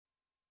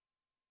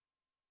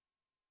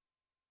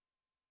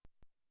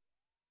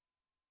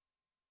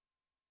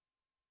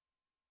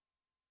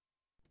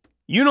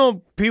You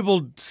know,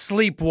 people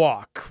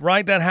sleepwalk,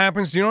 right? That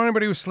happens. Do you know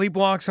anybody who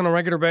sleepwalks on a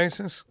regular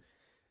basis?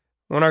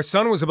 When our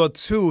son was about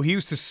 2, he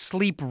used to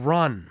sleep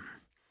run.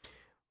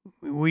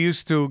 We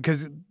used to,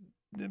 because,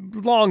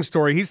 long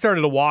story, he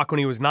started to walk when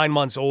he was 9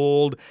 months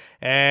old,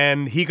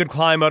 and he could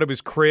climb out of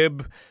his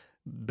crib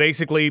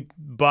basically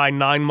by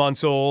 9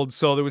 months old,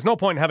 so there was no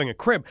point in having a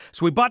crib.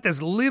 So we bought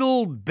this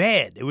little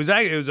bed. It was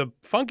a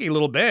funky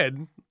little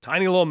bed,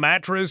 tiny little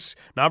mattress,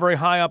 not very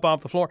high up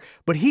off the floor,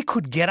 but he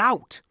could get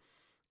out.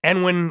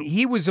 And when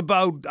he was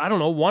about,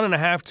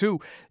 1.5, 2,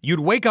 you'd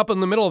wake up in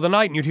the middle of the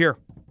night and you'd hear,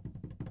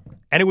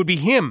 and it would be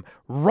him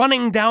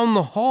running down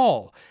the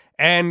hall.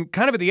 And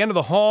kind of at the end of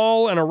the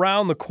hall and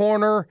around the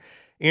corner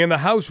in the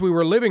house we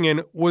were living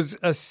in was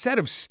a set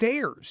of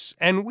stairs.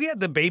 And we had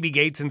the baby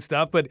gates and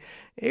stuff, but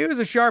he was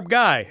a sharp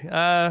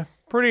guy,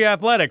 pretty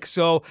athletic.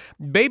 So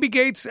baby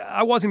gates,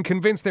 I wasn't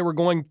convinced they were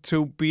going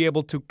to be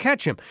able to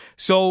catch him.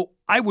 So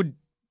I would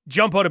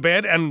jump out of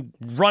bed and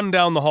run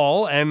down the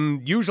hall,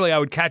 and usually I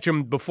would catch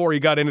him before he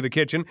got into the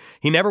kitchen.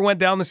 He never went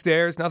down the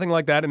stairs, nothing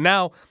like that, and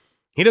now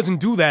he doesn't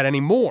do that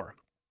anymore.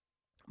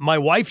 My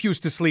wife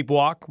used to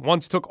sleepwalk,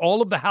 once took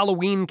all of the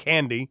Halloween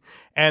candy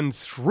and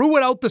threw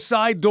it out the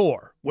side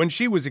door when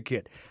she was a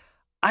kid.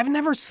 I've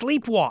never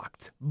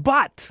sleepwalked,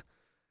 but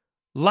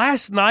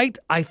last night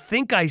I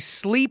think I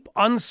sleep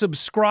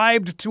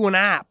unsubscribed to an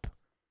app.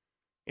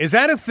 Is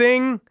that a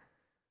thing?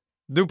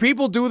 Do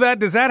people do that?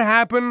 Does that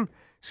happen?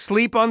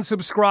 Sleep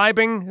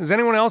unsubscribing? Has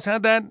anyone else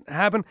had that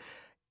happen?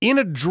 In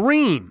a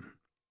dream,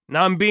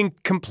 now I'm being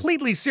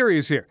completely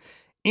serious here.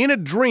 In a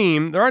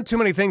dream, there aren't too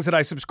many things that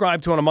I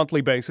subscribe to on a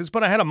monthly basis,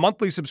 but I had a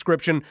monthly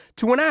subscription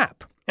to an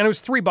app, and it was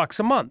 $3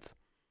 a month.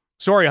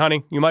 Sorry,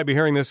 honey, you might be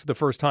hearing this the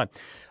first time.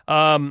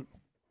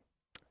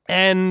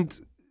 And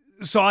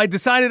so I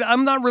decided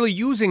I'm not really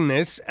using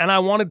this, and I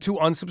wanted to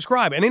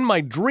unsubscribe. And in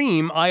my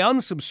dream, I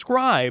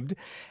unsubscribed,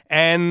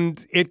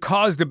 and it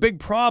caused a big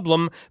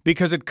problem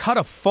because it cut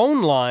a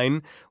phone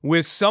line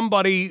with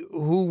somebody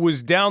who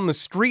was down the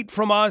street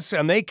from us,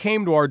 and they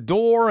came to our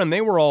door, and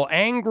they were all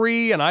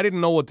angry, and I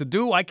didn't know what to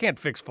do. I can't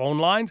fix phone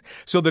lines.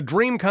 So the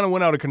dream kind of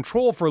went out of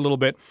control for a little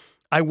bit.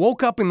 I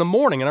woke up in the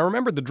morning, and I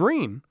remembered the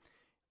dream,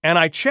 and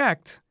I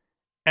checked,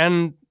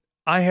 and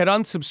I had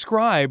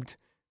unsubscribed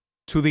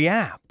to the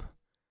app.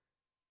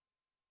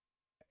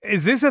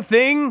 Is this a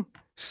thing?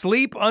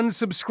 Sleep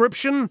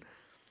unsubscription?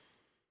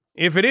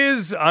 If it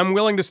is, I'm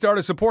willing to start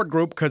a support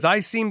group because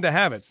I seem to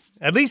have it.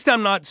 At least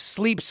I'm not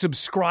sleep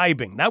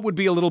subscribing. That would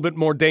be a little bit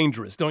more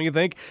dangerous, don't you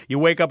think? You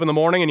wake up in the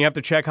morning and you have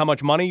to check how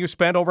much money you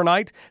spent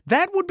overnight.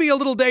 That would be a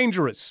little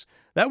dangerous.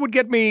 That would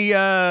get me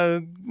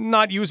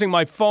not using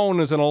my phone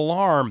as an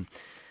alarm.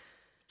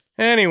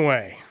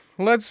 Anyway,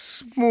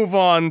 let's move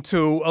on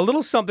to a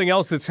little something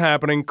else that's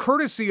happening,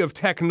 courtesy of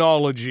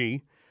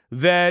technology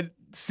that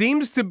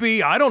seems to be,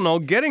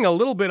 getting a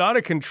little bit out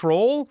of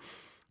control.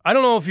 I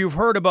don't know if you've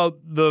heard about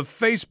the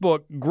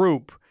Facebook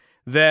group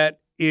that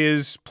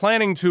is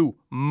planning to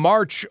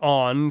march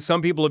on.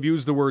 Some people have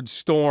used the word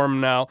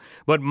storm now,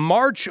 but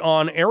march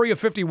on Area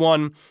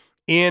 51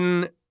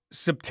 in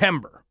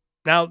September.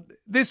 Now,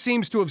 this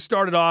seems to have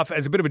started off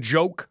as a bit of a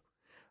joke,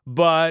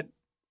 but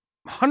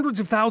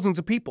hundreds of thousands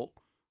of people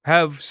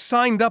have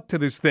signed up to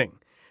this thing,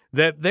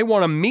 that they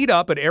want to meet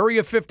up at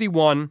Area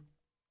 51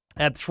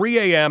 at 3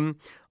 a.m.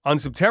 on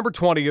September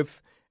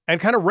 20th and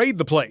kind of raid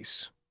the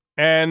place.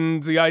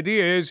 And the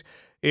idea is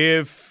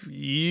if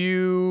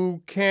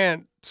you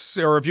can't,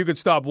 or if you could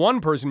stop one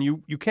person,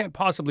 you can't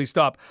possibly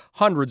stop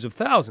hundreds of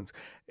thousands.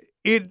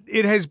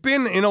 It has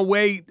been, in a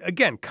way,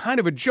 again, kind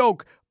of a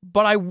joke,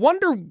 but I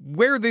wonder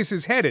where this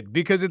is headed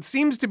because it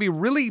seems to be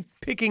really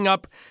picking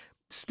up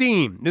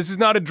steam. This is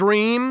not a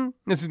dream.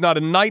 This is not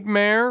a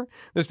nightmare.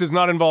 This does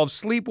not involve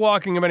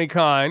sleepwalking of any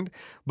kind.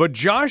 But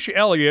Josh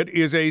Elliott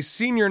is a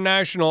senior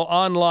national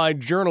online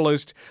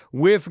journalist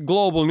with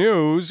Global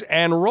News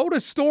and wrote a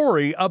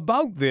story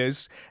about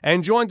this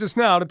and joins us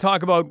now to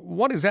talk about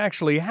what is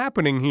actually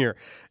happening here.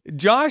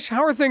 Josh,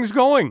 how are things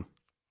going?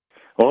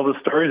 Well, the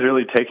story is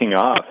really taking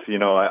off.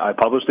 I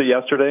published it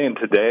yesterday, and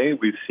today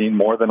we've seen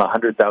more than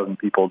 100,000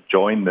 people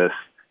join this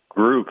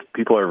group.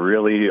 People are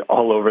really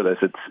all over this.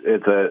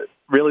 It's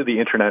really the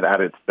internet at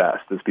its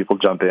best as people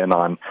jump in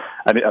on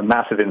a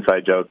massive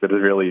inside joke that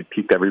has really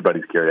piqued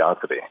everybody's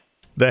curiosity.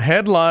 The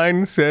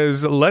headline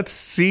says, "Let's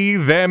see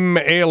them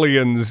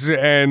aliens,"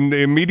 and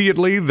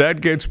immediately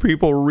that gets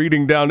people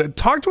reading down.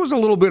 Talk to us a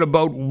little bit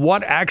about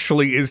what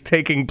actually is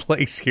taking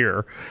place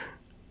here.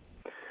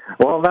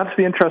 Well, that's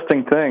the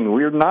interesting thing.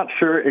 We're not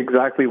sure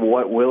exactly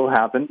what will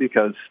happen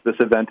because this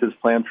event is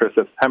planned for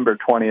September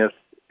 20th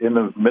in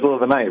the middle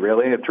of the night,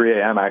 really, at 3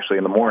 a.m. actually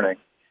in the morning,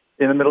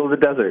 in the middle of the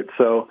desert.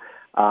 So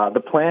the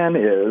plan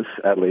is,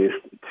 at least,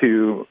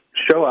 to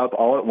show up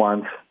all at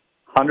once,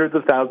 hundreds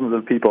of thousands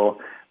of people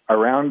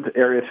around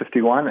Area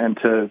 51 and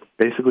to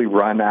basically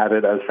run at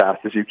it as fast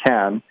as you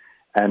can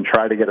and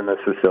try to get in this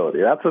facility.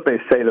 That's what they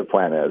say the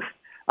plan is.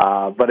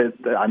 But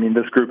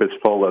this group is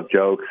full of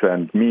jokes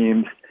and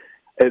memes.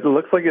 It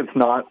looks like it's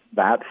not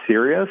that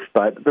serious,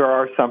 but there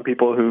are some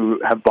people who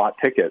have bought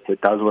tickets.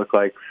 It does look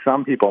like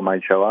some people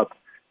might show up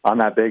on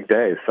that big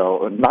day.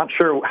 So not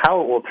sure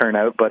how it will turn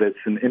out, but it's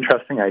an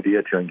interesting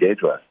idea to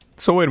engage with.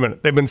 So wait a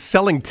minute. They've been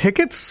selling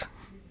tickets?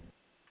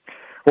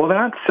 Well, they're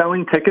not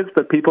selling tickets,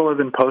 but people have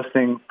been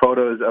posting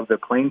photos of the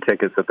plane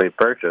tickets that they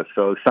purchased.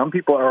 So some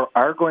people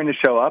are going to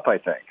show up, I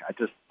think.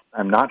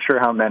 I'm not sure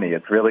how many.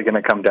 It's really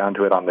going to come down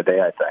to it on the day,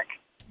 I think.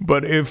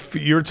 But if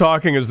you're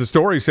talking, as the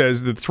story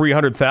says, that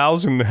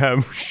 300,000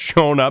 have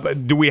shown up,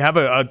 do we have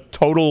a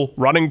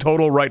running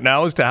total right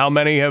now as to how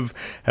many have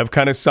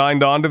kind of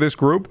signed on to this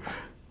group?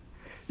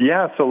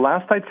 Yeah, so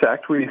last I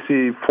checked, we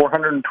see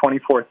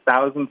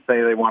 424,000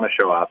 say they want to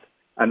show up.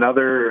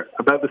 Another,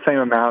 about the same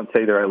amount,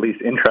 say they're at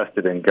least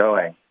interested in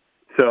going.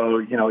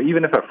 So,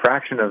 even if a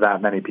fraction of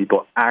that many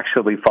people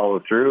actually follow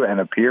through and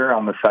appear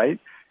on the site,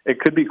 it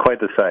could be quite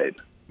the sight.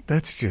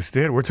 That's just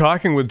it. We're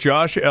talking with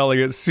Josh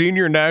Elliott,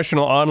 senior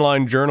national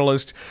online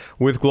journalist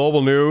with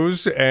Global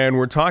News, and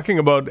we're talking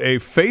about a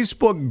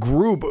Facebook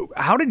group.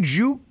 How did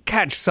you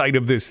catch sight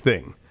of this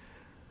thing?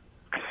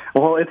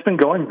 Well, it's been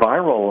going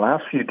viral the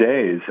last few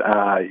days.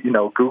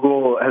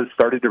 Google has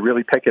started to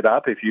really pick it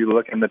up. If you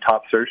look in the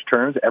top search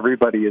terms,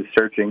 everybody is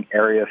searching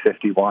Area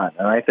 51.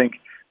 And I think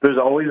there's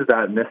always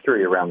that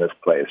mystery around this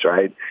place,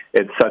 right?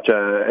 It's such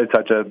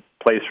a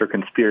place for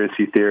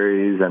conspiracy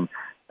theories and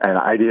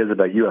ideas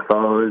about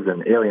UFOs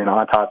and alien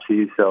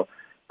autopsies. So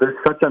there's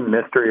such a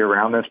mystery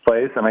around this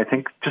place. And I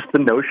think just the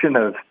notion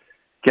of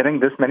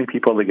getting this many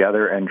people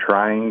together and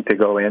trying to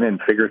go in and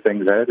figure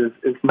things out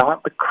is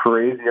not the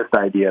craziest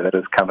idea that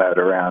has come out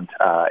around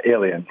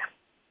aliens.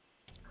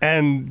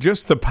 And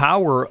just the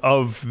power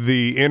of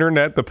the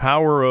internet, the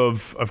power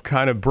of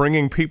kind of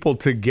bringing people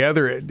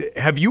together.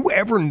 Have you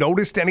ever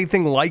noticed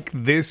anything like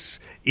this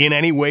in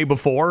any way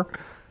before?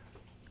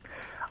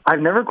 I've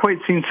never quite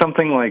seen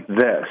something like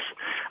this.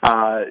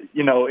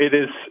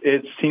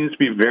 It seems to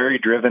be very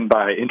driven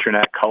by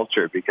internet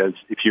culture, because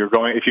if you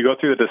go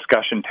through the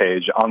discussion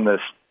page on this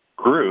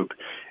group,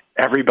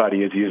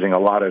 everybody is using a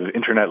lot of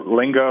internet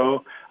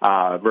lingo,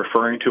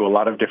 referring to a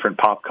lot of different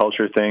pop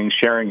culture things,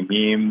 sharing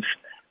memes.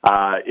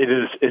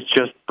 It's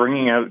just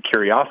bringing out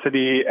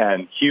curiosity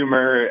and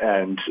humor,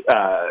 and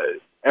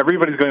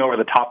everybody's going over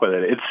the top of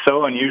it. It's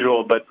so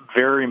unusual, but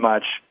very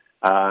much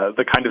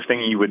the kind of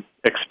thing you would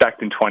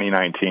expect in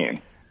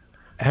 2019.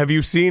 Have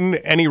you seen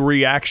any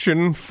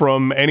reaction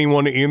from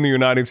anyone in the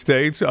United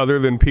States other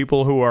than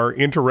people who are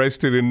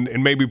interested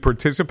in maybe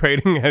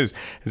participating? Has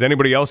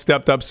anybody else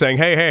stepped up saying,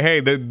 hey,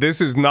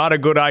 this is not a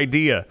good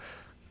idea?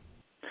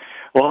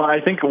 Well, I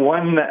think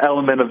one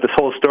element of this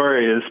whole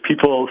story is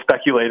people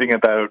speculating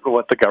about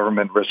what the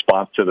government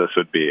response to this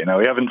would be.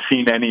 We haven't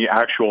seen any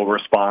actual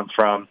response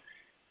from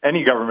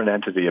any government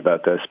entity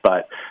about this,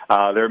 but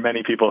there are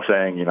many people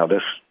saying,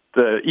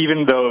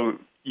 even though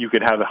you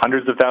could have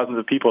hundreds of thousands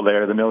of people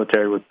there, the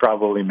military would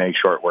probably make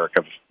short work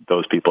of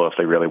those people if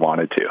they really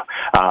wanted to.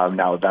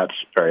 Now, that's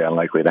very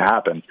unlikely to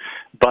happen.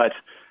 But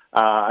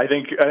I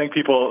think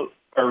people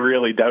are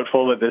really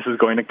doubtful that this is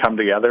going to come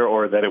together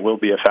or that it will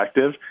be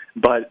effective.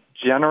 But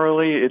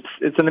generally,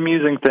 it's an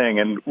amusing thing,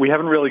 and we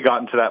haven't really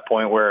gotten to that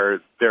point where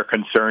they're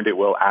concerned it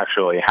will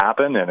actually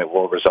happen and it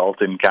will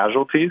result in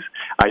casualties.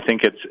 I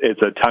think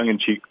it's a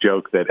tongue-in-cheek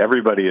joke that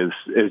everybody is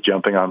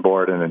jumping on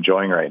board and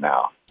enjoying right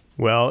now.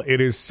 Well, it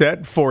is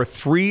set for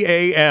 3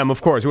 a.m.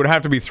 Of course, it would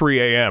have to be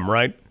 3 a.m.,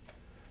 right?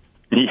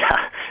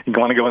 Yeah, you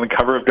want to go in the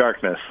cover of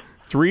darkness.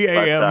 3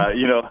 a.m.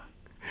 But,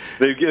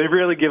 they've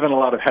really given a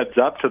lot of heads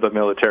up to the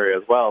military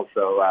as well,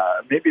 so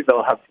maybe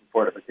they'll have some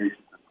fortifications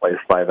in place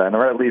by then,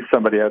 or at least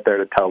somebody out there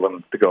to tell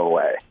them to go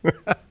away.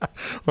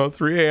 Well,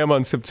 3 a.m.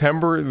 on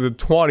September the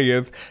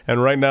 20th,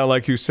 and right now,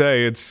 like you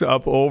say, it's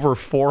up over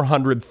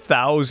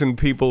 400,000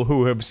 people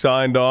who have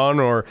signed on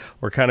or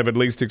kind of at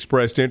least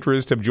expressed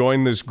interest, have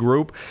joined this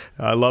group.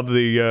 I love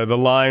the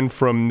line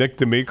from Nick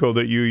D'Amico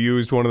that you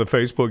used, one of the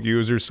Facebook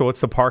users. So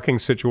what's the parking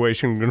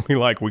situation going to be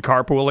like? We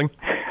carpooling?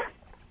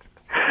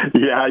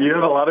 Yeah, you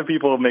have a lot of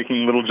people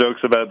making little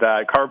jokes about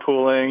that.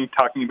 Carpooling,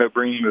 talking about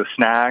bringing the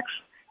snacks.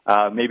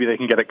 Maybe they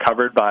can get it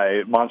covered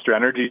by Monster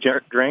Energy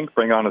drink,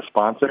 bring on a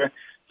sponsor.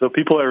 So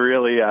people are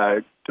really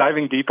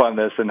diving deep on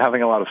this and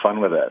having a lot of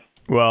fun with it.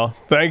 Well,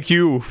 thank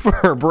you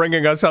for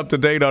bringing us up to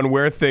date on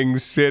where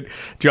things sit.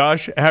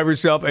 Josh, have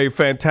yourself a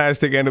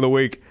fantastic end of the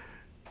week.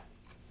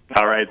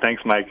 All right.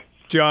 Thanks, Mike.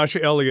 Josh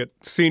Elliott,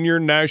 senior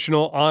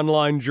national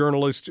online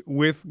journalist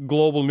with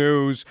Global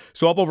News.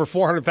 So up over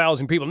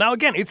 400,000 people. Now,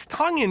 again, it's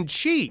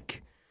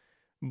tongue-in-cheek,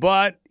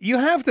 but you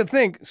have to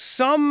think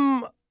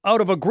some out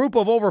of a group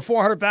of over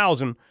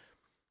 400,000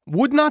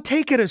 would not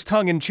take it as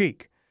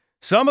tongue-in-cheek.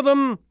 Some of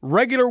them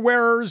regular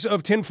wearers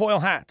of tinfoil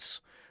hats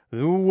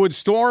who would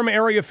storm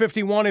Area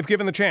 51 if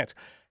given the chance.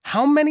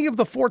 How many of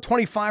the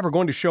 425 are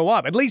going to show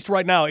up? At least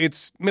right now,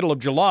 it's middle of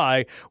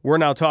July. We're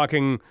now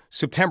talking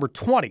September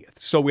 20th.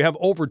 So we have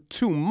over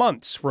 2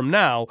 months from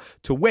now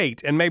to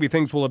wait, and maybe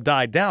things will have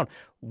died down.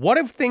 What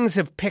if things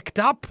have picked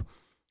up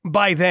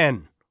by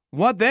then?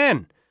 What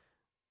then?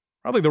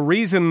 Probably the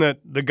reason that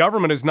the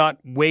government has not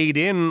weighed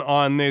in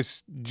on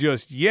this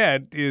just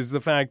yet is the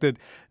fact that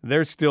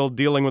they're still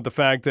dealing with the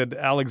fact that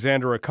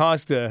Alexandra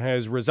Acosta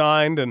has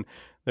resigned and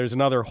there's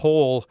another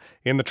hole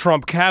in the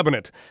Trump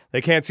cabinet.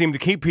 They can't seem to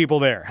keep people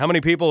there. How many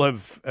people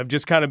have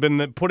just kind of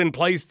been put in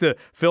place to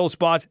fill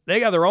spots? They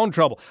got their own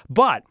trouble.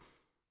 But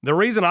the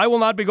reason I will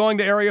not be going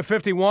to Area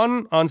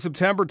 51 on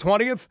September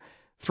 20th,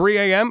 3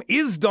 a.m.,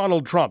 is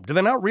Donald Trump. Do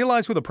they not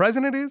realize who the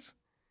president is?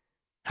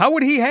 How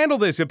would he handle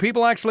this if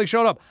people actually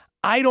showed up?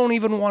 I don't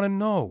even want to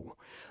know.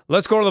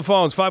 Let's go to the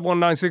phones.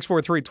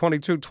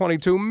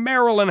 519-643-2222.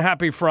 Marilyn,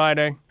 happy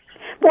Friday.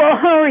 Well,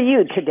 how are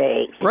you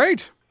today?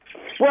 Great.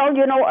 Well,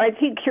 I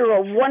think you're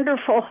a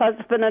wonderful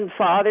husband and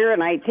father,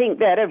 and I think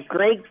that of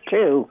Greg,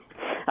 too.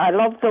 I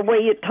love the way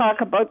you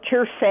talk about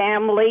your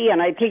family,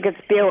 and I think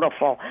it's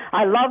beautiful.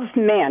 I love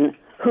men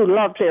who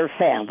love their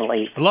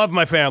family. I love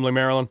my family,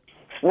 Marilyn.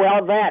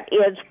 Well, that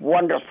is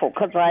wonderful,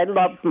 because I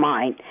love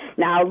mine.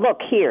 Now, look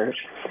here.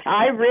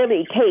 I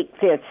really take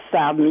this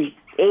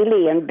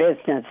alien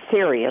business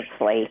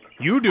seriously.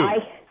 You do?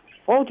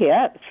 Oh,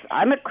 yes.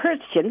 I'm a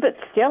Christian, but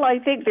still I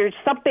think there's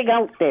something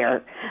out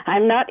there.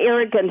 I'm not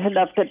arrogant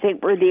enough to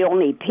think we're the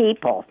only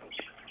people.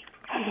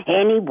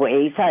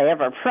 Anyways, I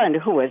have a friend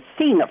who has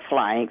seen a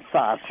flying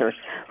saucer,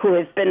 who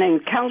has been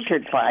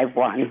encountered by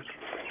one.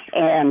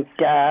 And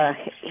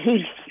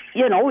he's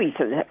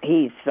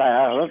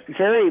a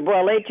very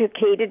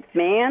well-educated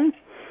man,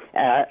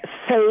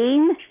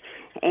 sane,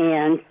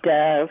 and,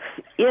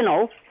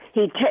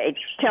 he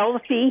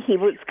tells me he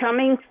was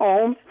coming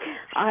home,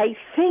 I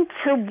think,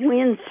 from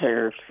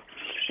Windsor,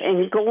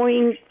 and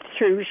going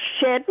through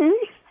Shedden.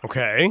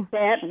 Okay.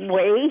 That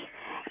way.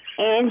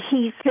 And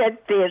he said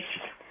this,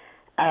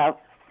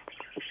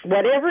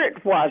 whatever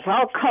it was,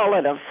 I'll call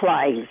it a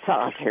flying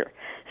saucer,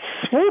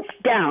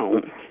 swooped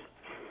down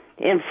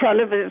in front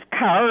of his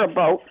car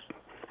about,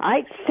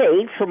 I'd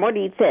say, from what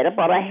he said,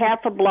 about a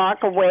half a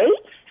block away.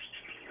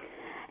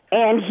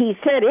 And he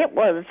said it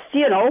was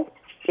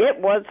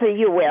a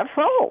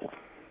UFO.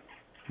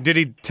 Did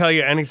he tell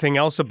you anything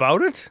else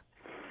about it?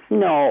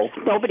 No,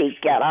 nobody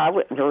got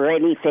out or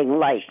anything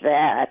like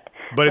that.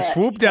 But it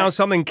swooped down,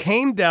 something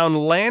came down,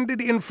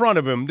 landed in front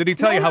of him. Did he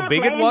tell you how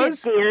big it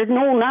was? Dear.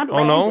 No, not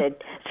landed. No?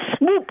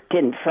 Swooped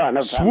in front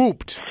of him.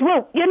 Swooped.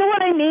 You know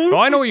what I mean? Oh,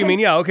 I know what you mean.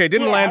 Yeah, okay.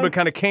 Didn't land, but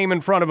kind of came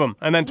in front of him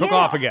and then took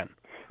off again.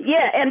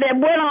 Yeah, and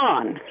then went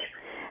on.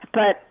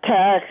 But,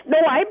 no,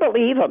 I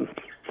believe him.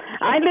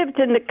 I lived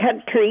in the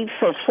country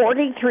for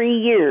 43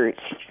 years.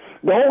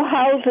 No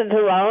houses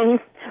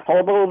around,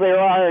 although there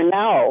are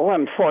now,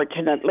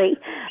 unfortunately.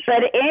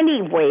 But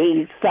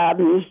anyways,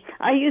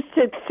 I used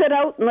to sit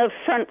out in the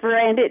front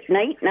veranda at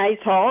night, and I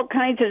saw all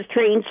kinds of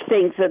strange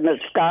things in the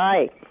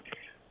sky.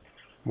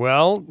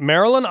 Well,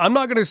 Marilyn, I'm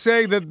not going to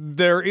say that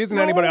there isn't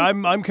anybody.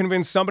 I'm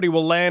convinced somebody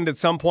will land at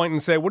some point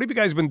and say, what have you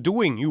guys been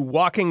doing? You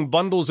walking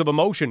bundles of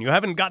emotion. You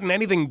haven't gotten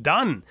anything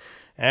done.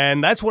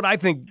 And that's what I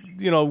think,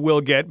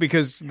 we'll get,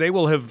 because they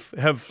will have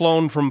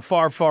flown from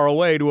far, far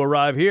away to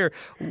arrive here.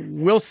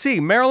 We'll see.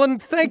 Marilyn,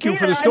 thank you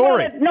for the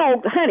story.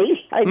 No,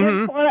 honey, I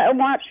just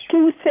want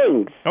two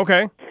things.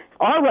 Okay.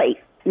 All right.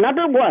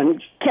 Number one,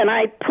 can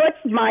I put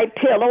my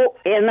pillow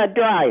in a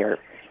dryer?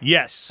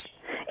 Yes.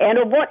 And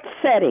at what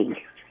setting?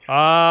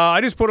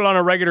 I just put it on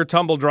a regular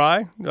tumble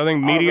dry. I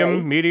think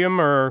medium,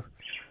 or...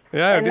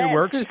 Yeah, and it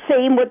works. The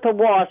same with the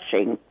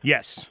washing.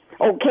 Yes.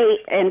 Okay,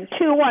 and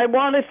two, I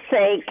want to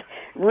thank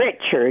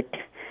Richard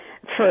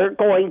for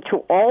going to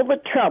all the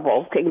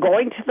trouble and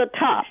going to the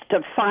top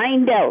to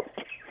find out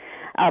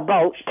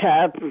about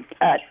Tyven,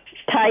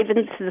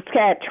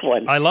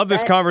 Saskatchewan. I love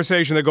this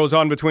conversation that goes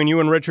on between you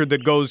and Richard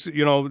that goes,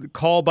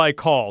 call by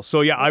call.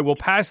 So, yeah, I will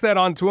pass that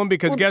on to him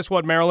because guess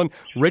what, Marilyn?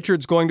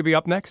 Richard's going to be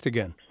up next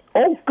again.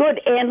 Oh,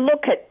 good. And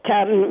look at,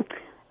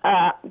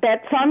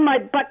 that's on my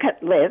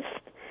bucket list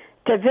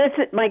to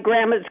visit my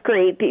grandma's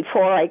grave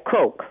before I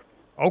croak.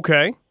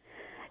 Okay.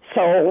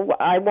 So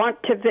I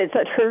want to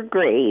visit her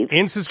grave.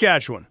 In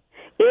Saskatchewan?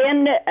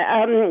 In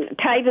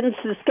Tyven,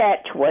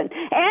 Saskatchewan.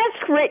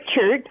 Ask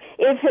Richard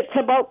if it's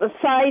about the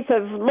size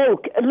of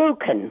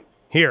Lucan.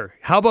 Here,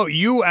 how about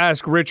you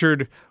ask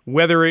Richard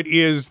whether it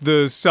is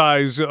the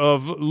size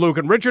of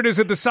Lucan? Richard, is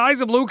it the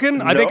size of Lucan?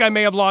 No. I think I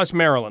may have lost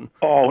Marilyn.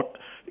 Oh,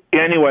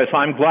 anyways,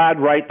 I'm glad,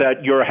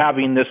 that you're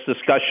having this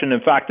discussion.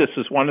 In fact, this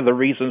is one of the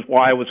reasons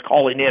why I was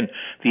calling in.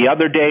 The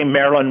other day,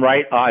 Marilyn,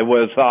 I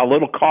was a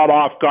little caught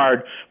off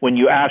guard when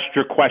you asked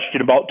your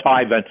question about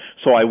Tyven.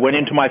 So I went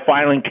into my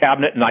filing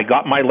cabinet and I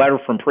got my letter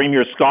from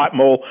Premier Scott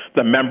Moe,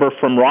 the member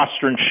from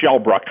Rosthern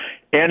Shellbrook.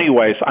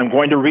 Anyways, I'm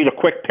going to read a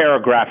quick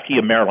paragraph to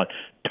you, Marilyn.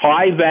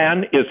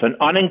 Taiwan is an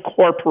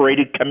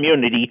unincorporated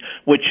community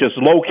which is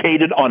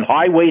located on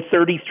Highway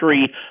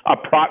 33,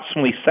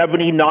 approximately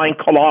 79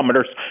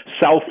 kilometers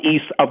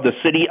southeast of the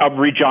city of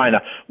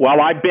Regina. Well,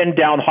 I've been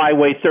down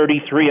Highway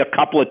 33 a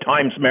couple of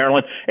times,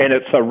 Marilyn, and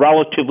it's a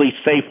relatively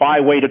safe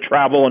highway to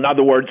travel. In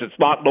other words, it's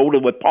not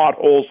loaded with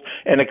potholes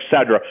and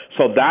etc.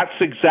 So that's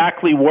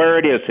exactly where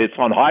it is. It's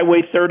on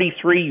Highway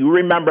 33. You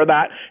remember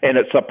that, and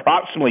it's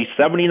approximately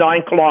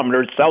 79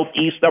 kilometers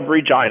southeast of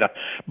Regina.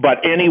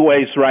 But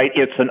anyways, right,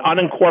 it's an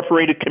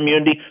unincorporated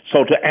community.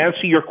 So to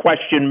answer your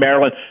question,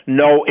 Marilyn,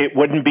 no, it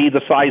wouldn't be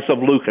the size of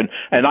Lucan.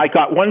 And I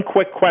got one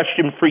quick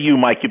question for you,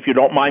 Mike, if you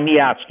don't mind me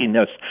asking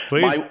this.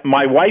 Please.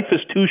 My wife is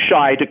too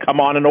shy to come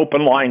on an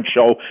open line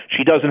show.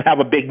 She doesn't have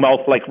a big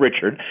mouth like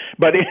Richard.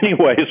 But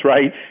anyways,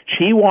 right,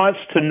 she wants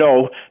to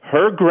know,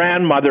 her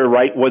grandmother,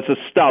 right, was a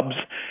Stubbs,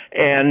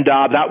 and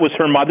that was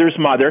her mother's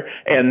mother,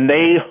 and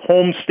they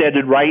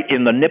homesteaded right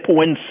in the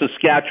Nipawin,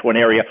 Saskatchewan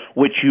area,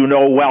 which you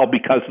know well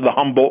because of the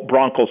Humboldt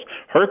Broncos.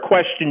 Her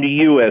question to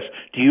you is,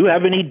 do you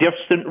have any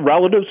distant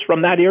relatives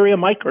from that area,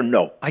 Mike, or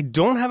no? I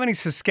don't have any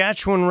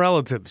Saskatchewan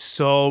relatives,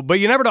 so, but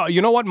you never know.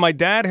 You know what? My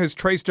dad has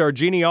traced our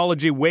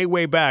genealogy way,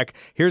 way back.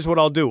 Here's what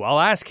I'll do. I'll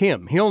ask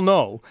him. He'll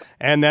know,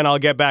 and then I'll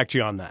get back to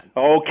you on that.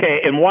 Okay,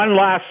 and one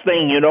last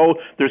thing, you know,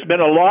 there's been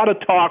a lot of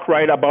talk,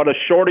 right, about a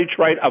shortage,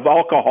 right, of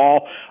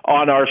alcohol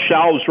on our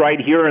shelves right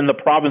here in the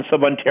province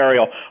of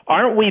Ontario.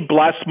 Aren't we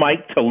blessed,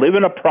 Mike, to live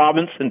in a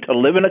province and to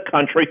live in a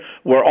country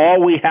where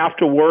all we have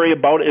to worry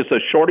about is a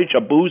shortage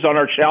of booze on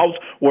our shelves,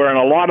 where in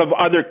a lot of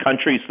other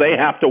countries they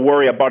have to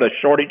worry about a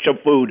shortage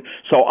of food.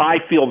 So I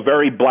feel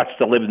very blessed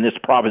to live in this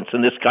province,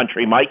 in this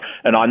country, Mike.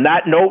 And on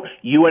that note,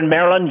 you and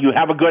Marilyn, you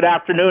have a good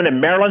afternoon. And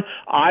Marilyn,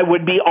 I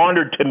would be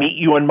honored to meet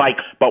you and Mike.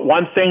 But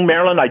one thing,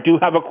 Marilyn, I do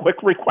have a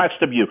quick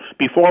request of you.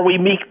 Before we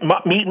meet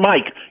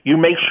Mike, you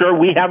make sure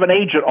we have an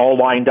agent all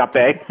lined up,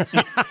 eh?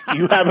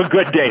 You have a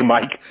good day,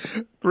 Mike.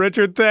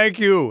 Richard, thank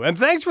you. And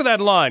thanks for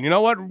that line. You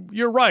know what?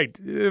 You're right.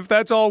 If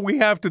that's all we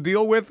have to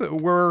deal with,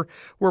 we're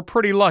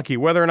pretty lucky,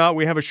 whether or not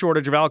we have a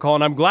shortage of alcohol.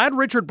 And I'm glad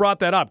Richard brought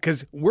that up,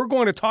 because we're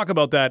going to talk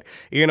about that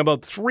in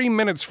about 3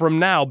 minutes from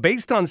now,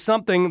 based on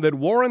something that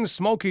Warren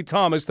Smokey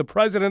Thomas, the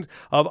president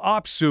of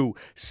OPSEU,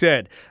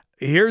 said.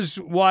 Here's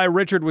why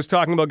Richard was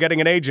talking about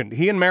getting an agent.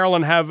 He and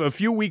Marilyn have a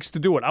few weeks to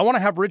do it. I want to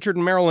have Richard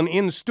and Marilyn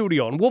in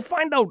studio, and we'll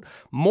find out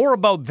more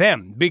about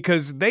them,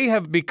 because they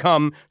have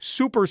become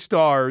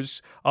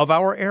superstars of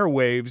our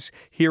airwaves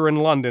here in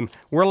London.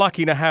 We're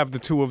lucky to have the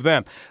two of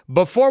them.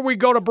 Before we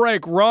go to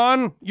break,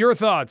 Ron, your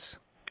thoughts?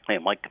 Hey,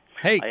 Mike.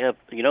 Hey. I have,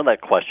 you know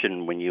that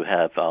question when you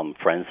have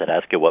friends that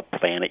ask you what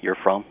planet you're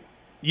from?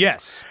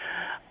 Yes.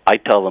 I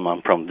tell them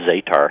I'm from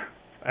Zatar.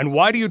 And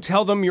why do you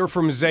tell them you're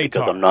from Zatar?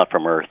 Because I'm not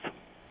from Earth.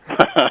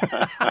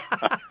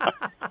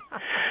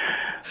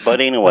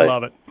 But anyway, I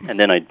love it. and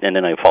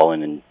then I fall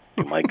in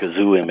my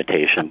kazoo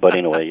imitation. But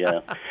anyway, yeah.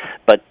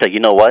 But you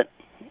know what?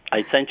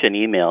 I sent you an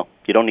email.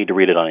 You don't need to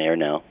read it on air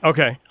now.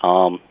 Okay.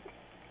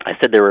 I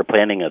said they were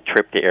planning a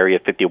trip to Area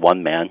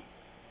 51, man.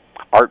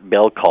 Art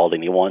Bell called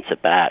and he wants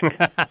it back.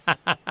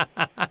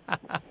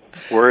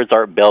 Where is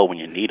Art Bell when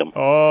you need him?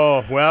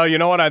 Oh, well, you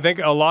know what? I think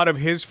a lot of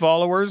his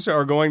followers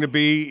are going to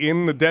be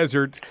in the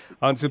desert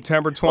on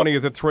September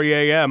 20th at 3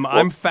 a.m.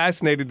 I'm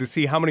fascinated to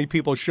see how many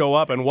people show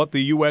up and what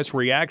the U.S.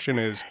 reaction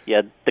is.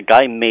 Yeah, the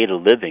guy made a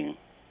living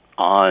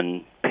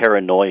on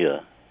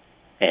paranoia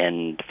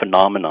and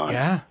phenomenon.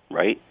 Yeah.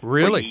 Right?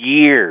 Really? For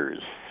years.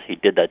 He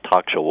did that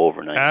talk show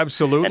overnight.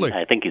 Absolutely. And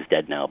I think he's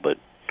dead now, but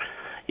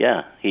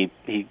yeah, he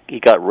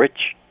got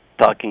rich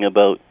talking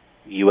about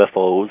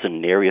UFOs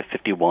and Area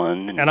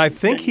 51. And I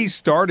think he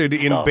started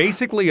in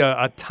basically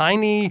a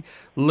tiny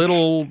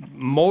little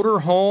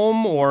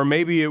motorhome, or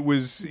maybe it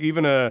was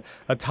even a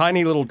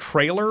tiny little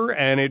trailer,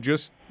 and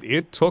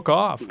it took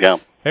off. Yeah.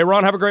 Hey,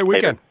 Ron, have a great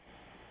weekend.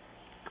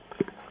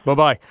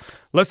 Bye-bye.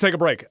 Let's take a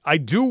break. I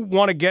do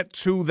want to get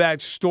to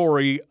that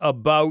story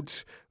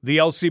about the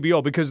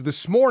LCBO, because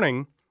this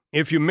morning,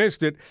 if you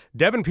missed it,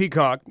 Devin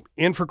Peacock,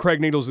 in for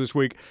Craig Needles this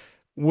week,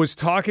 was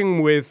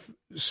talking with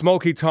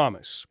Smokey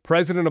Thomas,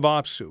 president of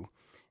OPSEU,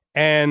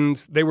 and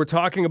they were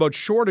talking about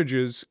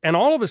shortages, and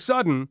all of a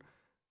sudden,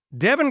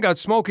 Devin got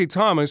Smokey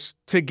Thomas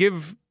to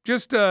give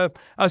just a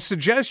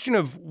suggestion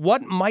of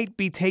what might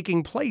be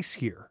taking place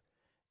here.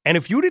 And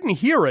if you didn't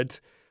hear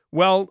it,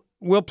 well,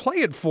 we'll play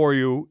it for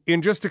you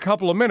in just a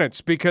couple of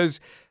minutes, because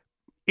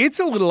it's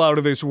a little out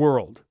of this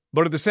world.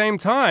 But at the same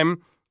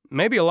time,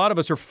 maybe a lot of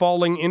us are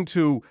falling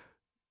into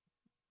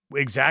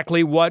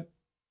exactly what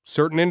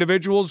certain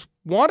individuals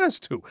want us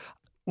to.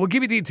 We'll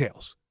give you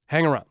details.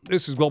 Hang around.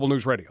 This is Global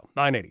News Radio,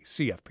 980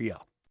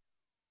 CFPL.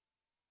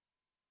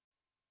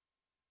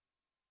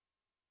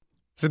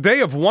 It's a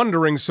day of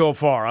wondering so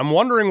far. I'm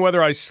wondering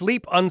whether I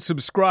sleep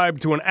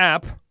unsubscribed to an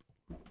app.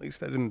 At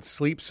least I didn't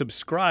sleep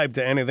subscribed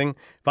to anything.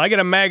 If I get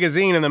a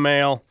magazine in the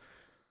mail,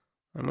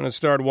 I'm going to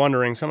start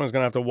wondering. Someone's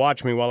going to have to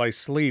watch me while I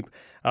sleep.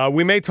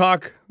 We may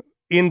talk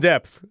in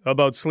depth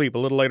about sleep a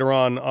little later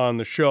on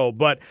the show,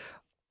 but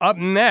Up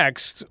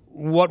next,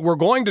 what we're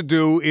going to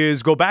do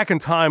is go back in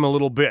time a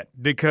little bit,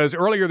 because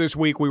earlier this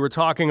week we were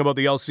talking about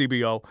the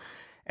LCBO,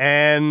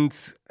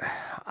 and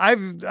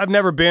I've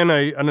never been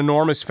an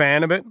enormous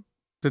fan of it,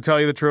 to tell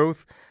you the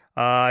truth.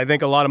 I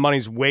think a lot of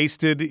money's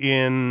wasted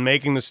in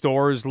making the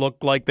stores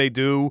look like they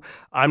do.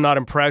 I'm not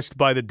impressed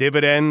by the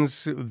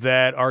dividends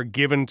that are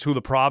given to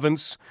the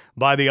province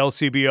by the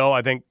LCBO.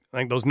 I think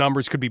those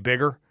numbers could be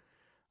bigger.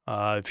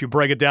 If you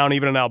break it down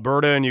even in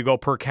Alberta and you go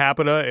per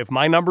capita, if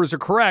my numbers are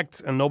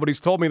correct, and nobody's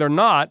told me they're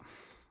not,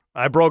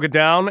 I broke it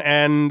down,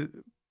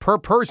 and per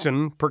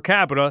person, per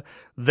capita,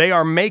 they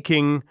are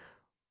making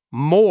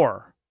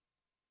more,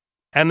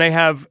 and they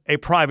have a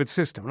private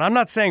system. And I'm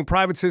not saying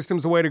private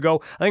system's the way to go.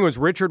 I think it was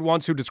Richard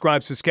once who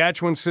described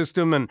Saskatchewan's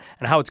system and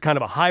how it's kind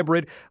of a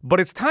hybrid,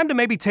 but it's time to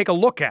maybe take a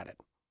look at it.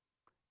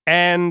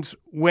 And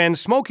when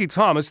Smokey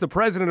Thomas, the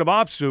president of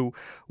OPSEU,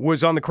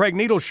 was on the Craig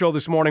Needles show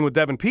this morning with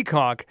Devin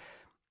Peacock,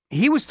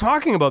 he was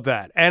talking about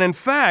that, and in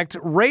fact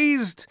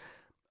raised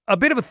a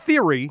bit of a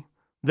theory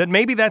that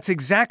maybe that's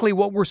exactly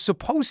what we're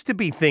supposed to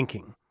be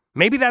thinking.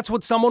 Maybe that's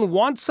what someone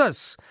wants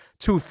us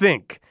to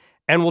think.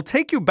 And we'll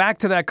take you back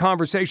to that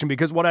conversation,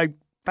 because what I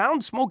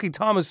found Smokey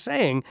Thomas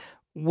saying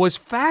was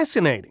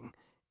fascinating,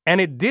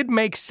 and it did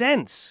make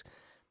sense.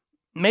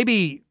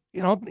 Maybe,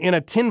 in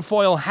a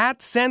tinfoil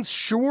hat sense,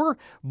 sure,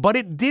 but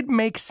it did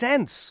make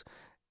sense.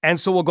 And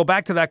so we'll go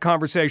back to that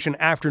conversation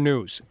after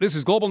news. This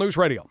is Global News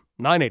Radio,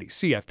 980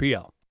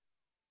 CFPL.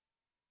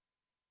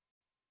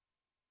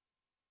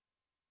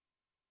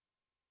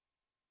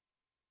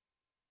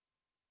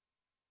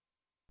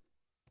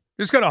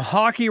 Just got a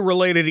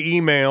hockey-related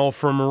email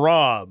from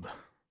Rob.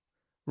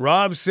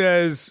 Rob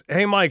says,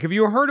 "Hey, Mike, have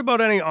you heard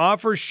about any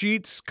offer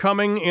sheets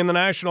coming in the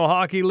National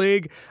Hockey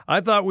League?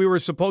 I thought we were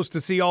supposed to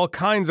see all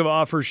kinds of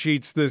offer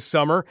sheets this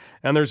summer,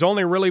 and there's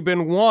only really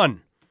been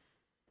one."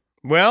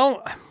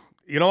 Well,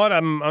 you know what?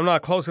 I'm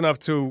not close enough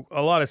to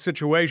a lot of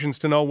situations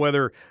to know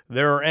whether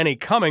there are any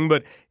coming,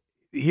 but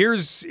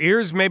here's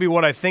maybe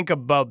what I think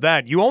about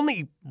that. You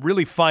only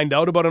really find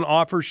out about an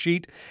offer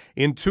sheet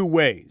in two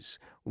ways.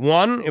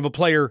 One, if a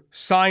player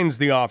signs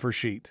the offer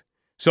sheet.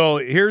 So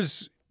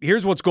here's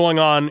what's going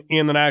on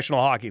in the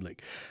National Hockey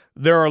League.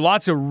 There are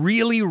lots of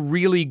really,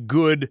 really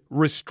good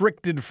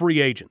restricted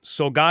free agents.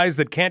 So guys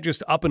that can't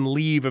just up and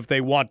leave if they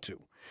want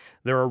to.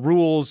 There are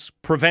rules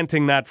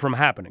preventing that from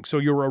happening. So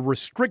you're a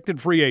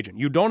restricted free agent.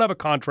 You don't have a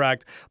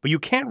contract, but you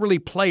can't really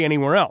play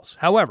anywhere else.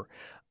 However,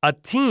 a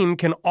team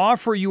can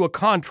offer you a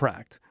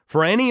contract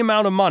for any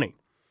amount of money.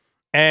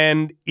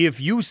 And if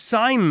you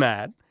sign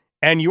that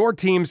and your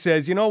team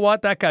says, you know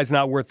what, that guy's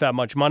not worth that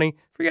much money,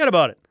 forget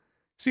about it.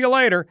 See you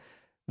later.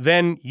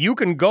 Then you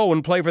can go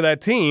and play for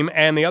that team,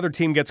 and the other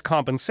team gets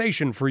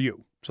compensation for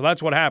you. So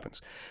that's what happens.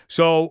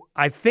 So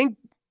I think,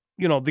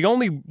 the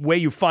only way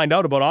you find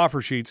out about offer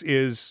sheets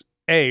is,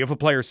 A, if a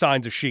player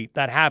signs a sheet.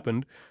 That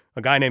happened.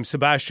 A guy named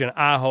Sebastian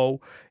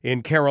Aho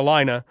in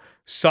Carolina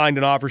signed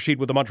an offer sheet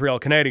with the Montreal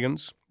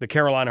Canadiens. The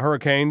Carolina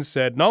Hurricanes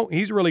said, no,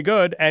 he's really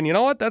good, and you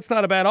know what? That's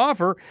not a bad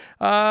offer.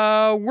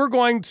 We're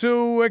going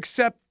to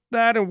accept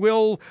that, and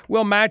we'll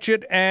match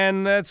it,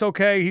 and that's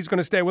okay. He's going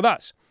to stay with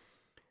us.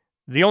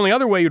 The only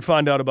other way you'd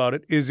find out about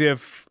it is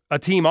if a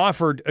team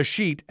offered a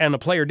sheet and the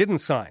player didn't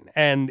sign,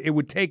 and it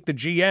would take the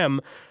GM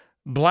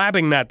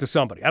blabbing that to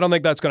somebody. I don't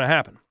think that's going to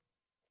happen.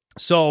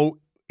 So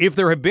if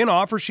there have been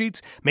offer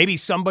sheets, maybe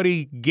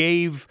somebody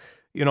gave,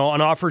 an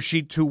offer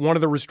sheet to one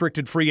of the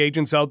restricted free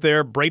agents out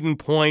there, Braden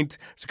Point,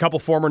 there's a couple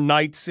former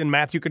Knights in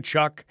Matthew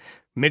Tkachuk,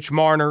 Mitch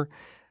Marner.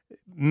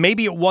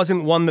 Maybe it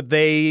wasn't one that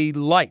they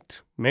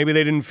liked. Maybe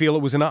they didn't feel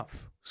it was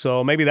enough.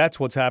 So maybe that's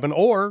what's happened.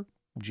 Or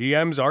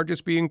GMs are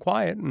just being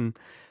quiet, and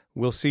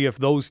we'll see if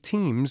those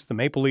teams, the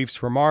Maple Leafs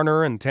for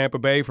Marner and Tampa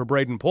Bay for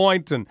Braden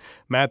Point and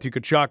Matthew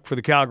Tkachuk for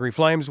the Calgary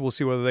Flames, we'll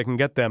see whether they can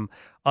get them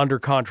under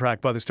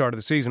contract by the start of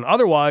the season.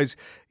 Otherwise,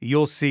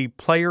 you'll see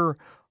player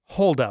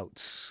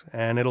holdouts,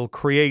 and it'll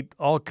create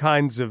all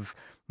kinds of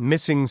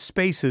missing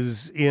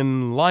spaces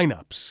in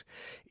lineups.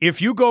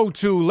 If you go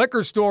to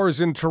liquor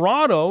stores in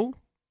Toronto,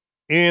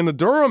 in the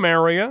Durham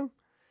area,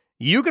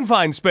 you can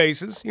find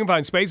spaces. You can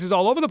find spaces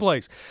all over the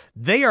place.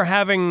 They are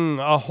having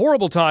a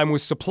horrible time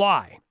with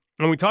supply.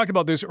 And we talked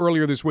about this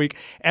earlier this week,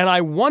 and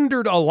I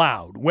wondered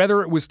aloud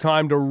whether it was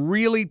time to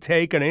really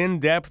take an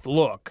in-depth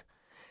look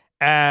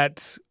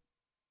at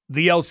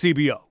the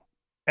LCBO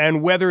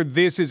and whether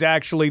this is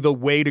actually the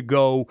way to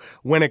go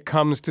when it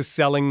comes to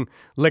selling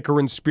liquor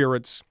and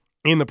spirits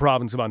in the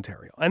province of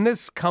Ontario. And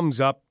this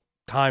comes up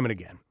time and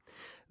again.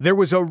 There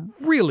was a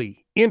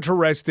really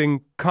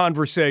interesting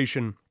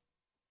conversation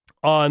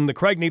on the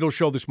Craig Needles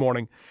show this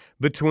morning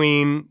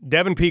between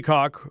Devin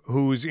Peacock,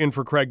 who's in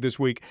for Craig this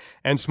week,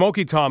 and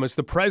Smokey Thomas,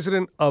 the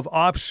president of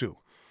OPSEU.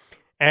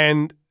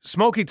 And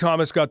Smokey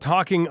Thomas got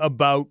talking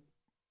about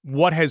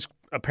what has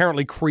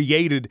apparently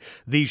created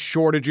these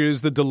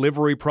shortages, the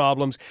delivery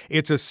problems.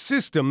 It's a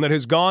system that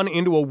has gone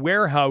into a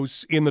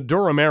warehouse in the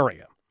Durham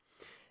area.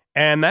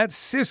 And that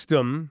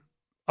system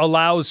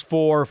allows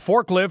for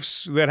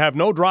forklifts that have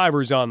no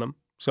drivers on them.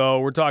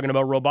 So we're talking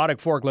about robotic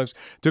forklifts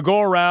to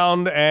go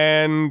around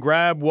and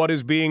grab what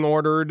is being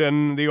ordered,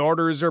 and the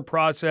orders are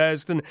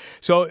processed. And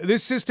so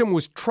this system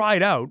was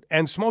tried out,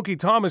 and Smokey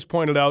Thomas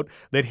pointed out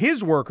that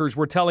his workers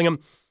were telling him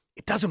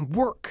it doesn't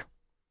work.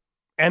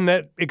 And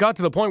that it got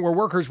to the point where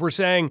workers were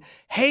saying,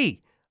 hey,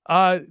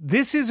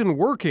 this isn't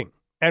working.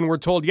 And we're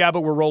told, yeah,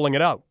 but we're rolling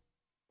it out.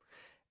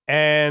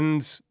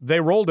 And they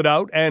rolled it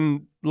out,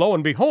 and lo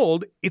and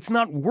behold, it's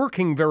not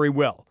working very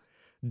well.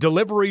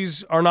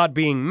 Deliveries are not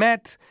being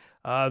met.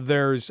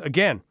 There's,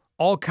 again,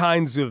 all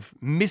kinds of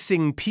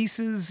missing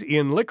pieces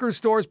in liquor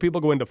stores. People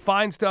go in to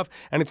find stuff,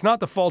 and it's not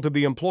the fault of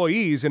the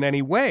employees in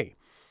any way.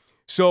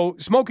 So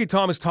Smokey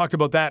Thomas talked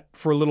about that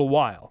for a little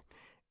while.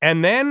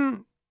 And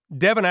then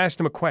Devin asked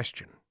him a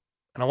question.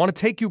 And I want to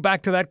take you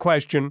back to that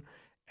question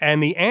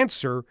and the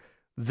answer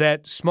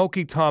that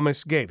Smokey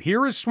Thomas gave.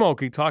 Here is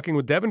Smokey talking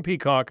with Devin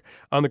Peacock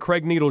on the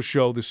Craig Needles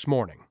Show this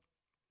morning.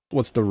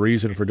 What's the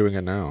reason for doing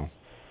it now?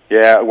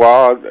 Yeah,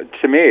 well,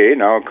 to me,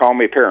 now call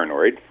me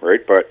paranoid,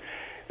 right? But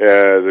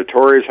the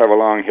Tories have a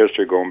long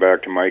history going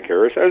back to Mike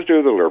Harris, as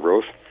do the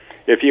Liberals.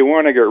 If you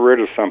want to get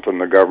rid of something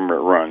the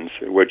government runs,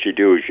 what you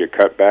do is you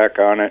cut back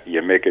on it,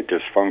 you make it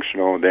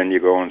dysfunctional, then you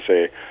go and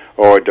say,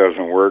 oh, it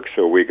doesn't work,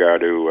 so we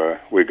got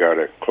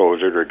to close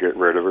it or get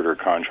rid of it or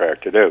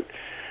contract it out.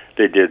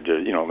 They did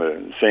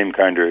the same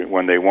kind of,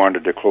 when they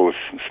wanted to close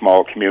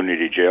small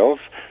community jails,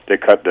 they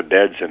cut the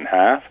beds in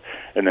half,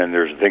 and then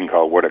there's a thing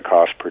called what it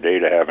costs per day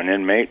to have an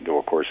inmate. Though,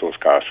 of course, those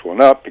costs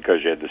went up because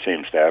you had the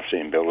same staff,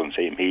 same building,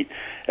 same heat,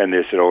 and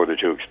they said, oh, they're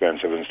too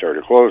expensive, and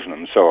started closing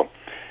them. So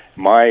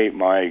my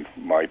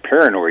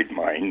paranoid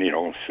mind,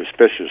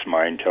 suspicious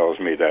mind tells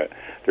me that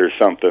there's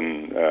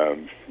something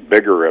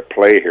bigger at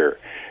play here.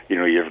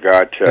 You've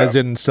got... As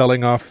in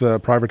selling off,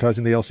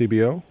 privatizing the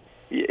LCBO?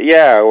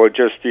 Yeah, well,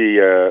 just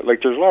there's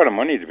a lot of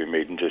money to be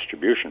made in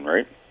distribution,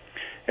 right?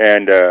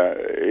 And,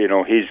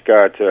 he's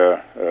got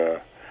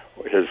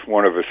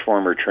one of his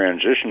former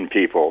transition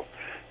people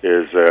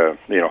is,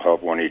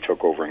 helped when he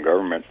took over in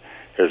government,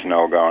 has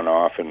now gone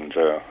off and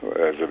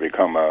has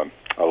become a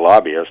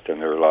lobbyist, and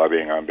they're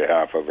lobbying on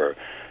behalf of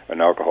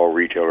an alcohol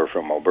retailer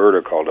from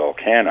Alberta called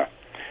Alcanna.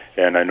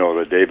 And I know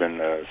that they've been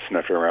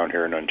sniffing around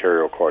here in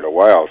Ontario quite a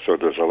while, so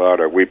there's a lot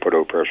of, we put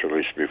out press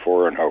releases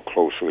before on how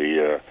closely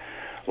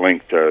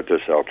linked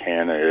this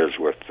Alcanna is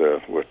with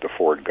the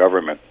Ford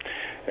government.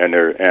 And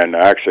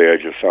actually I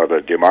just saw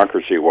that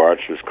Democracy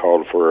Watch has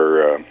called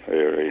for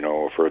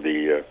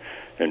the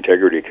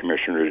Integrity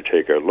Commissioner to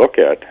take a look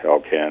at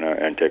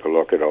Alcanna and take a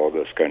look at all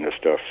this kind of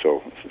stuff.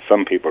 So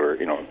some people are,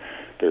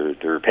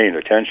 they're paying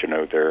attention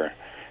out there,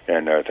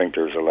 and I think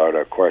there's a lot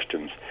of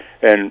questions.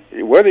 And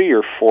whether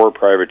you're for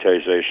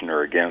privatization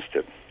or against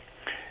it,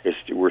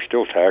 we're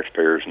still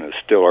taxpayers, and it's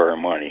still our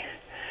money.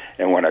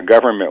 And when a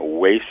government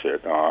wastes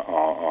it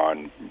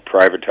on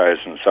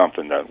privatizing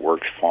something that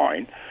works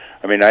fine,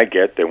 I mean, I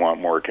get they want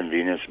more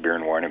convenience, beer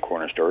and wine and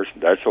corner stores.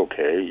 That's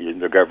okay.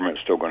 The government's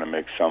still going to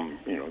make some,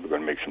 they're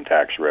going to make some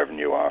tax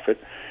revenue off it.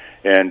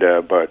 And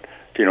but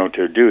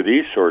to do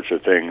these sorts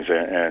of things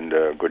and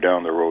go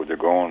down the road they're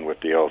going with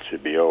the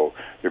LCBO,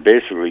 they're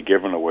basically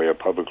giving away a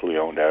publicly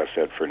owned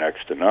asset for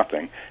next to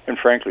nothing. And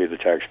frankly, the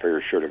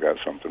taxpayers should have got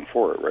something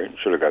for it, right?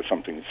 Should have got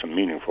some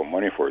meaningful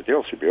money for it. The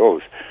LCBO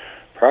is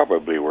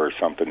probably worth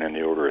something in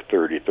the order of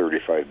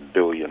 $30-35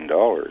 billion.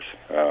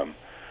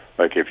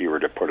 Like if you were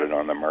to put it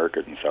on the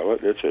market and sell it,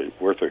 it's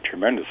worth a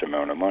tremendous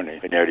amount of money.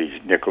 And yet he's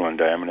nickel and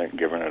diming it and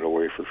giving it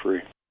away for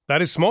free.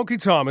 That is Smokey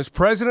Thomas,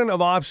 president of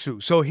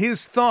OPSEU. So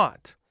his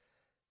thought,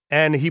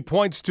 and he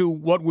points to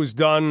what was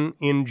done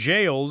in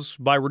jails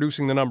by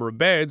reducing the number of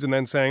beds and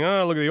then saying,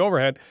 oh, look at the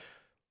overhead,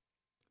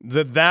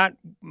 that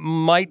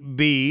might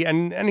be,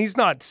 and he's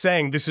not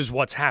saying this is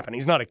what's happened.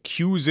 He's not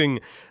accusing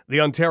the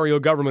Ontario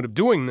government of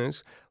doing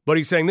this, but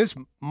he's saying this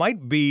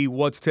might be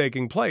what's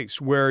taking place,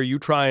 where you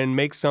try and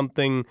make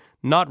something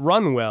not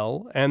run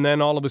well, and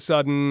then all of a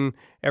sudden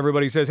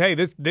everybody says, hey,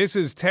 this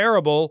is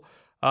terrible.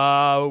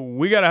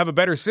 We got to have a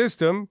better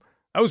system.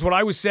 That was what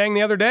I was saying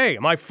the other day.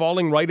 Am I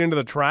falling right into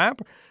the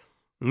trap?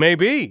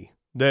 Maybe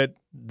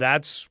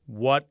that's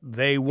what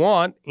they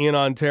want in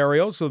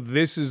Ontario, so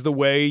this is the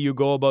way you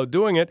go about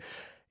doing it.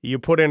 You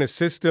put in a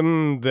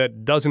system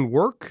that doesn't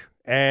work,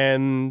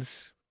 and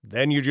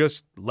then you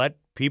just let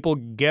people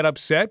get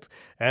upset,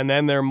 and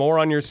then they're more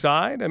on your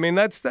side. I mean,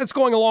 that's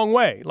going a long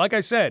way. Like I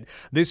said,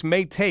 this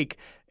may take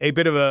a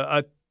bit of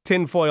a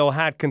tinfoil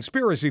hat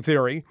conspiracy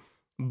theory,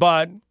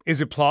 but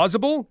is it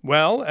plausible?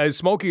 Well, as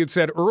Smokey had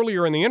said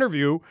earlier in the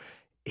interview,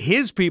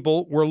 his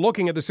people were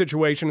looking at the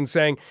situation and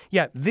saying,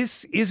 yeah,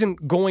 this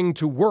isn't going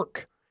to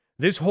work.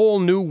 This whole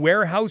new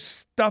warehouse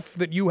stuff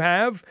that you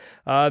have,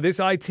 this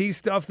IT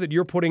stuff that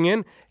you're putting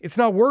in, it's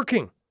not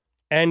working.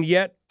 And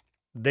yet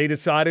they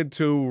decided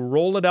to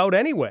roll it out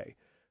anyway.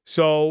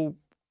 So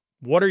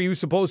what are you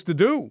supposed to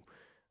do?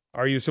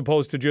 Are you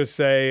supposed to just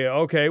say,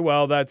 okay,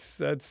 well,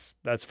 that's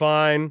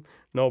fine,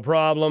 no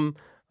problem?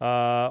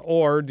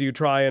 Or do you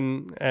try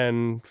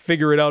and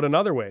figure it out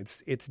another way?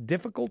 It's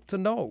difficult to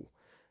know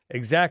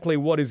exactly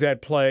what is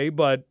at play,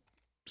 but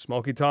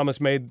Smokey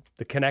Thomas made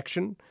the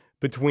connection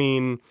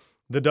between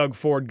the Doug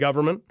Ford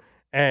government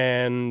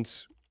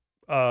and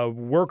a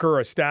worker,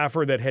 a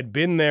staffer that had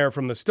been there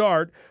from the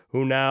start,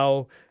 who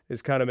now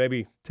is kind of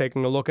maybe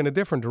taking a look in a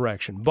different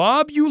direction.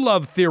 Bob, you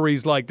love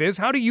theories like this.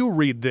 How do you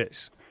read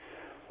this?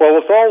 Well,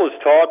 with all this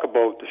talk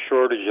about the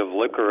shortage of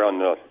liquor on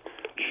the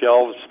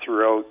shelves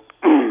throughout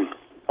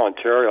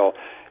Ontario,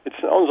 it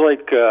sounds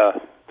like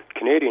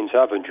Canadians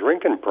have a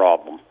drinking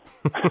problem.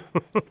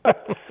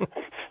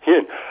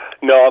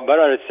 No, but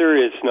on a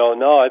serious note,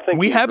 no, I think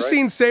we have right.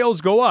 seen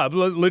sales go up.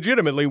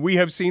 Legitimately, we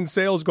have seen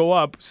sales go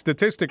up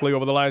statistically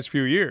over the last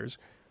few years.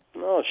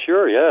 Oh,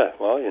 sure, yeah.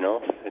 Well,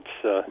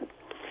 it's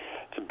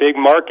a big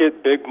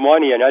market, big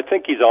money, and I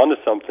think he's onto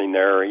something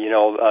there.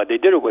 They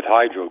did it with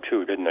hydro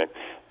too, didn't they?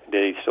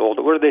 They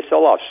sold. What did they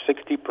sell off?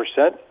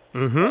 60%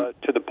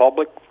 to the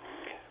public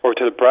or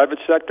to the private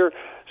sector.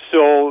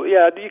 So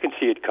yeah, you can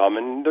see it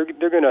coming.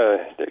 They're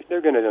gonna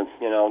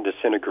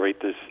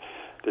disintegrate this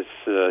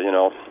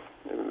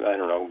I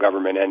don't know,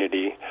 government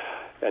entity,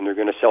 and they're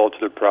going to sell it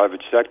to the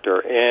private sector.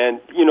 And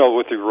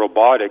with the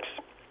robotics,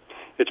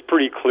 it's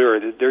pretty clear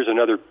that there's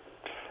another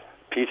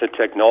piece of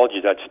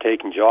technology that's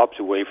taking jobs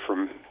away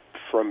from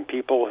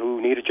people who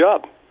need a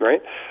job,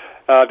 right?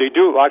 They've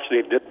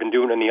been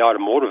doing it in the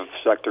automotive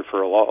sector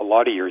for a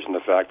lot of years in the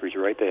factories,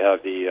 right? They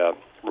have the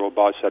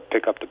robots that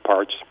pick up the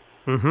parts.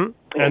 Mm-hmm.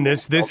 And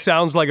this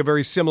sounds like a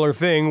very similar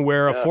thing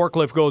where a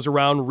forklift goes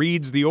around,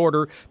 reads the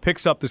order,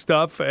 picks up the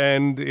stuff,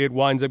 and it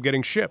winds up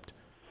getting shipped.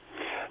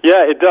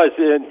 Yeah, it does.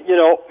 And,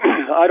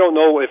 I don't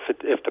know if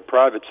the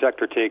private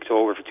sector takes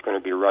over, if it's going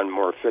to be run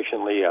more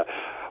efficiently.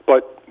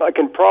 But I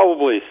can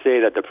probably say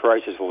that the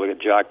prices will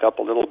get jacked up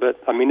a little bit.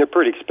 I mean, they're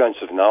pretty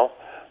expensive now,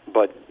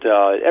 but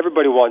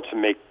everybody wants to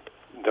make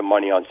the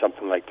money on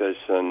something like this,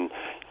 and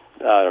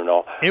I don't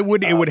know. It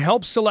would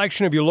help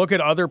selection. If you look at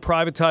other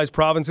privatized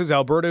provinces,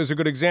 Alberta is a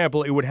good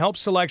example. It would help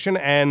selection,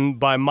 and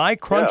by my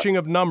crunching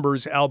of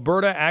numbers,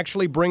 Alberta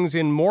actually brings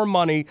in more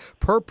money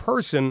per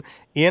person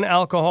in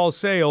alcohol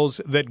sales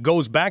that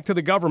goes back to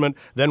the government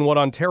than what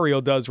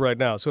Ontario does right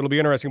now. So it'll be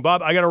interesting.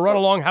 Bob, I got to run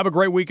along. Have a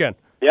great weekend.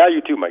 Yeah,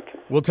 you too, Mike.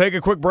 We'll take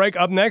a quick break.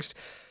 Up next,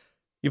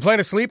 you plan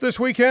to sleep this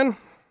weekend?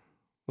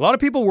 A lot of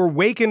people were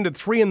wakened at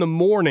 3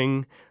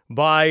 a.m.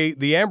 by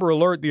the Amber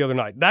Alert the other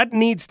night. That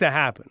needs to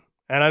happen.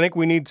 And I think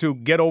we need to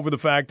get over the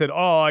fact that,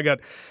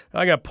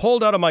 I got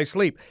pulled out of my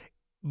sleep.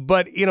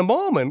 But in a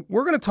moment,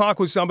 we're going to talk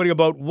with somebody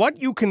about what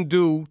you can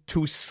do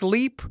to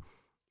sleep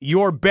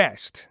your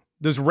best.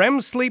 Does REM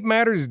sleep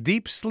matter? Does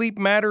deep sleep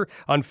matter?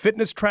 On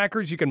fitness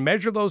trackers, you can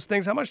measure those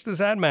things. How much does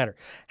that matter?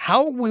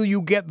 How will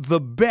you get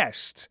the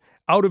best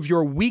out of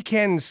your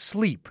weekend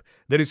sleep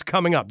that is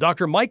coming up?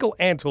 Dr. Michael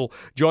Antle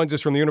joins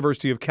us from the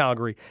University of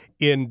Calgary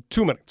in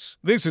 2 minutes.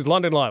 This is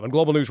London Live on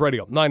Global News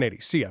Radio, 980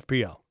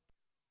 CFPL.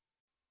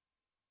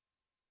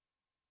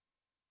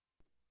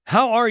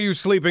 How are you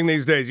sleeping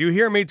these days? You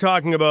hear me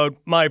talking about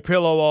my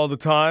pillow all the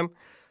time.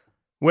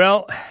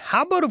 Well,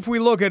 how about if we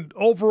look at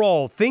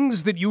overall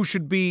things that you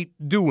should be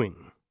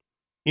doing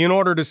in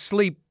order to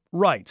sleep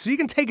right, so you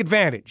can take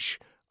advantage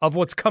of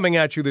what's coming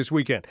at you this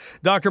weekend.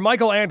 Dr.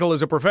 Michael Antle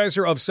is a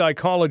professor of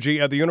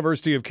psychology at the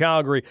University of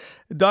Calgary.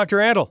 Dr.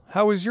 Antle,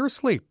 how was your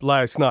sleep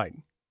last night?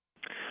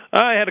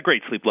 I had a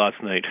great sleep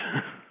last night.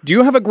 Do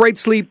you have a great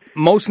sleep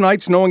most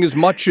nights, knowing as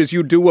much as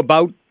you do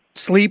about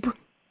sleep?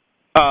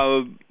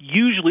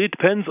 Usually it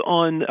depends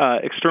on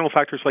external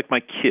factors like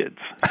my kids.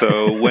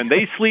 So when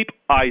they sleep,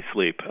 I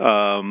sleep.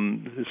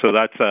 So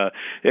that's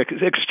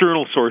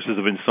external sources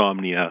of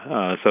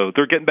insomnia. So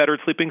they're getting better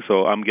at sleeping,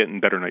 so I'm getting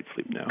better night's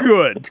sleep now.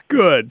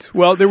 Good.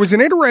 Well, there was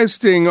an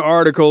interesting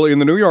article in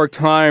the New York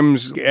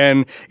Times,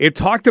 and it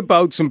talked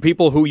about some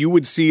people who you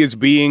would see as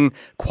being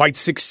quite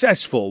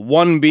successful.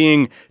 One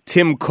being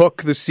Tim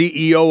Cook, the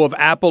CEO of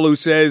Apple, who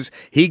says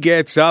he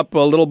gets up a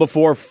little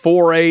before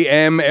 4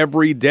 a.m.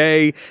 every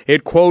day.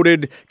 It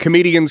quoted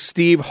comedian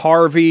Steve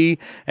Harvey,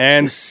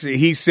 and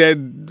he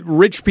said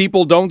rich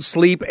people don't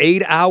sleep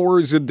 8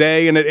 hours a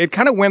day, and it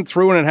kind of went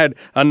through, and it had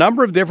a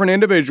number of different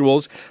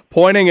individuals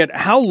pointing at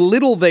how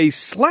little they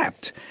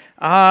slept.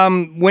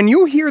 When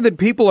you hear that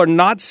people are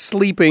not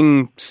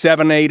sleeping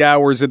 7-8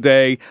 hours a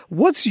day,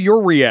 what's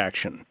your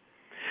reaction?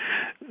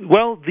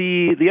 Well,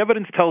 the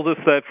evidence tells us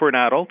that for an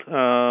adult,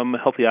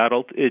 healthy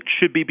adult, it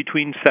should be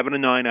between 7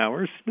 and 9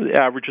 hours. The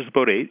average is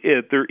about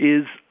 8. There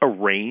is a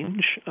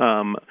range.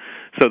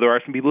 So there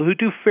are some people who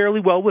do fairly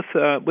well with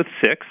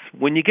 6.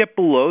 When you get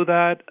below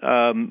that,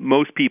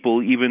 most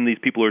people, even these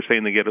people who are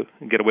saying they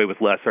get away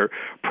with less, are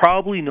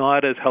probably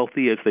not as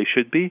healthy as they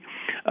should be.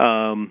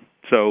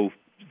 So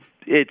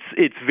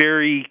it's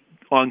very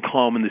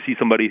uncommon to see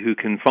somebody who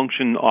can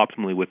function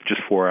optimally with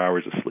just 4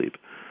 hours of sleep.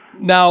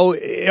 Now,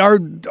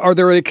 are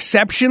there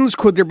exceptions?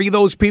 Could there be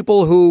those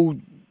people who,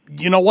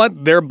 you know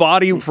what, their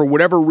body, for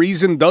whatever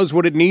reason, does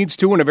what it needs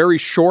to in a very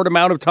short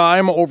amount of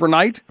time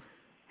overnight?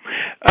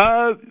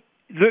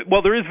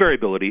 Well, there is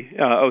variability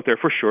out there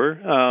for sure,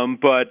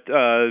 but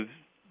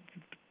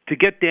to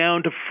get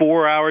down to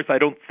 4 hours, I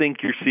don't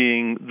think you're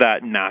seeing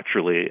that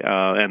naturally,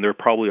 and there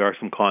probably are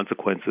some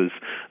consequences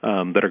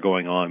that are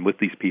going on with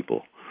these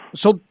people.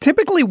 So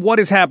typically what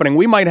is happening?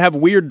 We might have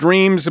weird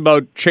dreams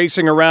about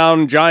chasing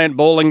around giant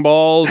bowling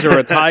balls or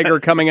a tiger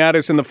coming at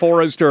us in the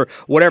forest or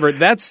whatever.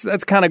 That's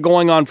kind of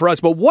going on for us.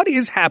 But what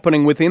is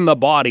happening within the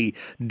body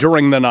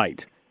during the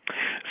night?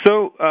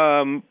 So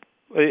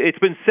it's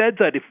been said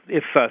that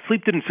if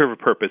sleep didn't serve a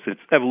purpose, it's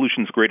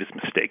evolution's greatest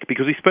mistake,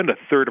 because we spend a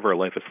third of our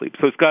life asleep.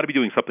 So it's got to be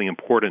doing something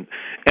important,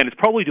 and it's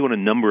probably doing a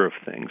number of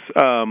things.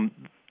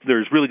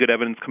 There's really good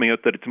evidence coming out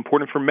that it's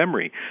important for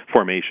memory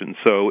formation.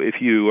 So if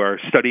you are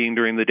studying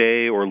during the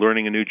day or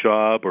learning a new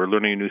job or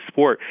learning a new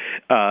sport,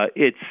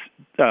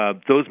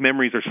 those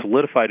memories are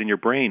solidified in your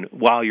brain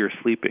while you're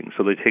sleeping,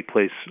 so they take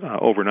place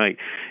overnight.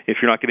 If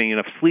you're not getting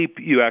enough sleep,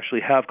 you actually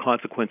have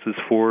consequences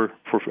for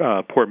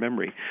poor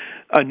memory.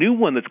 A new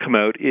one that's come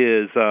out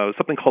is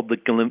something called the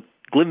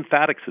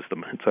glymphatic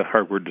system. It's a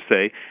hard word to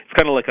say. It's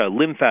kind of like a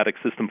lymphatic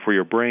system for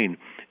your brain.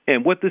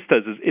 And what this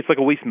does is it's like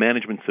a waste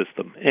management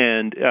system,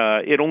 and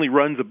it only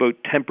runs about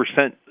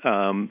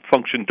 10%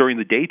 function during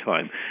the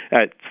daytime.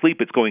 At sleep,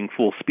 it's going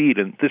full speed,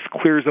 and this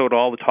clears out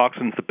all the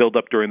toxins that build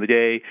up during the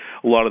day,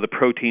 a lot of the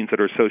proteins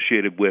that are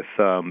associated with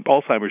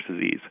Alzheimer's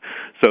disease.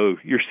 So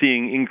you're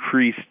seeing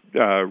increased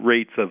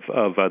rates of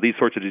these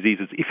sorts of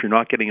diseases if you're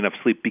not getting enough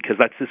sleep, because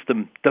that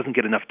system doesn't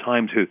get enough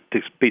time to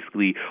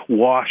basically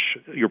wash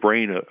your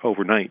brain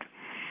overnight.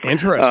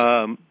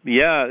 Interesting.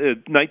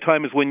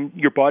 Nighttime is when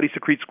your body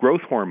secretes growth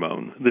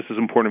hormone. This is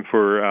important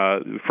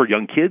for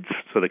young kids,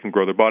 so they can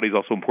grow their bodies.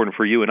 Also important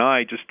for you and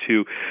I, just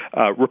to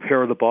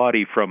repair the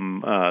body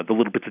from the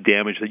little bits of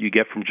damage that you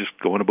get from just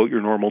going about your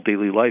normal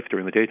daily life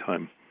during the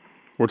daytime.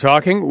 We're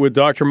talking with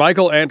Dr.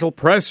 Michael Antle,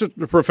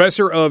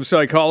 professor of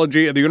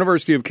psychology at the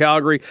University of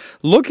Calgary,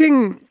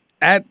 looking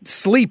at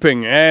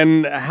sleeping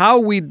and how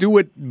we do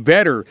it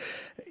better.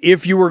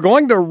 If you were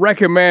going to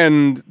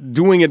recommend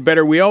doing it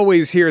better, we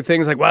always hear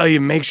things like, well, you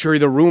make sure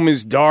the room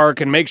is dark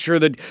and make sure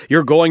that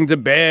you're going to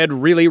bed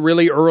really,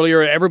 really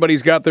earlier.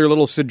 Everybody's got their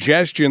little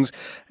suggestions.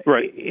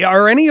 Right.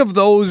 Are any of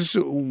those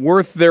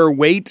worth their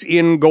weight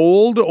in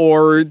gold?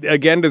 Or,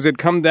 again, does it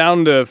come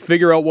down to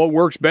figure out what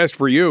works best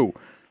for you?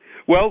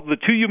 Well, the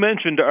two you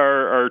mentioned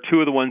are two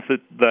of the ones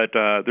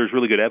that there's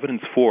really good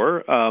evidence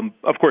for.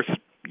 Of course,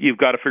 you've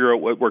got to figure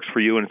out what works for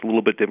you, and it's a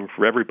little bit different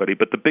for everybody.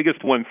 But the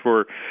biggest one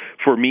for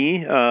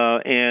me,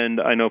 and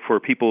I know for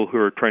people who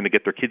are trying to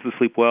get their kids to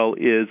sleep well,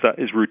 is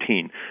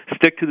routine.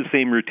 Stick to the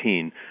same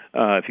routine.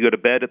 If you go to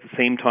bed at the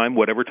same time,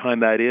 whatever time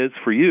that is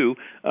for you,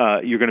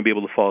 you're going to be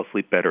able to fall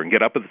asleep better and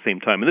get up at the same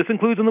time. And this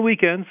includes on the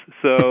weekends.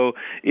 So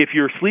if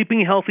you're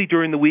sleeping healthy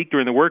during the week,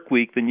 during the work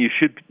week, then you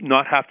should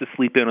not have to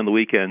sleep in on the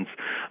weekends.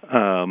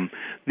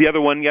 The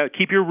other one,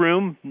 keep your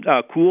room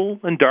cool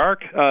and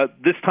dark.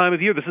 This time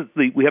of year,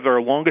 we have our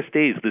longest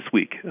days this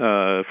week.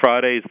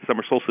 Friday is the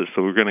summer solstice,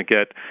 so we're going to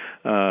get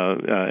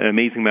an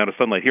amazing amount of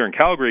sunlight. Here in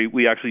Calgary,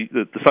 we actually,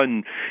 the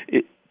sun,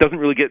 it doesn't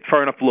really get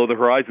far enough below the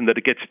horizon that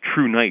it gets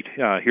true night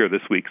here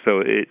this week,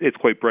 so it's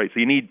quite bright. So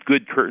you need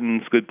good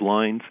curtains, good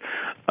blinds.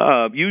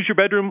 Use your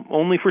bedroom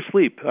only for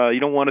sleep. You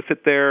don't want to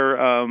sit there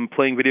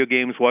playing video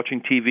games,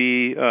 watching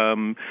TV,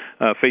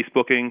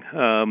 Facebooking.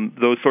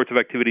 Those sorts of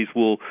activities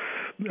will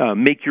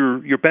make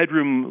your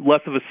bedroom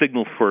less of a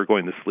signal for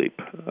going to sleep.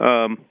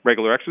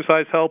 Regular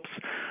exercise helps.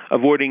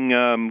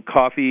 Avoiding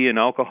coffee and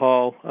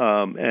alcohol,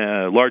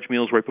 large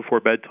meals right before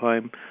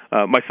bedtime.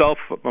 Myself,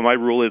 my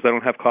rule is I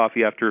don't have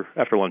coffee after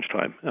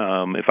lunchtime.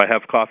 If I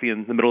have coffee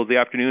in the middle of the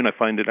afternoon, I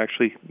find it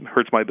actually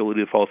hurts my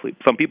ability to fall asleep.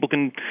 Some people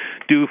can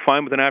do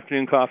fine with an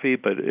afternoon coffee,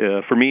 but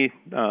for me,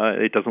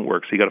 it doesn't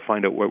work. So you got to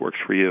find out what works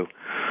for you.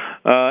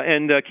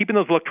 And keeping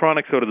those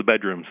electronics out of the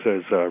bedrooms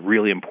is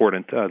really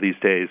important these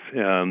days.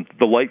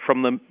 The light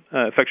from them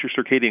affects your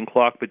circadian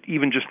clock, but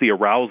even just the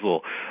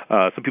arousal.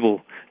 Some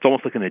people, it's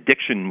almost like an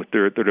addiction with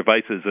their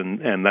devices,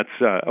 and that's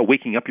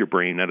waking up your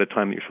brain at a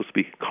time that you're supposed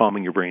to be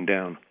calming your brain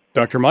down.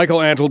 Dr. Michael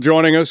Antle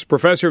joining us,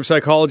 professor of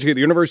psychology at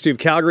the University of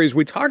Calgary. As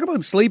we talk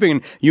about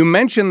sleeping, you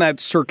mentioned that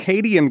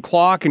circadian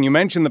clock, and you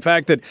mentioned the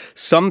fact that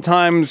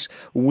sometimes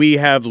we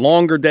have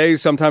longer days,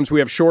 sometimes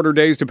we have shorter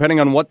days, depending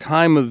on what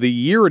time of the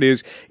year it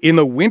is. In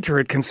the winter,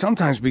 it can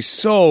sometimes be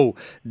so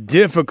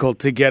difficult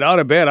to get out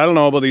of bed. I don't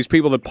know about these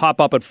people that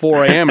pop up at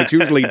 4 a.m. It's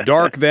usually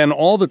dark then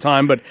all the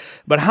time, but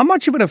how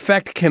much of an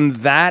effect can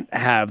that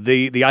have,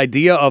 the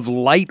idea of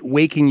light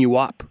waking you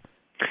up?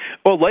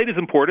 Well, light is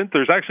important.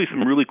 There's actually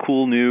some really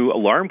cool new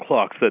alarm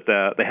clocks that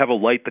they have a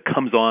light that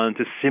comes on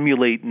to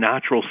simulate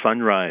natural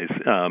sunrise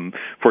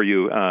for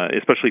you,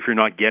 especially if you're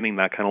not getting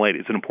that kind of light.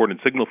 It's an important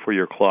signal for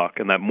your clock,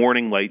 and that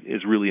morning light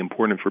is really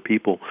important for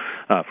people.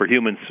 For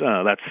humans,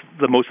 that's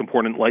the most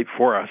important light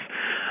for us.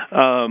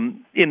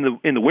 In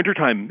the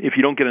wintertime, if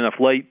you don't get enough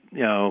light,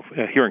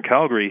 here in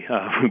Calgary,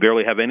 we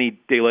barely have any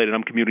daylight, and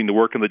I'm commuting to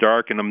work in the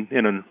dark, and I'm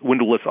in a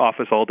windowless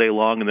office all day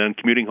long, and then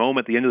commuting home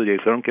at the end of the day,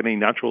 so I don't get any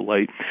natural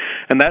light.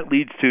 And that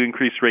leads to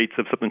increased rates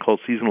of something called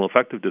seasonal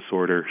affective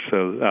disorder.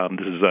 So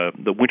this is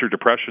the winter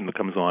depression that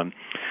comes on.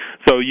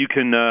 So you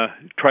can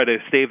try to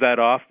stave that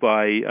off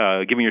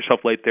by giving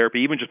yourself light therapy,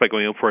 even just by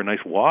going out for a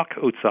nice walk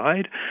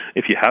outside.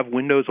 If you have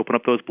windows, open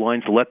up those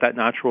blinds to let that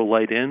natural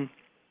light in.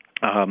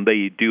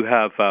 They do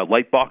have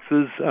light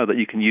boxes that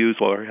you can use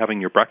while you're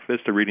having your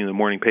breakfast or reading the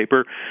morning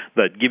paper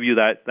that give you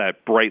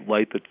that bright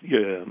light that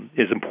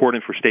is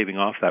important for staving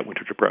off that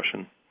winter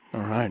depression.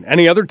 All right.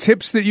 Any other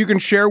tips that you can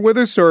share with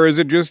us, or is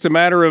it just a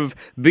matter of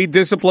be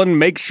disciplined,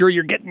 make sure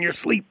you're getting your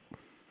sleep?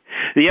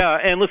 Yeah,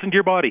 and listen to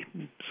your body.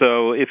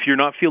 So if you're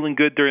not feeling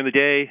good during the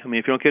day, if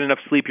you don't get enough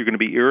sleep, you're going to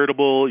be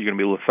irritable, you're going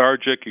to be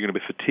lethargic, you're going to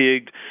be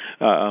fatigued,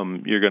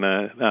 you're going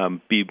to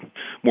be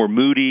more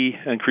moody,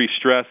 increased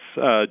stress,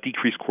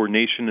 decreased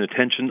coordination and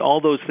attention.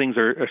 All those things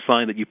are a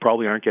sign that you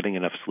probably aren't getting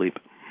enough sleep.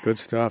 Good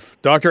stuff.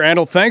 Dr.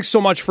 Andel, thanks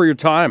so much for your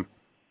time.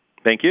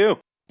 Thank you.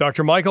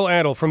 Dr. Michael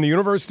Andel from the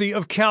University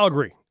of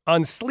Calgary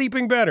on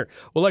Sleeping Better.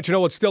 We'll let you know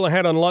what's still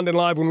ahead on London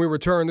Live when we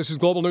return. This is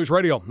Global News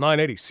Radio,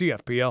 980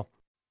 CFPL.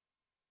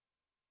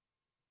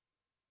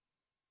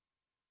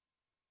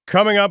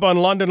 Coming up on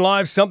London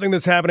Live, something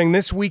that's happening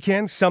this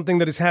weekend, something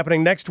that is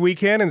happening next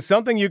weekend, and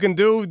something you can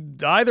do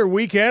either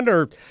weekend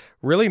or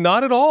really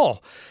not at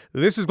all.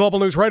 This is Global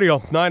News Radio,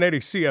 980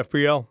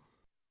 CFPL.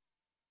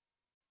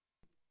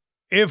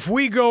 If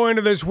we go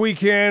into this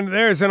weekend,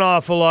 there's an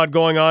awful lot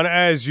going on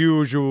as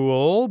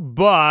usual,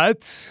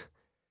 but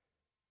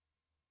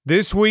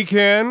this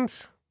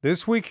weekend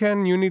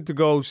you need to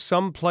go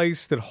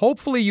someplace that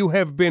hopefully you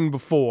have been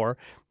before,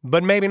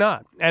 but maybe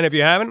not. And if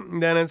you haven't,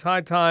 then it's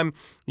high time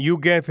you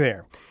get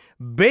there.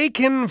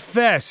 Bacon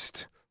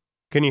Fest.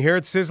 Can you hear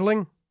it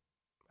sizzling?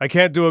 I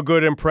can't do a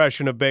good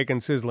impression of bacon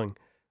sizzling,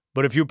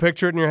 but if you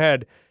picture it in your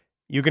head,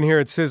 you can hear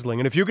it sizzling.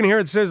 And if you can hear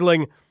it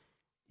sizzling,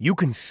 you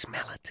can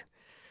smell it.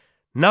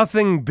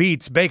 Nothing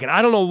beats bacon.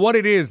 I don't know what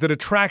it is that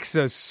attracts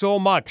us so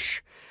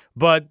much,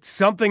 but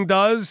something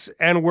does,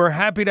 and we're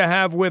happy to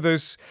have with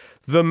us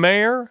the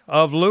mayor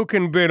of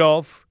Lucan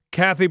Biddulph,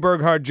 Kathy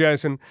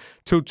Burghardt-Jessen,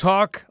 to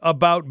talk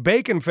about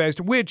Bacon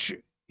Fest, which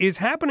is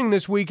happening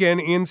this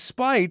weekend in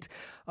spite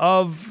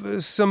of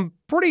some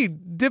pretty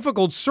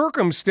difficult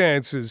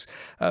circumstances.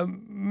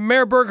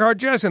 Mayor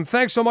Burghardt-Jessen,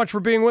 thanks so much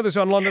for being with us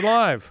on London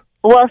Live.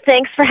 Well,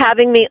 thanks for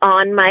having me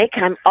on, Mike.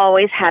 I'm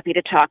always happy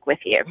to talk with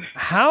you.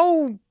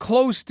 How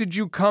close did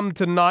you come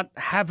to not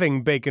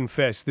having Bacon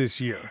Fest this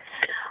year?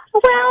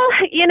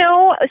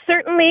 Well,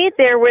 certainly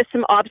there were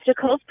some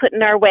obstacles put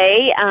in our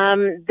way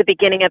the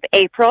beginning of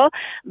April,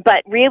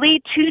 but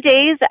really 2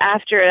 days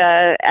after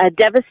a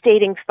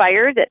devastating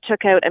fire that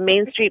took out a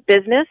Main Street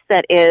business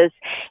that is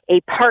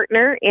a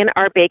partner in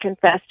our Bacon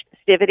Fest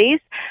festivities,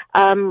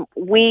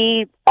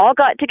 we all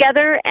got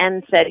together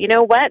and said, you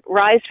know what,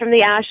 rise from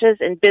the ashes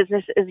and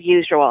business as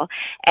usual.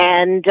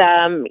 And,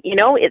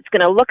 it's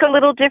going to look a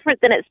little different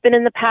than it's been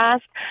in the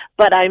past,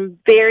 but I'm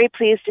very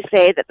pleased to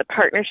say that the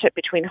partnership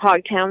between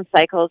Hogtown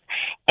Cycles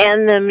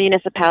and the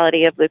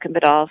municipality of Lucan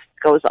Biddulph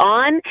goes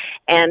on,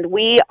 and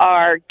we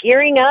are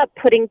gearing up,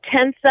 putting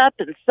tents up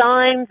and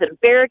signs and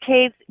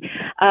barricades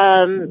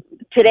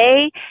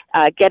today,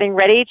 getting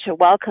ready to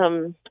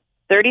welcome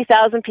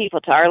 30,000 people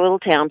to our little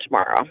town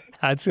tomorrow.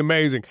 That's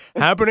amazing.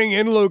 Happening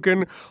in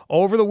Lucan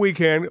over the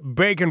weekend,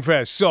 Bacon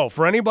Fest. So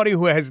for anybody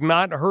who has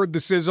not heard the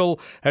sizzle,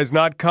 has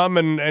not come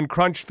and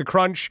crunched the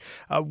crunch,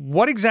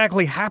 what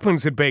exactly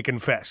happens at Bacon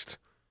Fest?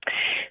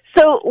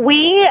 So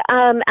we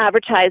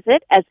advertise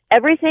it as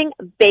everything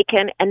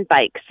bacon and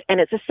bikes, and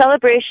it's a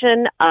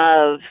celebration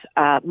of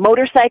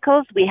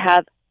motorcycles. We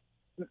have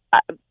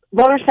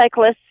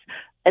motorcyclists,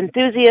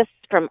 enthusiasts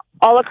from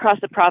all across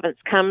the province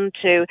come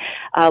to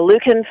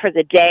Lucan for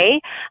the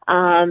day,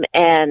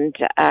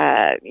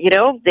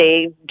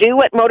 they do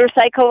what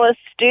motorcyclists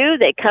do.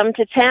 They come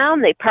to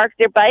town, they park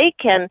their bike,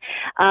 and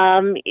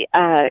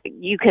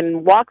you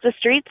can walk the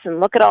streets and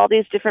look at all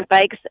these different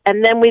bikes,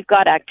 and then we've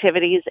got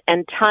activities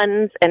and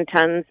tons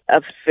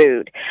of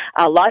food.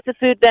 Lots of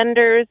food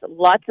vendors,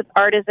 lots of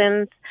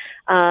artisans,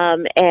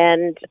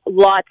 and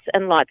lots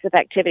of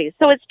activities.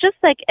 So it's just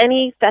like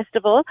any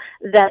festival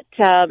that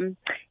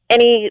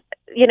any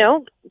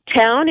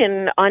town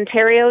in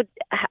Ontario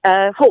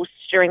hosts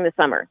during the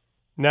summer.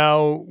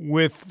 Now,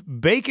 with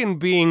bacon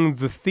being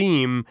the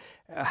theme,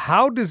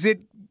 how does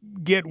it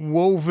get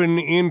woven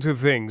into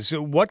things?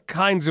 What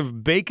kinds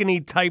of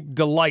bacony type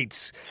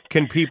delights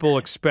can people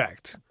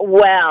expect?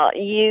 Well,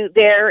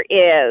 there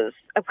is.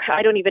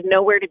 I don't even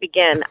know where to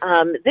begin.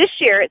 This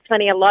year, it's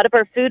funny, a lot of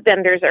our food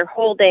vendors are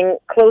holding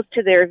close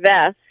to their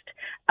vest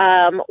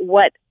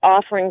what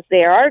offerings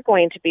they are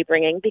going to be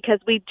bringing, because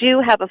we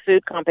do have a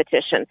food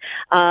competition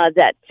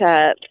that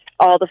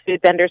all the food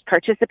vendors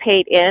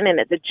participate in, and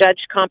it's a judge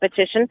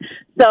competition.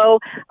 So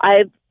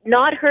I've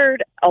not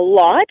heard a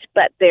lot,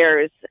 but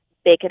there's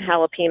bacon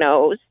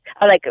jalapenos,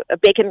 like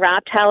bacon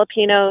wrapped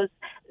jalapenos,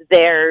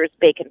 there's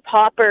bacon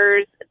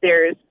poppers,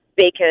 there's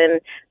bacon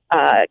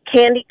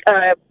candy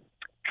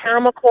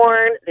caramel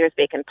corn, there's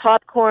bacon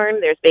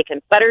popcorn, there's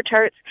bacon butter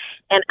tarts,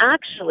 and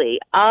actually,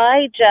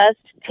 I just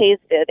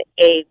tasted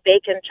a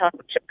bacon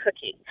chocolate chip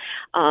cookie.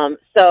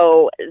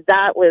 So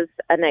that was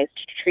a nice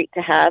treat to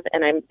have,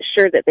 and I'm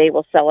sure that they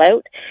will sell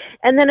out.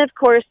 And then, of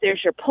course,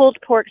 there's your pulled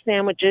pork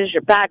sandwiches,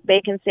 your back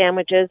bacon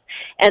sandwiches,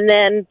 and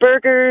then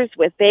burgers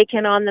with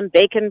bacon on them,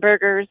 bacon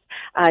burgers,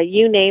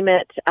 you name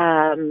it.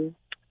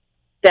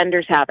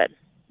 vendors have it.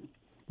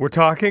 We're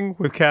talking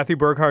with Kathy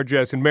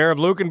Burghardt-Jessen, Mayor of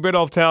Lucan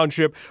Biddulph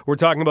Township. We're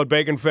talking about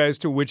Bacon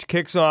Fest, which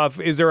kicks off.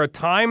 Is there a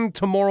time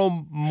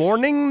tomorrow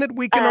morning that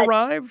we can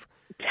arrive?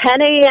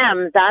 10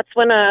 a.m. That's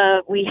when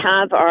we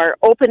have our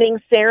opening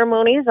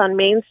ceremonies on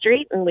Main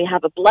Street, and we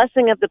have a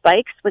blessing of the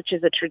bikes, which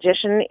is a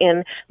tradition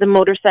in the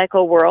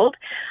motorcycle world.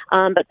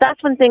 But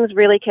that's when things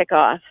really kick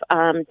off,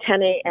 10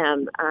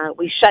 a.m.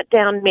 We shut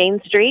down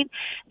Main Street,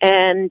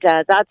 and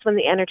that's when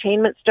the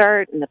entertainment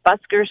starts and the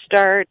buskers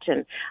start,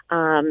 and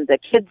the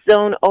kids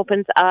zone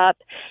opens up,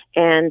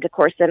 and, of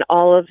course, then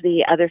all of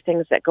the other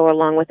things that go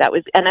along with that.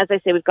 And as I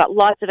say, we've got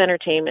lots of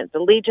entertainment. The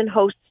Legion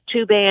hosts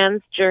 2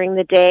 bands during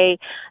the day.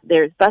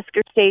 There's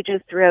busker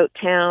stages throughout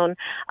town.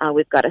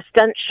 We've got a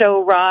stunt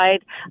show ride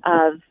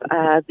of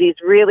these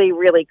really,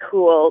 really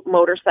cool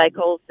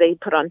motorcycles. They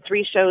put on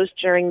 3 shows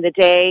during the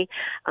day.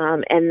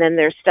 And then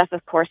there's stuff,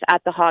 of course,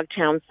 at the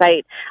Hogtown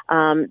site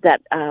that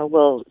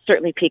will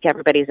certainly pique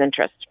everybody's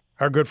interest.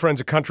 Our good friends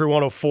at Country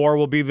 104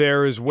 will be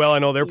there as well. I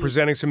know they're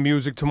presenting some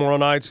music tomorrow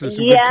night, so there's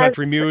some good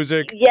country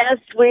music. Yes,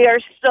 we are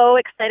so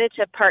excited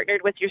to have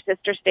partnered with your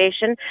sister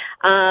station.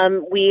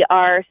 We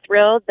are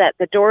thrilled that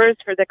the doors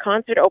for the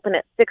concert open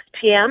at 6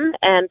 p.m.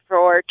 And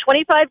for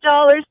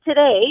 $25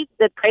 today,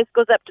 the price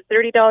goes up to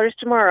 $30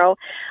 tomorrow.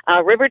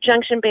 River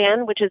Junction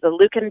Band, which is a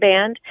Lucan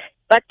band,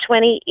 Buck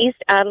 20, East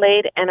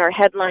Adelaide, and our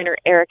headliner,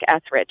 Eric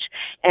Etheridge.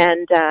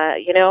 And,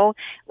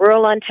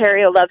 rural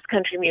Ontario loves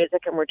country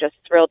music, and we're just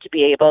thrilled to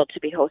be able to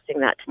be hosting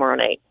that tomorrow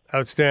night.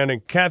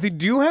 Outstanding. Kathy,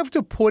 do you have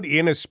to put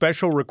in a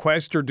special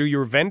request, or do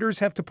your vendors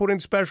have to put in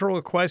special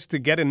requests to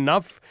get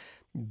enough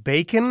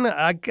bacon?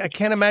 I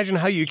can't imagine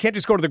how you can't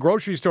just go to the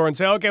grocery store and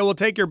say, okay, we'll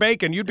take your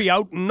bacon. You'd be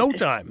out in no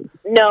time.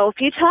 No, if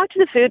you talk to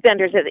the food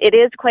vendors, it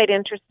is quite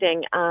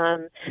interesting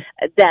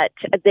that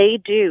they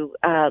do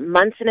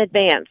months in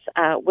advance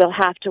will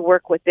have to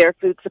work with their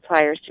food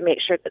suppliers to make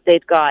sure that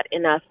they've got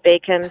enough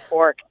bacon,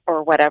 pork,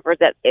 or whatever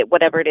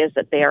it is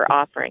that they are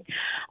offering.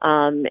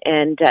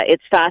 And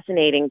it's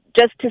fascinating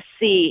just to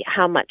see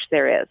how much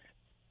there is.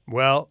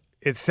 Well,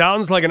 it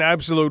sounds like an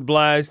absolute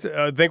blast.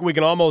 I think we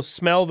can almost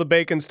smell the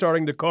bacon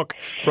starting to cook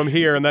from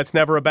here, and that's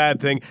never a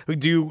bad thing.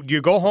 Do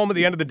you go home at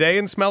the end of the day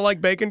and smell like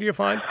bacon, do you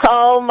find?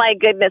 Oh, my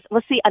goodness.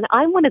 Well, see, and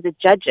I'm one of the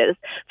judges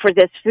for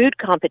this food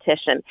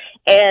competition.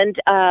 And,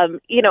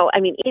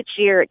 each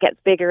year it gets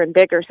bigger and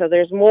bigger, so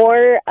there's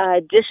more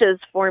dishes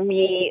for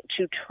me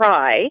to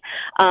try.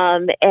 By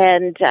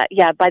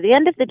the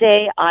end of the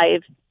day,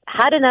 I've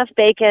had enough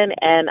bacon,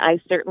 and I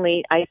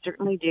certainly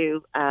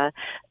do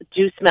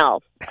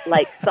smell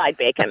like side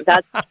bacon.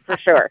 That's for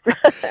sure.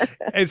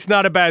 It's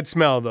not a bad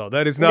smell, though.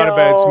 That is not a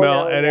bad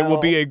smell, and it will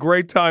be a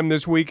great time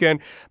this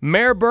weekend.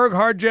 Mayor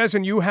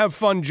Burghardt-Jessen, you have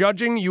fun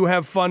judging, you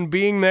have fun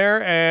being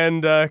there,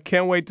 and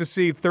can't wait to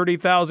see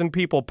 30,000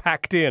 people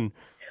packed in.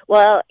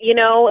 Well,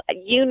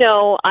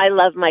 I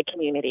love my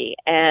community,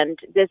 and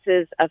this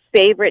is a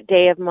favorite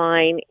day of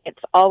mine. It's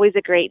always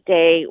a great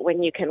day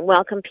when you can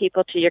welcome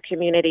people to your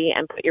community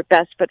and put your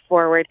best foot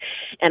forward.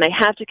 And I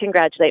have to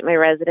congratulate my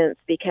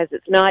residents because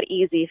it's not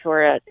easy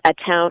for a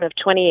town of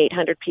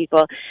 2,800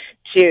 people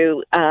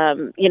to,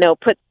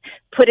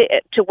 put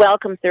it to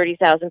welcome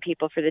 30,000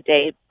 people for the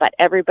day, but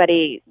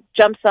everybody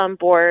jumps on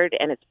board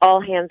and it's all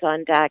hands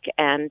on deck,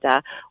 and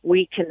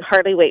we can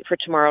hardly wait for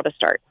tomorrow to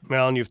start.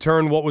 Well, and you've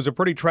turned what was a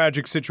pretty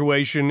tragic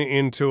situation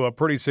into a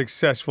pretty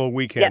successful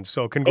weekend, yep,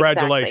 so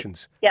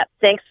congratulations. Exactly. Yep,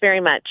 thanks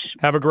very much.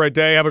 Have a great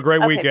day, have a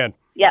great weekend.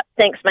 Yep,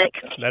 thanks, Mike.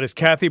 That is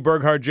Kathy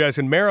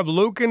Burghardt-Jessen, Mayor of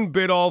Lucan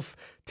Biddulph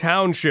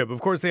Township. Of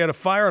course, they had a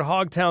fire at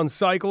Hogtown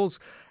Cycles,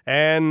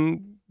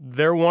 and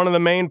they're one of the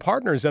main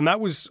partners, and that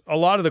was a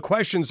lot of the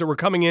questions that were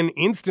coming in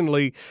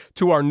instantly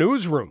to our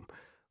newsroom.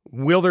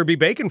 Will there be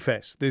Bacon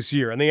Fest this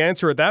year? And the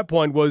answer at that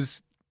point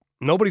was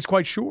nobody's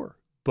quite sure.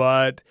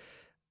 But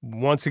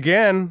once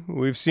again,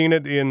 we've seen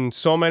it in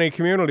so many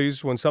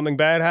communities. When something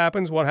bad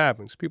happens, what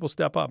happens? People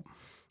step up.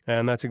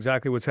 And that's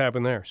exactly what's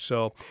happened there.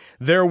 So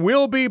there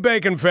will be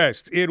Bacon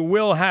Fest. It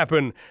will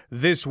happen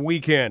this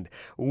weekend.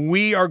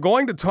 We are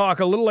going to talk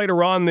a little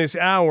later on this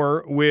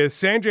hour with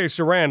Sanjay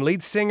Saran,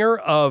 lead singer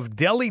of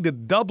Delhi to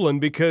Dublin,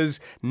 because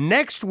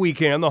next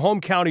weekend the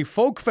Home County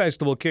Folk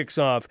Festival kicks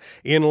off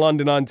in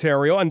London,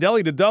 Ontario, and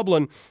Delhi to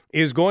Dublin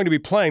is going to be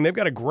playing. They've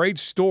got a great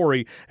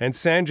story, and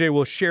Sanjay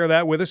will share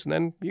that with us, and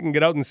then you can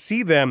get out and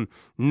see them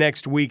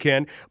next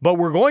weekend. But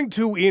we're going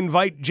to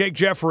invite Jake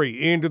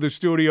Jeffrey into the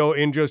studio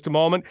in just a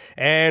moment,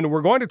 and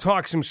we're going to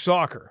talk some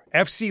soccer.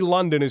 FC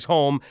London is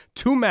home.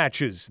 2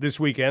 matches this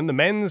weekend. The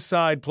men's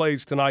side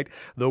plays tonight.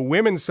 The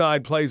women's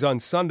side plays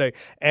on Sunday.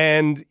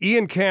 And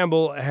Ian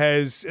Campbell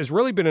has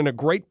really been in a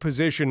great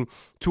position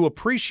to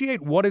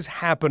appreciate what is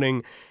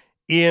happening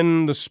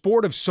in the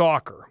sport of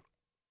soccer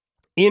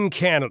in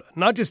Canada,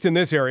 not just in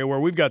this area where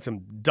we've got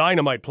some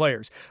dynamite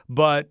players,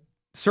 but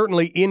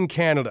certainly in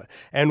Canada,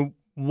 and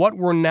what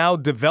we're now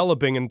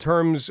developing in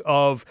terms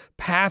of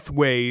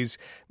pathways,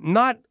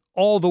 not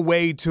all the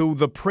way to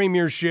the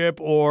Premiership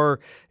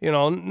or,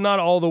 not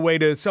all the way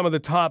to some of the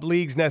top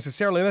leagues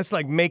necessarily. That's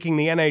like making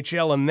the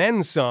NHL and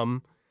then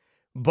some,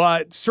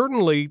 but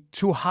certainly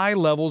to high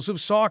levels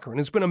of soccer. And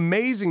it's been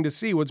amazing to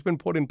see what's been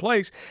put in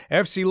place.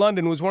 FC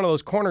London was one of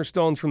those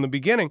cornerstones from the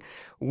beginning.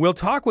 We'll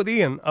talk with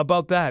Ian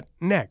about that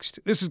next.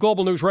 This is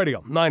Global News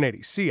Radio,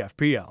 980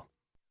 CFPL.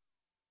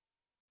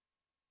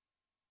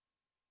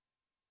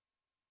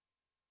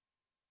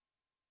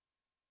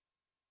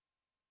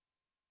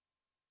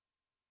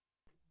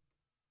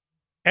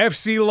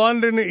 FC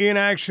London in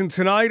action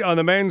tonight on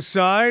the men's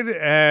side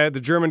at the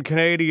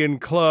German-Canadian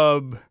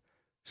club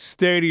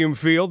Stadium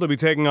Field. They'll be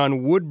taking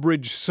on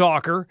Woodbridge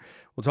Soccer.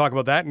 We'll talk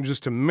about that in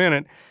just a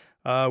minute.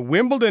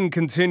 Wimbledon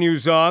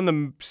continues on.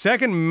 The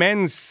second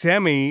men's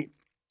semi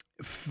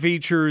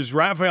features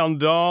Rafael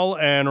Nadal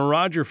and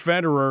Roger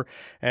Federer,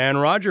 and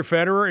Roger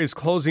Federer is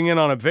closing in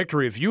on a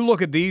victory. If you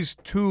look at these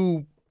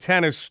two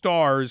tennis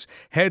stars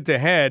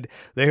head-to-head,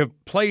 they have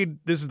played,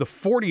 this is the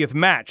 40th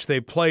match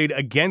they've played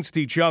against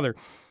each other,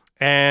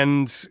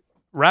 and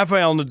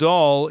Rafael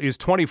Nadal is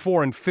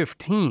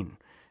 24-15.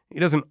 He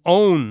doesn't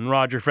own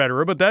Roger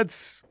Federer, but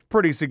that's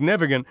pretty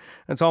significant.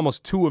 That's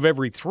almost 2 of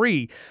every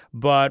 3.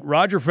 But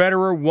Roger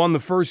Federer won the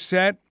first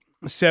set,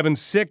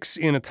 7-6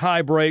 in a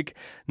tiebreak.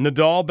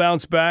 Nadal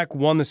bounced back,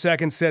 won the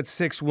second set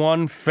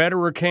 6-1.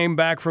 Federer came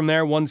back from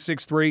there, won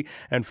 6-3.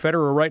 And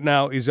Federer right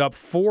now is up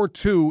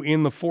 4-2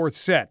 in the fourth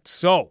set.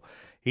 So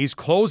he's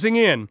closing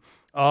in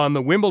on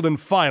the Wimbledon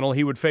final.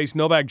 He would face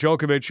Novak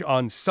Djokovic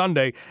on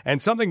Sunday.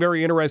 And something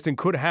very interesting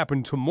could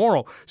happen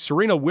tomorrow.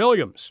 Serena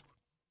Williams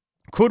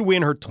could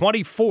win her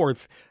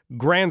 24th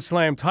Grand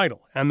Slam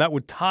title, and that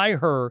would tie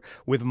her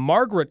with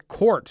Margaret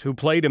Court, who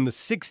played in the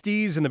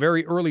 60s and the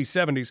very early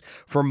 70s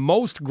for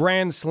most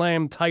Grand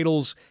Slam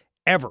titles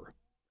ever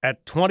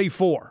at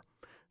 24.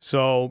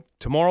 So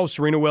tomorrow,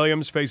 Serena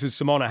Williams faces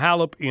Simona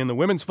Halep in the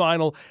women's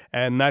final,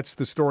 and that's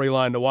the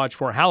storyline to watch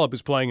for. Halep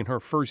is playing in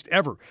her first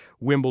ever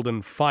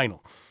Wimbledon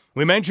final.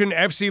 We mentioned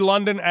FC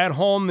London at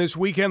home this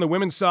weekend. The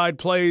women's side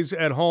plays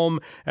at home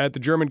at the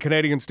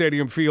German-Canadian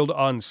Stadium Field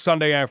on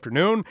Sunday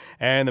afternoon,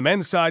 and the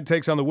men's side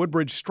takes on the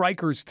Woodbridge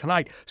Strikers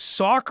tonight.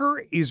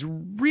 Soccer is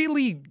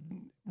really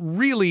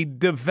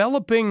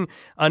developing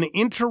an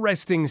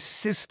interesting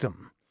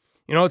system.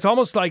 You know, it's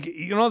almost like,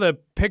 you know, the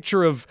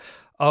picture of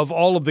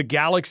all of the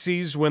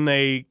galaxies when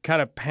they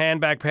kind of pan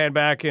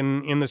back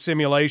in the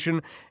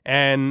simulation,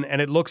 and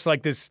it looks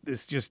like this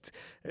just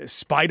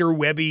spider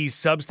webby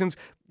substance.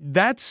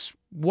 That's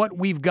what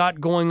we've got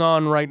going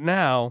on right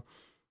now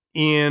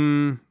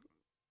in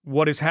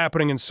what is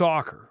happening in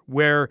soccer,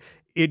 where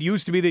it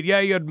used to be that,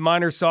 you had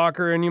minor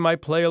soccer and you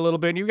might play a little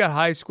bit. You got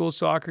high school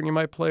soccer and you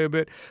might play a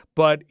bit.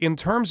 But in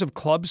terms of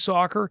club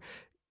soccer,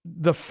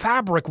 the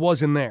fabric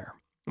wasn't there.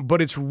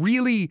 But it's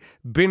really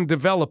been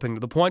developing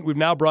to the point we've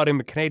now brought in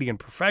the Canadian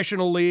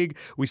Professional League.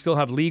 We still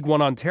have League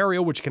One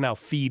Ontario, which can now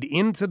feed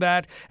into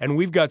that. And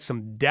we've got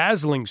some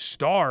dazzling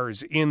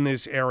stars in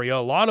this area. A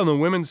lot on the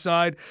women's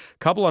side, a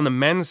couple on the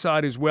men's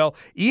side as well.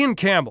 Ian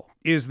Campbell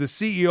is the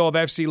CEO of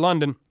FC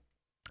London.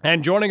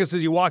 And joining us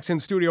as he walks in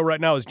studio right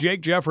now is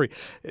Jake Jeffrey.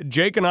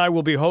 Jake and I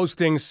will be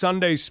hosting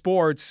Sunday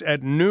Sports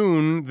at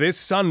noon this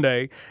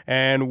Sunday,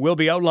 and we'll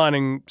be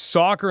outlining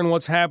soccer and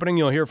what's happening.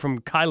 You'll hear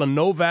from Kyla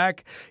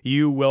Novak.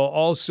 You will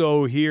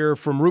also hear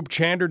from Roop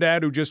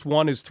Chanderdad, who just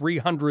won his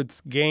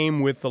 300th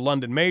game with the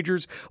London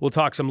Majors. We'll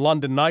talk some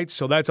London Knights,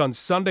 so that's on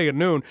Sunday at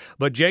noon.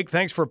 But Jake,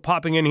 thanks for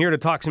popping in here to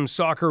talk some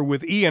soccer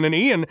with Ian. And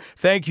Ian,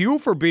 thank you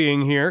for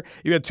being here.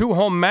 You had 2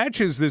 home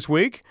matches this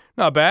week.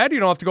 Not bad. You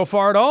don't have to go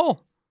far at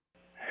all.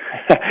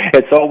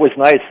 It's always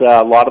nice.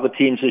 A lot of the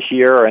teams this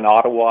year are in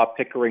Ottawa,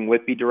 Pickering,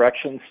 Whitby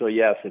direction. So,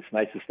 yes, it's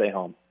nice to stay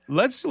home.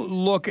 Let's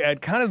look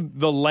at kind of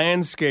the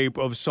landscape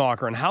of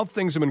soccer and how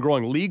things have been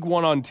growing. League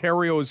One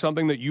Ontario is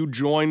something that you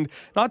joined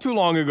not too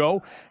long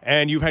ago,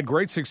 and you've had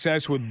great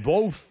success with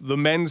both the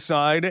men's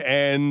side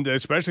and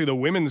especially the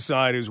women's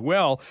side as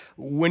well.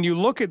 When you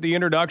look at the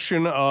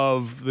introduction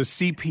of the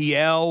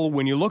CPL,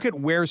 when you look at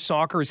where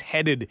soccer is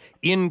headed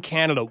in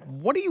Canada,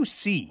 what do you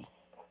see?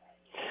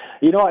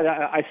 You know,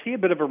 I see a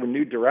bit of a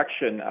renewed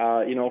direction.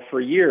 For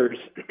years,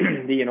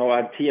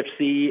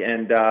 TFC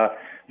and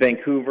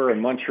Vancouver and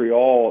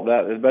Montreal,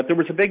 but there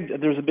was a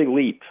big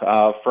leap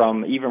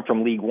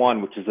from League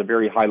One, which is a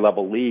very high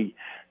level league,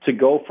 to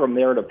go from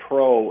there to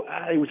pro.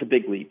 It was a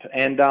big leap,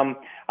 and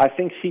I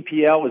think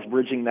CPL is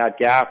bridging that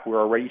gap.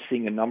 We're already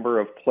seeing a number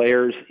of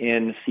players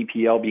in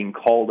CPL being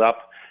called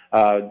up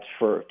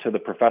to the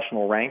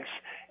professional ranks.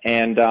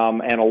 And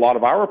a lot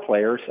of our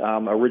players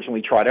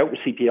originally tried out with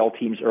CPL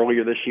teams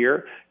earlier this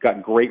year,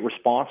 got great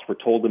response. We're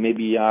told to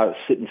maybe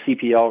sit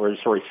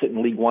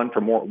in League One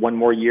for one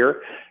more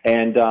year,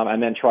 and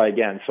then try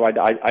again. So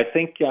I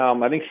think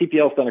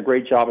CPL's done a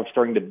great job of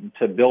starting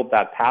to build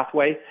that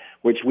pathway,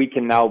 which we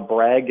can now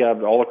brag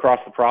all across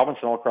the province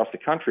and all across the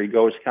country.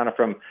 Goes kind of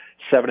from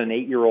 7 and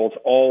 8 year olds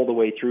all the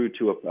way through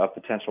to a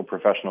potential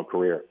professional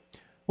career.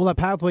 Well, that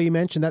pathway you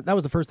mentioned, that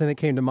was the first thing that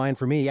came to mind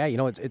for me. Yeah,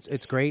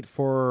 it's great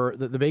for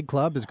the big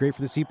club, it's great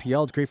for the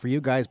CPL, it's great for you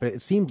guys, but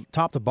it seemed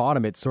top to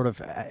bottom,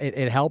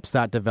 it helps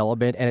that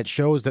development, and it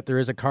shows that there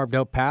is a carved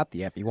out path.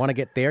 Yeah, if you want to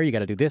get there, you got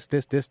to do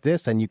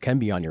this, and you can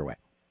be on your way.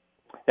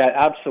 Yeah,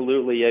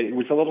 absolutely. It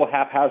was a little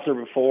haphazard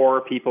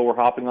before. People were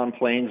hopping on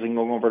planes and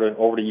going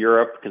over to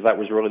Europe because that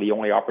was really the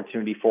only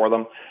opportunity for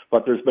them.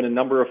 But there's been a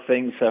number of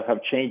things that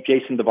have changed.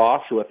 Jason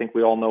DeVos, who I think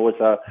we all know is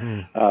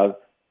a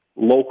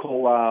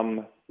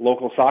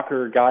local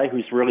soccer guy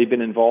who's really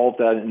been involved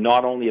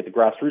not only at the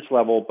grassroots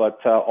level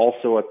but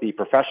also at the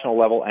professional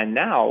level, and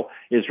now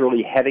is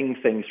really heading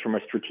things from a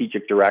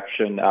strategic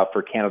direction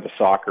for Canada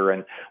Soccer.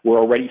 And we're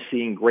already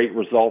seeing great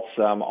results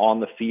on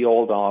the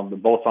field,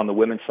 both on the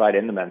women's side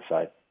and the men's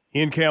side.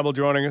 Ian Campbell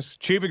joining us,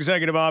 Chief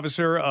Executive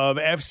Officer of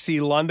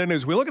FC London.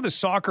 As we look at the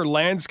soccer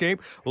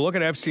landscape, we'll look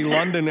at FC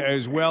London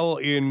as well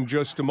in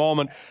just a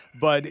moment.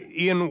 But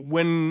Ian,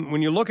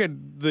 when you look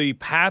at the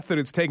path that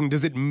it's taking,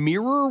 does it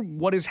mirror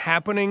what is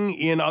happening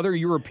in other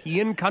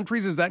European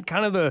countries? Is that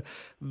kind of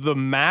the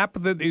map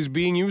that is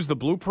being used, the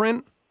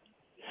blueprint?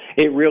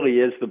 It really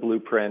is the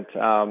blueprint,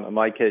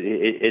 Mike.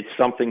 It's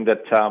something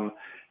that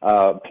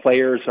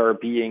players are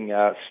being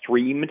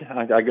streamed,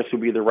 I guess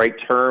would be the right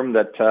term,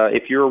 that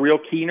if you're a real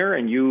keener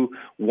and you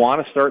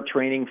want to start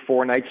training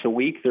 4 nights a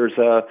week, there's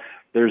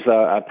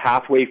a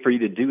pathway for you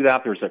to do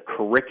that. There's a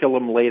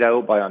curriculum laid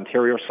out by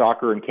Ontario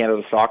Soccer and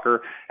Canada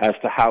Soccer as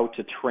to how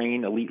to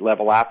train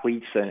elite-level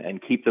athletes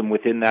and keep them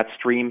within that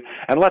stream.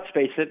 And let's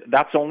face it,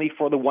 that's only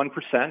for the 1%.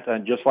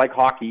 And just like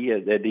hockey,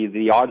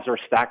 the odds are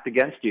stacked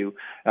against you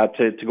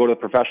to go to the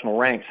professional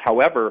ranks.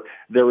 However,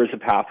 there is a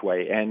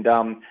pathway. And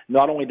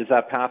not only does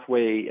that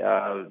pathway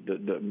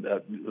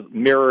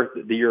mirror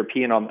the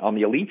European on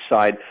the elite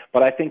side,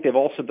 but I think they've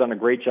also done a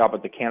great job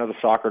at the Canada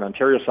Soccer and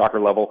Ontario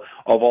Soccer level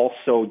of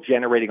also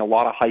generating a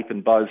lot of hype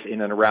and buzz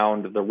in and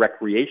around the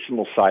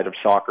recreational side of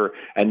soccer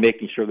and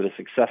making sure that it's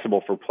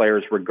accessible for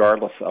players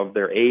regardless of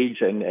their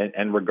age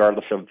and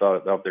regardless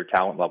of their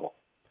talent level.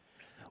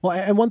 Well,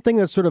 and one thing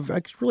that sort of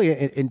really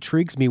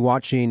intrigues me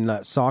watching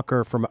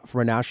soccer from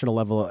a national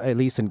level, at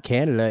least in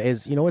Canada,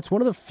 is, it's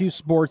one of the few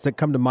sports that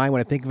come to mind when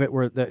I think of it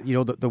where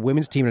the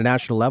women's team at a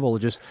national level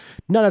just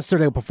not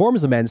necessarily perform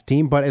as the men's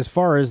team, but as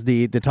far as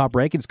the top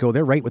rankings go,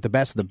 they're right with the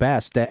best of the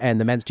best, and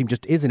the men's team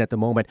just isn't at the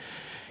moment.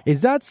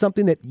 Is that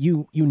something that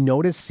you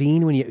notice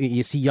seeing when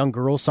you see young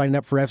girls signing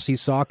up for FC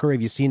Soccer?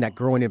 Have you seen that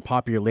growing in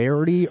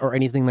popularity or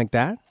anything like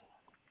that?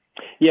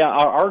 Yeah,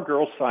 our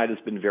girls' side has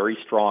been very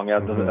strong. I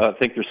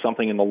think there's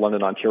something in the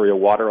London, Ontario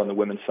water on the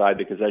women's side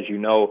because, as you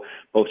know,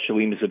 both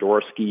Shalene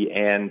Zadorsky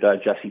and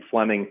Jessie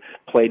Fleming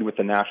played with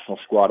the national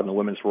squad in the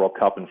Women's World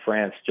Cup in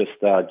France just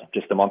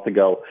a month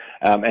ago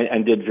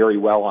and did very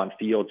well on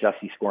field,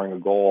 Jessie scoring a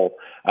goal.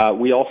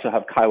 We also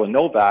have Kyla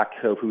Novak,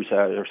 who's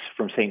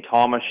from St.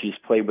 Thomas. She's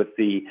played with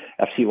the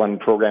FC London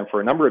program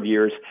for a number of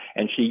years,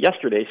 and she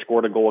yesterday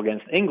scored a goal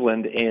against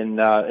England in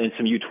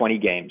some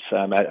U20 games,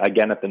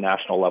 again at the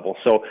national level.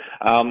 So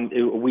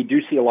we do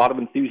see a lot of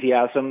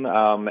enthusiasm,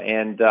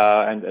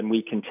 and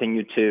we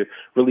continue to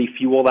really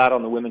fuel that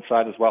on the women's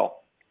side as well.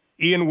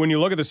 Ian, when you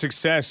look at the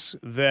success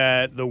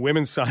that the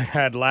women's side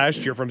had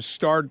last year from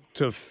start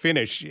to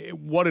finish,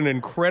 what an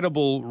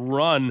incredible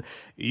run.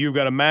 You've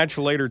got a match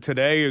later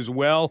today as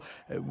well.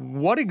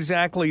 What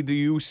exactly do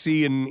you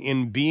see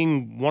in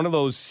being one of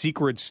those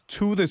secrets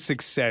to the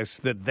success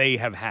that they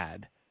have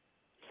had?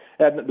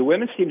 The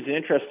women's team is an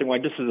interesting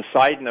one. Just as a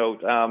side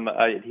note,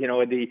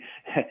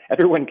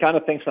 everyone kind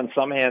of thinks on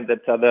some hand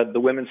that the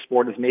women's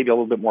sport is maybe a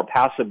little bit more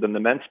passive than the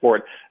men's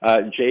sport.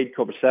 Jade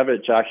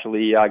Kovacevic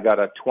actually got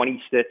a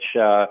 20-stitch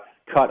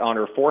cut on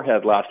her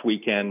forehead last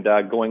weekend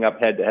going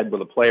up head-to-head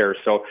with a player,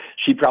 so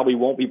she probably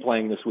won't be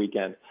playing this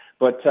weekend.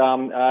 But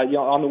on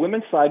the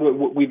women's side,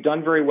 we've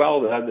done very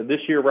well. This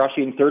year, we're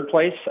actually in third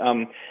place.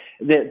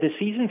 The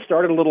season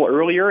started a little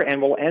earlier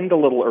and will end a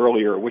little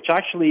earlier, which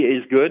actually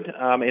is good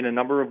in a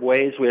number of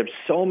ways. We have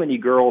so many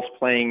girls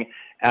playing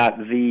at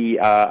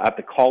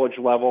the college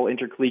level,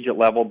 intercollegiate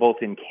level, both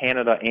in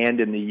Canada and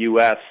in the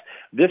U.S.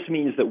 This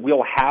means that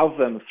we'll have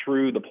them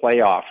through the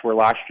playoffs, where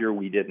last year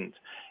we didn't.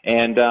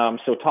 And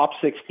so top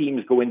 6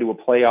 teams go into a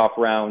playoff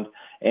round.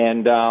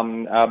 And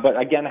but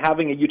again,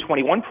 having a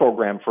U21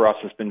 program for us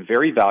has been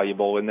very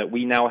valuable in that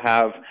we now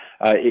have,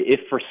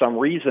 if for some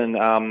reason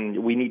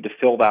we need to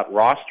fill that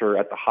roster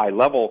at the high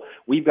level,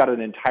 we've got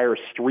an entire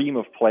stream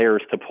of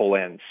players to pull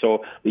in. So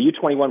the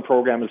U21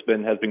 program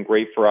has been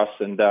great for us.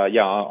 And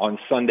on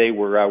Sunday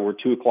we're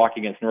 2:00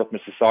 against North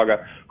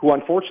Mississauga, who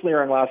unfortunately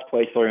are in last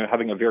place. They're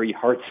having a very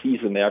hard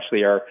season. They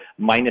actually are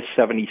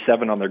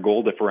 -77 on their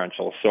goal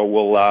differential. So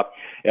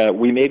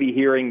we may be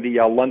hearing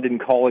the London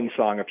Calling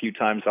song a few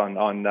times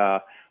on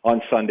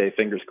Sunday,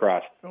 fingers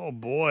crossed. Oh,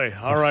 boy.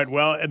 All right.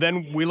 Well, and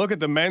then we look at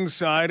the men's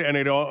side, and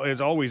it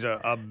is always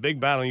a big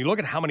battle. And you look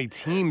at how many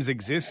teams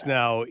exist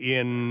now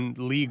in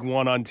League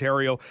One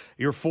Ontario.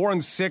 You're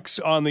 4-6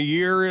 on the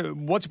year.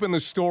 What's been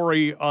the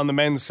story on the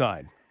men's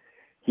side?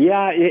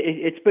 Yeah,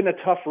 it's been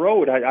a tough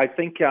road. I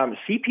think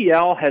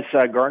CPL has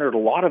garnered a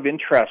lot of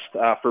interest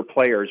for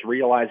players,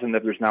 realizing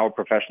that there's now a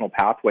professional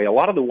pathway. A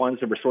lot of the ones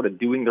that were sort of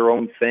doing their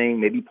own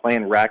thing, maybe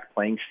playing rec,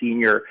 playing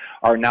senior,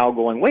 are now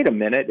going, wait a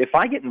minute, if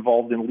I get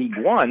involved in League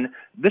One,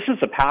 this is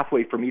a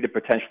pathway for me to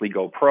potentially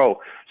go pro.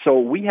 So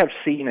we have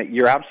seen,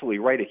 you're absolutely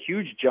right, a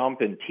huge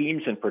jump in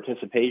teams and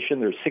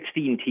participation. There's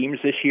 16 teams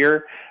this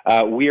year.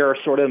 We are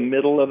sort of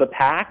middle of the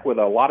pack with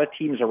a lot of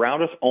teams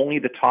around us. Only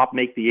the top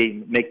make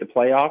the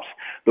playoffs.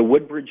 The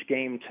Woodbridge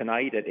game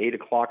tonight at 8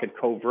 o'clock at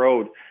Cove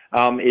Road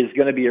is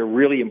going to be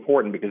really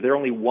important because they're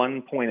only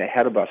 1 point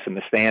ahead of us in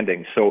the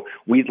standings. So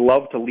we'd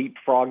love to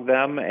leapfrog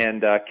them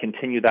and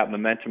continue that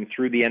momentum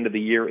through the end of the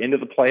year into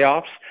the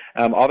playoffs.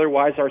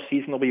 Otherwise, our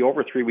season will be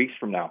over 3 weeks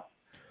from now.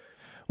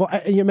 Well,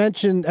 you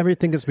mentioned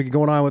everything that's been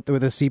going on with the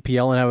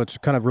CPL and how it's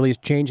kind of really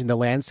changing the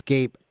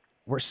landscape.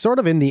 We're sort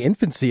of in the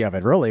infancy of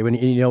it, really. When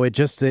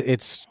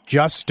it's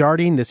just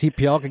starting. The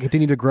CPL can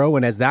continue to grow,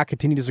 and as that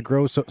continues to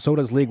grow, so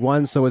does League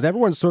One. So is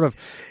everyone sort of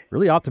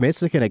really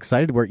optimistic and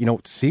excited to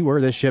see where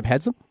this ship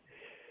heads them?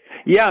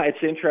 Yeah, it's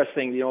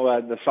interesting.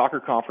 The soccer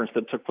conference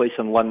that took place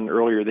in London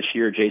earlier this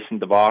year, Jason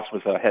DeVos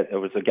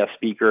was a guest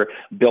speaker.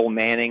 Bill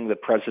Manning, the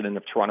president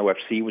of Toronto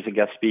FC, was a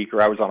guest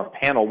speaker. I was on a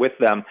panel with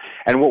them.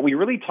 And what we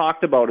really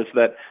talked about is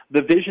that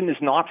the vision is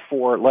not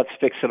for let's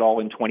fix it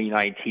all in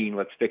 2019,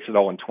 let's fix it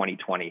all in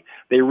 2020.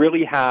 They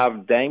really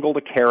have dangled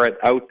a carrot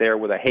out there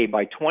with hey,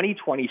 by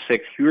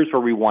 2026, here's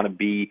where we want to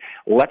be.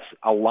 Let's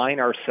align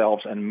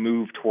ourselves and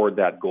move toward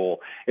that goal.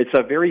 It's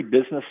a very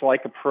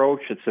business-like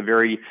approach. It's a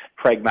very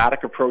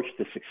pragmatic approach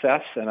to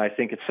success, and I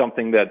think it's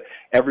something that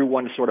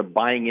everyone is sort of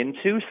buying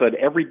into, so that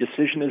every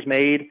decision is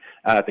made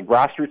at the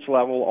grassroots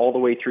level all the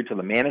way through to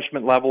the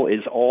management level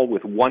is all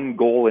with one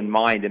goal in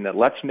mind, and that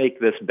let's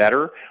make this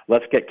better.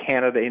 Let's get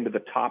Canada into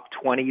the top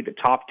 20, the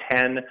top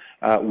 10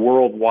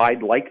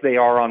 worldwide like they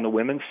are on the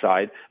women's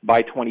side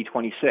by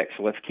 2026.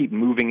 So let's keep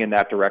moving in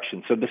that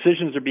direction. So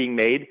decisions are being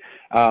made,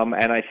 and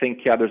I think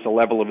there's a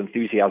level of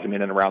enthusiasm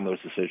in and around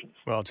those decisions.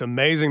 Well, it's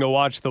amazing to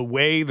watch the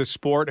way the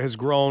sport has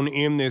grown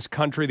in this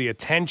country. The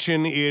attention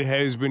it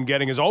has been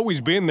getting has always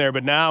been there,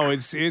 but now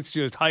it's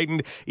just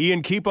heightened.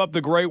 Ian, keep up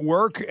the great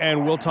work,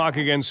 and we'll talk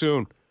again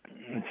soon.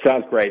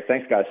 Sounds great.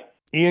 Thanks, guys.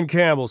 Ian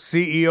Campbell,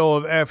 CEO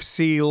of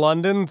FC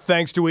London.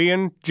 Thanks to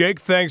Ian. Jake,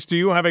 thanks to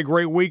you. Have a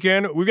great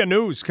weekend. We've got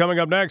news coming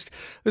up next.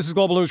 This is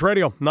Global News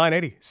Radio,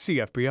 980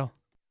 CFPL.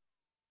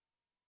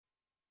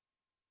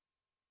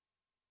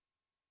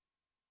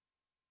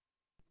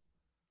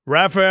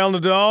 Rafael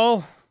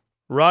Nadal,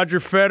 Roger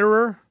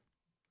Federer.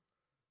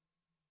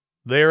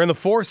 They're in the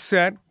fourth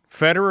set.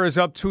 Federer is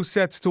up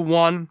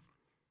 2-1.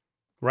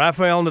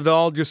 Rafael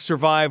Nadal just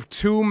survived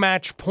 2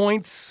 match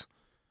points.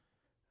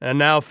 And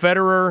now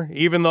Federer,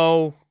 even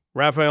though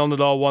Rafael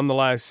Nadal won the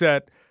last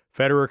set,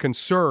 Federer can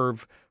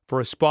serve for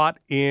a spot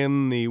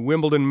in the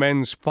Wimbledon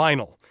men's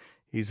final.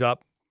 He's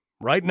up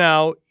right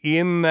now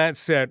in that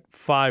set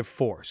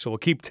 5-4. So we'll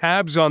keep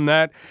tabs on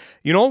that.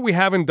 You know what we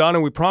haven't done,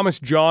 and we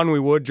promised John we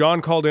would.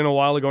 John called in a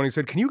while ago and he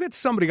said, can you get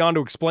somebody on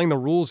to explain the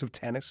rules of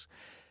tennis?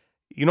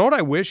 You know what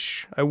I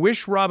wish? I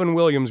wish Robin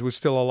Williams was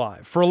still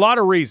alive for a lot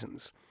of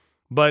reasons.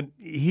 But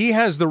he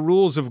has the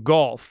rules of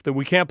golf that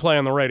we can't play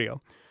on the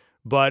radio.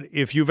 But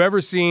if you've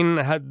ever seen,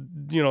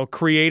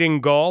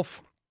 creating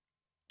golf,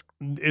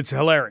 it's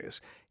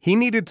hilarious. He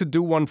needed to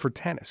do one for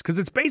tennis because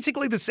it's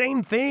basically the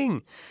same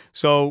thing.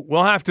 So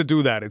we'll have to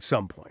do that at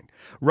some point.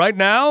 Right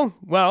now,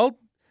 well,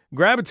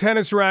 grab a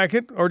tennis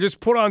racket or just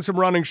put on some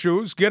running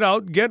shoes, get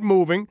out, get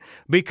moving,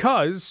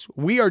 because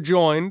we are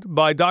joined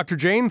by Dr.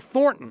 Jane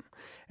Thornton.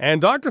 And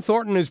Dr.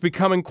 Thornton is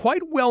becoming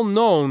quite well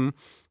known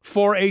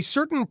for a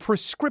certain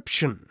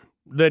prescription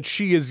that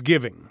she is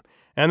giving.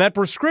 And that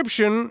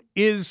prescription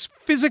is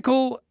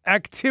physical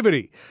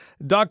activity.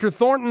 Dr.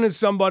 Thornton is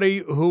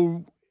somebody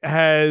who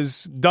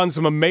has done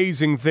some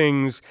amazing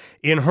things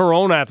in her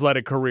own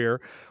athletic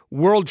career.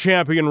 World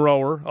champion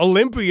rower,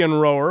 Olympian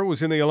rower,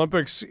 was in the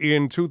Olympics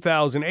in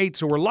 2008.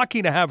 So we're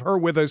lucky to have her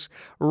with us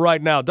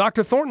right now.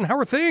 Dr. Thornton, how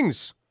are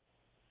things?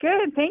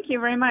 Good. Thank you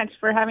very much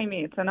for having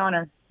me. It's an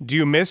honor. Do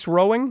you miss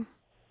rowing?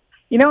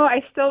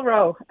 I still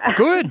row.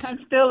 Good. I'm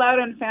still out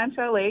on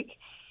Fanshawe Lake.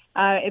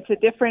 It's a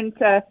different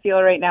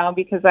feel right now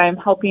because I'm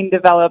helping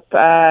develop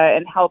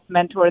and help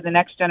mentor the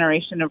next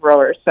generation of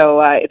rowers.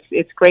 So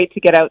it's great to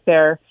get out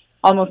there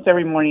almost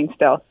every morning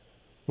still.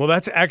 Well,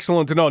 that's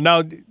excellent to know.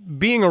 Now,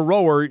 being a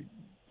rower,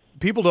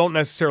 people don't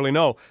necessarily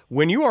know.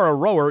 When you are a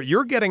rower,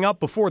 you're getting up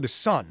before the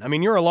sun. I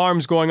mean, your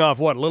alarm's going off,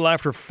 a little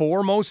after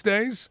 4 most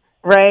days?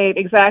 Right,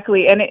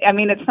 exactly. And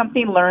it's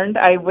something learned.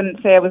 I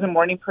wouldn't say I was a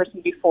morning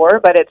person before,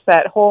 but it's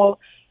that whole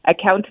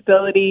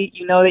accountability.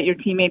 You know that your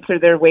teammates are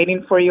there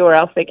waiting for you or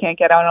else they can't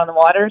get out on the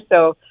water.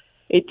 So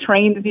it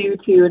trains you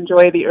to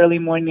enjoy the early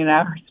morning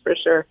hours for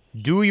sure.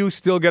 Do you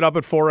still get up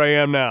at 4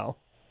 a.m. now?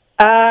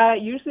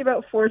 Usually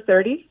about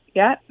 4:30,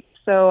 yeah.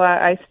 So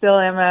I still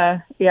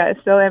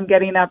am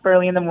getting up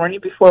early in the morning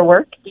before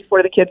work,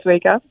 before the kids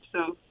wake up.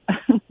 So.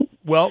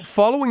 Well,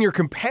 following your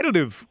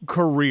competitive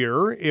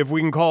career, if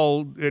we can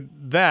call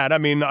it that, I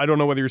mean, I don't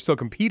know whether you're still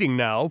competing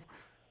now.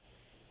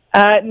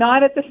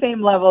 Not at the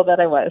same level that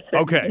I was.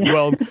 Okay,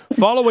 well,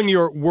 following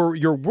your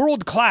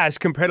world-class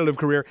competitive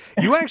career,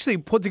 you actually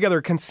put together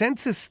a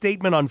consensus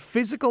statement on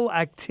physical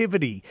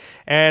activity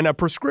and a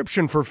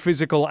prescription for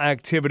physical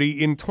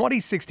activity in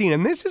 2016,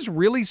 and this is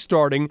really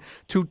starting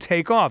to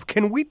take off.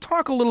 Can we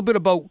talk a little bit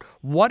about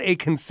what a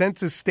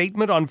consensus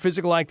statement on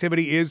physical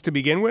activity is to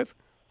begin with?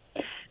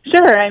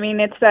 Sure. I mean,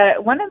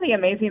 it's one of the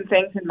amazing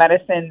things in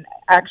medicine,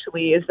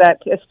 actually, is that,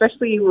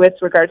 especially with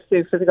regards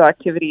to physical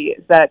activity,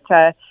 is that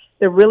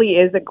there really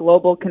is a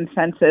global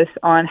consensus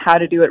on how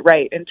to do it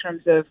right in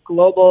terms of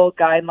global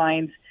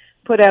guidelines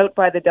put out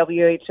by the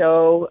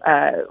WHO.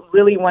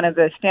 Really, one of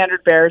the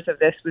standard bearers of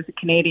this was the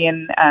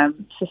Canadian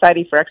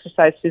Society for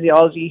Exercise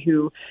Physiology,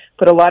 who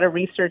put a lot of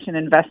research and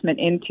investment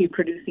into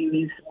producing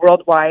these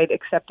worldwide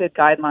accepted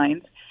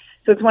guidelines.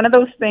 So it's one of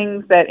those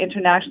things that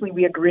internationally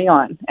we agree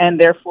on, and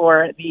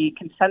therefore the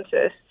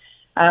consensus.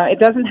 It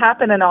doesn't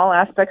happen in all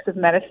aspects of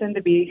medicine,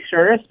 to be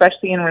sure,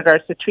 especially in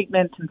regards to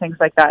treatments and things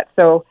like that.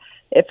 So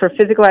for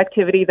physical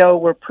activity, though,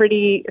 we're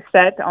pretty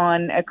set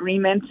on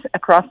agreement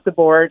across the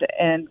board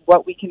and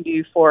what we can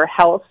do for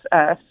health,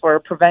 for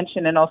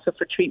prevention, and also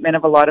for treatment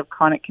of a lot of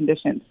chronic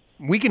conditions.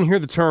 We can hear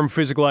the term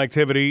physical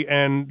activity,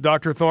 and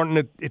Dr.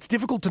 Thornton, it's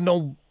difficult to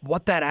know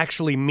what that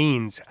actually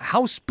means.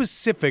 How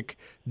specific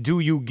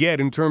do you get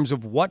in terms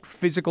of what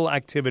physical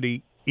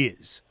activity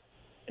is?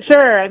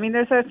 Sure. I mean,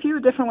 there's a few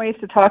different ways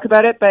to talk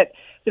about it, but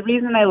the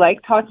reason I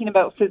like talking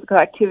about physical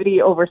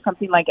activity over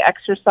something like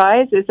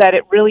exercise is that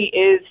it really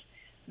is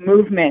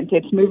movement.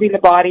 It's moving the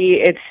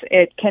body.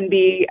 It can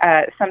be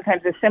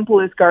sometimes as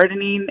simple as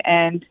gardening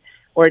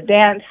or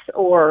dance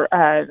or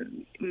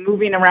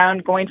moving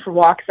around, going for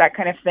walks, that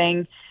kind of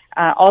thing,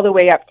 all the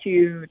way up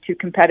to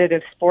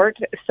competitive sport.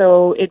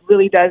 So it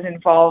really does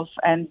involve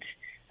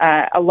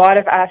a lot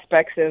of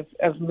aspects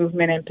of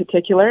movement in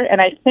particular.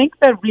 And I think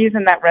the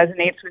reason that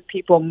resonates with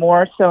people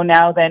more so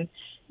now than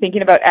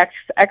thinking about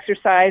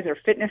exercise or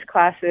fitness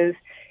classes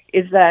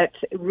is that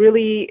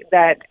really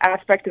that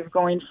aspect of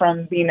going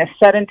from being a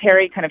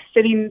sedentary kind of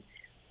sitting,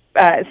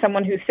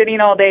 someone who's sitting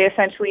all day,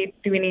 essentially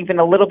doing even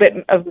a little bit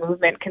of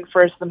movement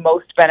confers the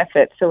most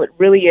benefit. So it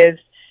really is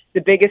the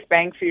biggest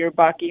bang for your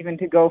buck, even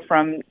to go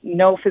from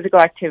no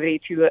physical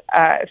activity to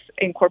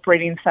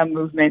incorporating some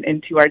movement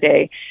into our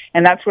day.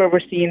 And that's where we're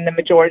seeing the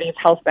majority of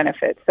health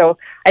benefits. So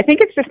I think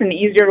it's just an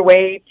easier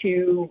way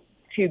to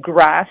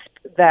grasp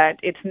that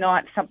it's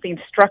not something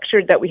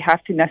structured that we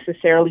have to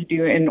necessarily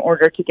do in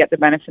order to get the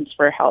benefits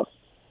for our health.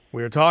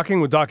 We're talking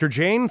with Dr.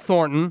 Jane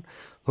Thornton,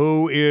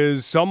 who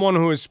is someone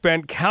who has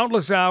spent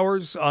countless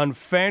hours on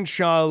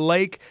Fanshawe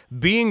Lake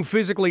being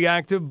physically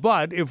active.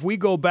 But if we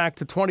go back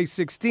to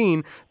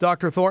 2016,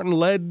 Dr. Thornton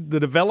led the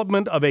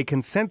development of a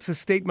consensus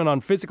statement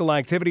on physical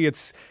activity.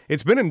 It's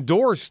been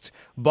endorsed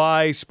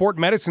by sport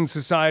medicine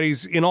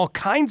societies in all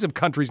kinds of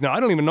countries now. I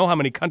don't even know how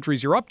many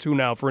countries you're up to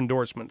now for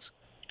endorsements.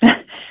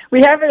 We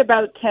have it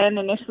about 10.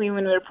 Initially,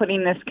 when we were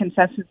putting this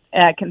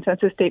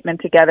consensus statement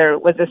together,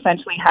 was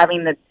essentially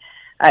having the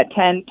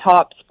 10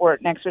 top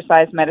sport and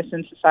exercise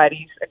medicine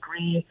societies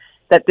agree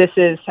that this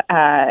is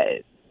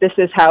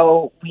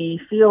how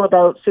we feel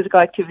about physical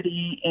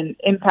activity and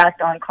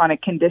impact on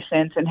chronic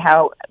conditions, and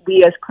how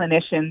we as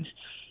clinicians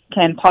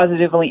can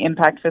positively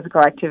impact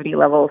physical activity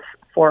levels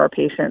for our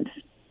patients.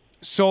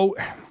 So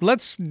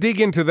let's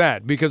dig into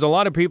that, because a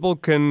lot of people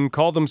can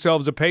call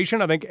themselves a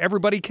patient. I think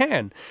everybody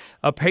can,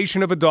 a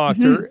patient of a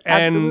doctor,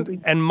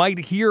 and might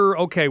hear,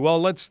 okay,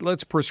 well,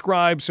 let's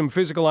prescribe some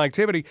physical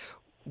activity.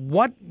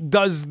 What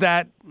does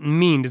that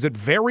mean? Does it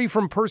vary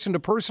from person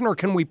to person, or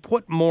can we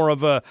put more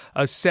of a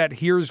set,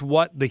 here's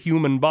what the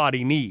human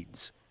body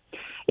needs?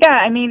 Yeah,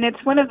 I mean,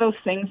 it's one of those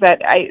things that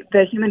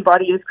the human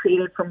body is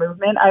created for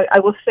movement. I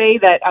will say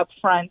that up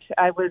front,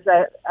 I was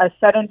a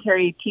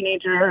sedentary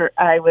teenager.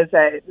 I was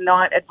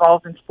not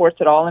involved in sports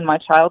at all in my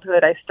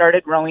childhood. I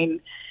started rowing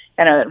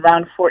at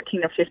around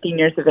 14 or 15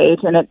 years of age,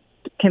 and it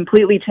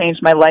completely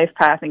changed my life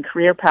path and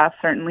career path,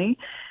 certainly.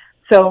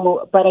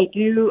 So, but I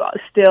do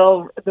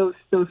still, those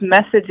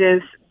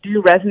messages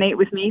do resonate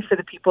with me for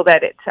the people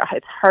that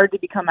it's hard to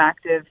become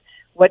active.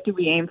 What do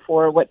we aim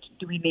for? What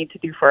do we need to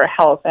do for our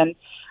health? And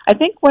I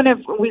think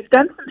we've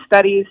done some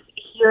studies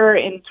here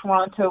in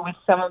Toronto with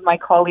some of my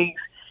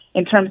colleagues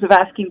in terms of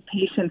asking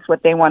patients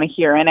what they want to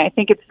hear. And I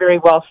think it's very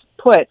well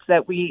put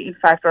that we, in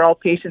fact, are all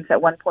patients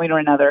at one point or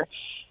another.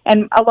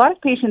 And a lot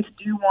of patients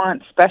do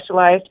want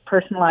specialized,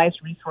 personalized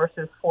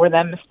resources for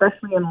them,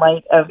 especially in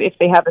light of if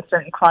they have a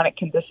certain chronic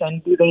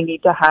condition, do they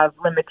need to have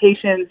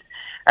limitations?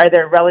 Are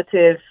there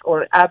relative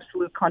or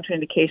absolute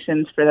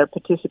contraindications for their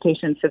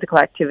participation in physical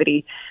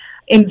activity?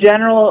 In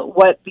general,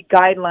 what the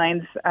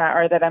guidelines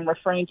are that I'm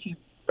referring to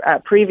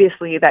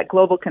previously, that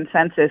global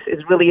consensus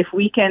is really if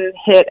we can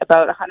hit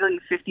about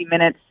 150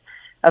 minutes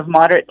of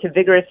moderate to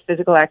vigorous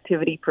physical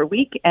activity per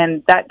week,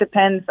 and that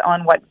depends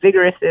on what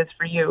vigorous is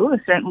for you.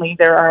 Certainly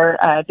there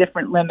are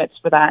different limits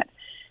for that.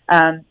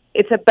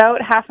 It's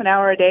about half an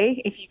hour a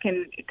day, if you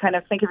can kind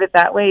of think of it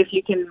that way. If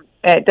you can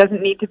It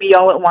doesn't need to be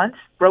all at once,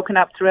 broken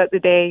up throughout the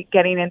day,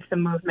 getting into the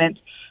movement.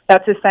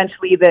 That's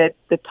essentially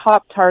the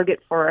top target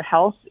for our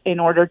health in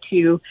order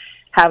to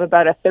have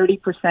about a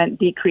 30%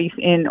 decrease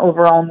in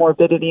overall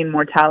morbidity and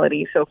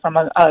mortality, so from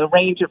a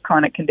range of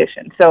chronic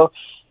conditions. So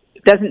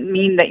it doesn't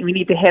mean that we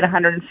need to hit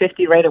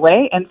 150 right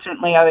away, and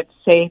certainly I would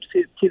say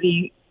to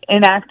the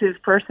inactive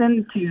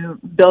person to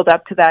build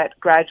up to that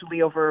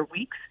gradually over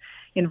weeks.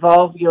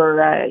 Involve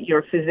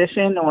your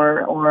physician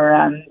or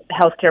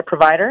healthcare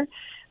provider,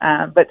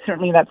 but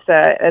certainly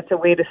that's a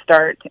way to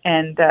start.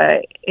 And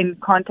in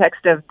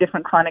context of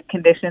different chronic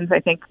conditions, I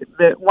think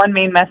the one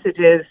main message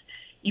is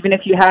even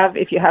if you have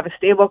a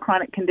stable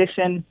chronic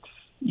condition,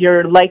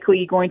 you're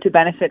likely going to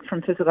benefit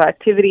from physical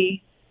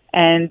activity.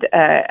 And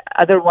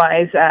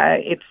otherwise,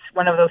 it's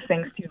one of those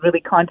things to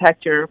really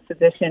contact your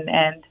physician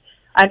and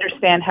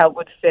understand how it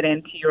would fit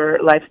into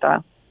your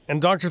lifestyle.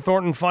 And Dr.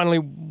 Thornton, finally,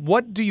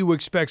 what do you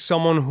expect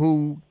someone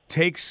who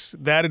takes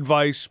that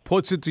advice,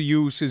 puts it to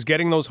use, is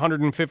getting those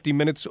 150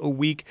 minutes a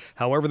week,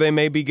 however they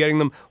may be getting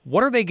them,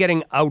 what are they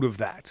getting out of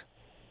that?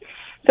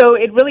 So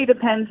it really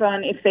depends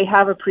on if they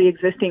have a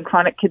pre-existing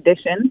chronic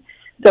condition.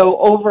 So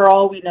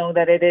overall, we know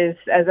that it is,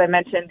 as I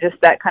mentioned, just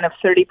that kind of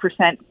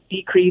 30%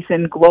 decrease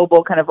in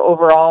global kind of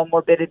overall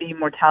morbidity,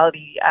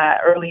 mortality,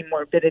 early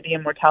morbidity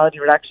and mortality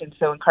reduction.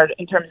 So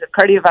in terms of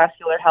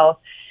cardiovascular health.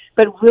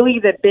 But really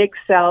the big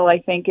sell, I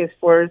think, is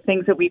for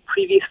things that we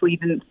previously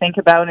didn't think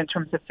about in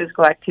terms of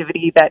physical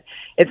activity, that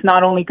it's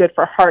not only good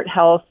for heart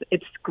health,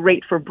 it's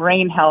great for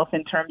brain health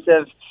in terms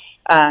of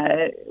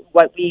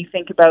what we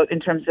think about in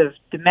terms of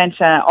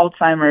dementia,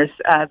 Alzheimer's,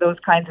 those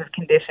kinds of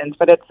conditions.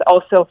 But it's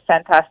also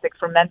fantastic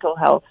for mental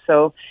health.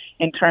 So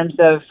in terms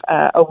of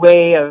a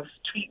way of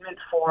treatment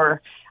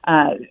for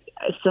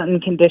certain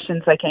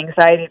conditions like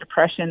anxiety,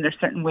 depression, there's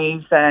certain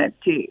ways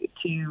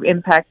to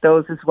impact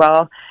those as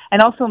well.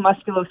 And also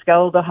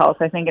musculoskeletal health,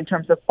 I think in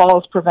terms of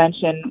falls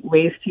prevention,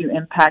 ways to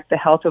impact the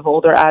health of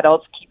older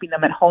adults, keeping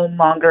them at home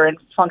longer and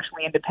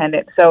functionally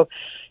independent. So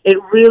it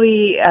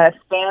really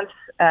spans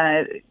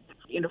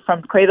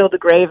from cradle to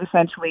grave,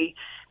 essentially.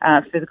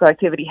 Physical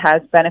activity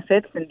has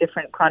benefits in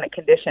different chronic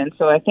conditions.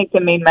 So I think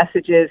the main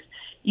message is,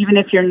 even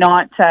if you're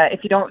not, if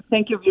you don't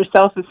think of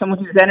yourself as someone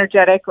who's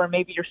energetic, or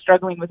maybe you're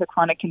struggling with a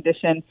chronic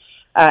condition,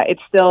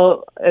 it's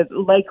still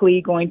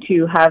likely going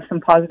to have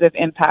some positive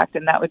impact.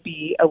 And that would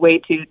be a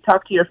way to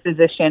talk to your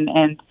physician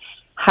and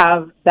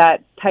have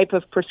that type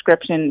of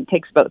prescription. It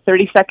takes about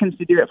 30 seconds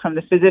to do it from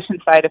the physician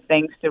side of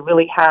things, to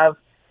really have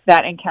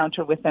that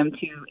encounter with them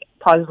to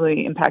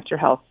positively impact your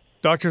health.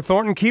 Dr.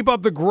 Thornton, keep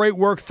up the great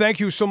work. Thank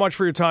you so much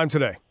for your time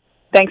today.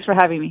 Thanks for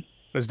having me.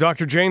 That's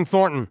Dr. Jane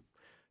Thornton.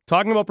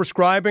 Talking about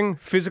prescribing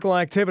physical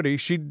activity,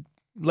 she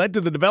led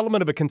to the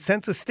development of a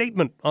consensus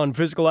statement on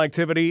physical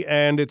activity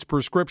and its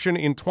prescription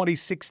in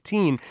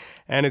 2016.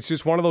 And it's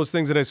just one of those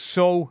things that has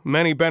so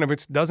many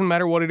benefits. Doesn't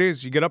matter what it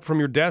is. You get up from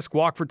your desk,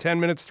 walk for 10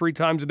 minutes 3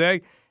 times a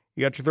day.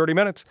 You got your 30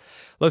 minutes.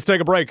 Let's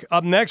take a break.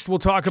 Up next, we'll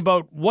talk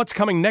about what's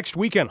coming next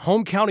weekend.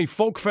 Home County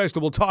Folk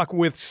Festival. We'll talk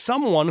with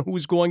someone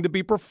who's going to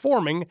be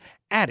performing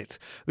at it.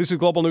 This is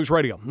Global News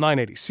Radio,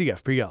 980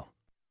 CFPL.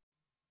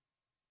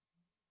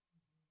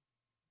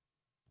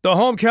 The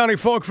Home County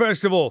Folk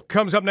Festival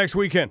comes up next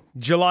weekend,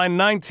 July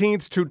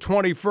 19th to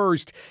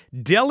 21st.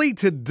 Delhi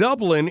to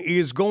Dublin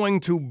is going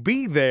to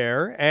be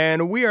there,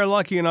 and we are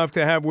lucky enough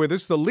to have with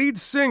us the lead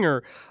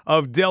singer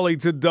of Delhi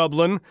to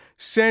Dublin,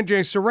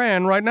 Sanjay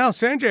Saran, right now.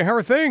 Sanjay, how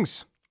are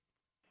things?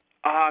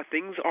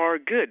 Things are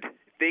good.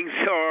 Things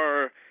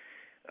are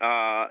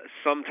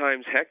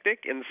sometimes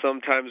hectic and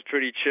sometimes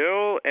pretty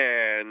chill,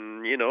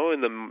 and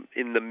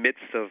in the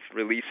midst of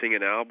releasing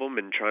an album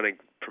and trying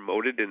to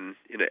promote it in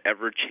an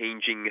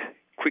ever-changing,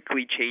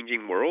 quickly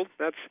changing world.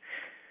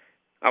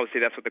 I would say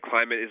that's what the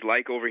climate is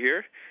like over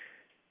here.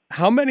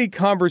 How many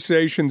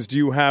conversations do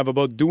you have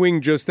about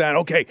doing just that?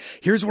 Okay,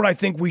 here's what I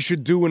think we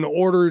should do in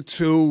order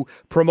to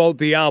promote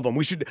the album.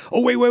 We should,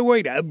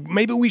 wait,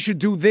 maybe we should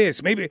do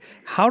this. Maybe,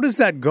 how does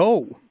that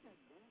go?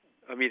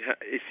 I mean,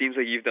 it seems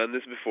like you've done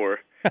this before.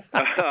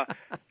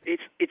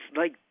 It's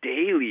like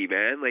daily,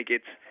 man. Like,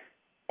 it's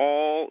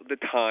all the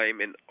time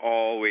and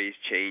always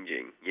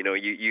changing.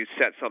 You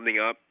set something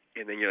up,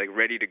 and then you're like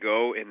ready to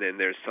go, and then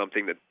there's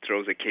something that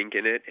throws a kink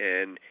in it,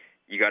 and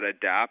you got to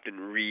adapt and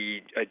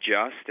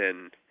readjust,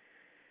 and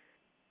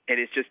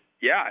it's just,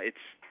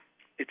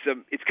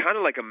 it's kind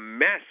of like a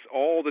mess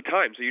all the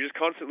time. So you're just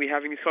constantly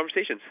having these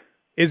conversations.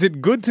 Is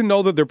it good to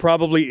know that there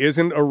probably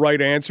isn't a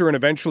right answer, and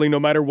eventually no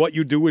matter what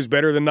you do is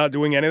better than not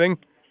doing anything?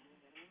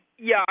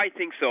 Yeah, I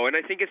think so. And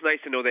I think it's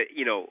nice to know that,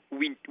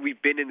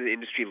 we've been in the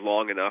industry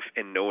long enough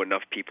and know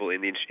enough people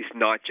in the industry. It's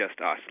not just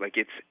us. Like,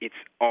 it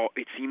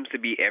seems to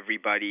be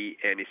everybody,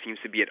 and it seems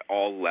to be at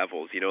all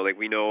levels. Like,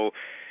 we know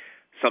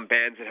some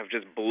bands that have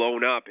just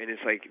blown up, and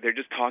it's like they're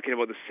just talking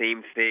about the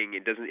same thing.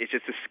 It's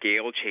just the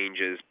scale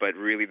changes, but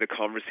really the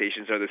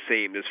conversations are the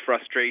same. There's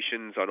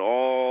frustrations on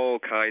all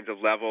kinds of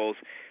levels.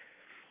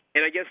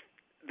 And I guess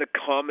the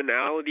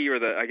commonality, or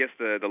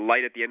the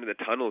light at the end of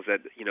the tunnel is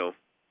that,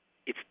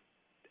 it's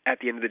at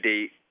the end of the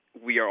day,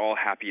 we are all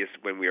happiest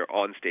when we are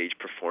on stage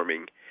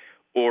performing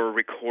or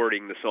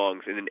recording the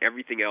songs, and then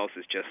everything else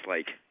is just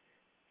like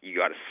you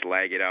got to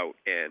slag it out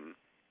and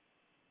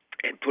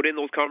put in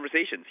those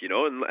conversations,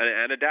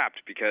 and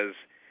adapt, because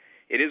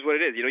it is what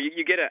it is.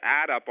 You get an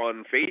ad up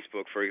on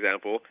Facebook, for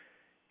example,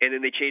 and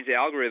then they change the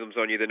algorithms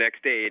on you the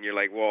next day, and you're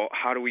like, well,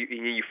 how do we?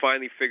 You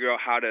finally figure out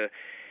how to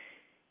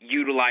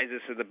utilize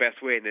this in the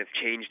best way, and it's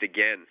changed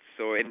again.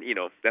 So, and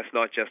that's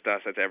not just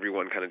us; that's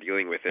everyone kind of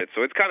dealing with it.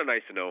 So it's kind of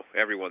nice to know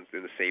everyone's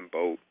in the same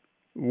boat.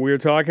 We're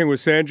talking with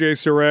Sanjay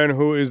Saran,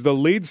 who is the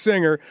lead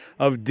singer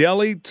of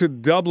Delhi to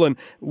Dublin.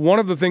 One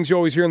of the things you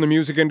always hear in the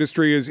music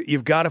industry is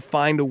you've got to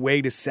find a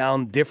way to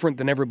sound different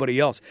than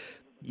everybody else.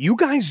 You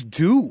guys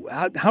do.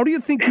 How do you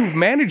think you've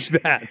managed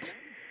that?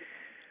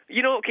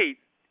 Okay,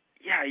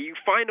 yeah, you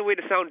find a way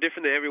to sound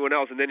different than everyone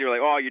else, and then you're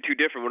like, oh, you're too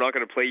different, we're not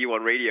going to play you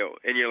on radio.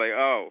 And you're like,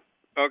 oh,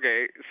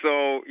 okay.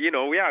 So,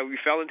 we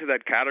fell into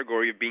that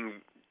category of being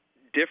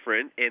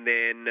different, and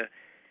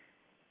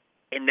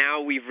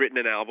now we've written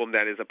an album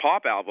that is a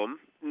pop album,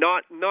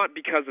 not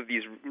because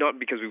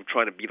we're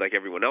trying to be like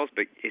everyone else,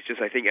 but it's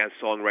just, I think, as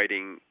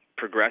songwriting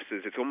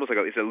progresses, it's almost like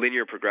it's a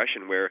linear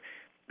progression where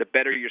the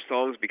better your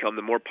songs become,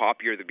 the more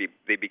popular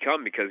they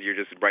become, because you're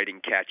just writing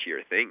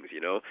catchier things,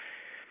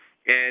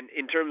 And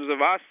in terms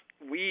of us,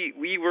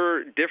 we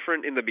were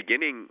different in the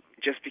beginning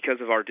just because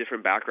of our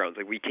different backgrounds.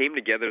 Like, we came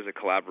together as a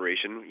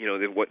collaboration.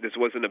 This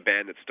wasn't a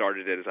band that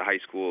started as a high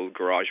school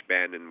garage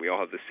band and we all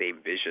have the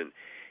same vision.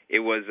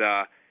 It was,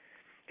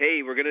 hey,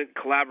 we're going to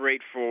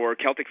collaborate for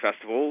Celtic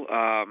Festival.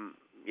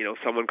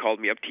 Someone called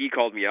me up, T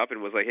called me up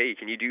and was like, hey,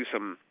 can you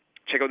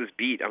check out this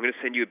beat. I'm going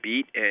to send you a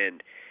beat,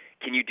 and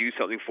can you do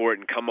something for it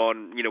and come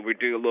on? We're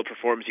doing a little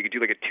performance. You could do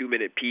like a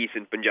 2-minute piece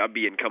in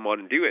Punjabi and come on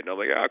and do it. And I'm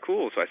like,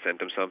 cool. So I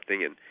sent him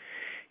something, and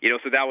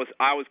so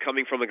I was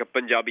coming from like a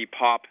Punjabi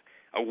pop,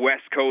 a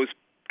West Coast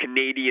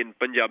Canadian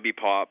Punjabi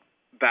pop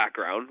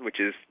background, which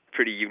is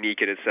pretty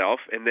unique in itself.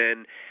 And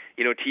then,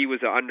 T was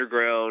an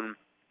underground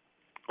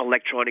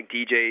electronic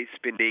DJ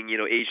spinning,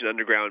 Asian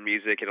underground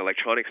music and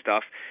electronic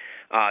stuff.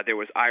 There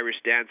was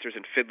Irish dancers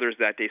and fiddlers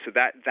that day, so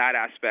that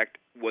aspect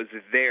was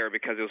there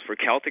because it was for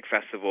Celtic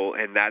Festival,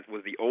 and that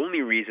was the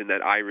only reason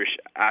that Irish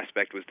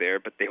aspect was there.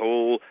 But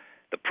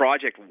the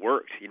project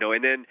worked,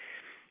 And then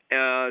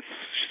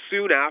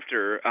soon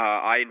after,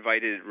 I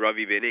invited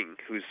Ravi Binning,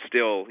 who's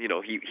still,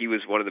 he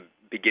was one of the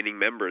beginning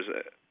members,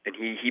 and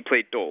he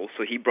played dole,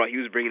 so he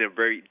was bringing a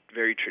very,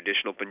 very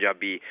traditional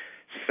Punjabi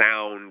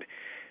sound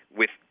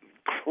with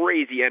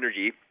crazy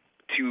energy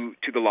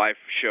to the live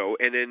show.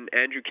 And then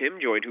Andrew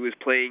Kim joined, who was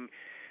playing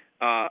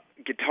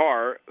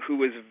guitar, who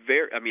was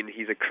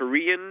he's a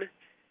Korean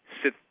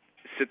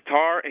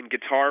sitar and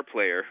guitar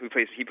player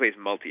he plays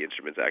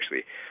multi-instruments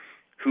actually,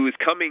 who is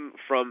coming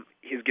from,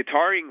 his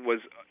guitaring was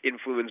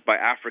influenced by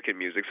African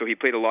music, so he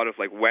played a lot of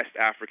like West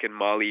African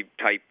Mali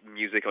type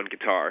music on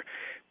guitar,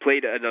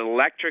 played an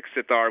electric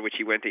sitar, which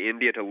he went to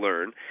India to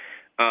learn.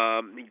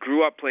 He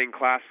grew up playing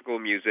classical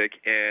music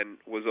and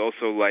was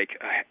also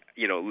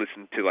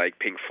listened to like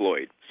Pink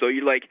Floyd. So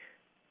you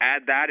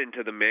add that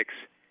into the mix,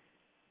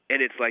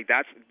 and it's like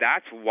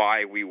that's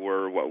why we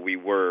were what we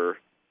were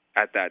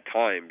at that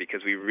time,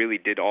 because we really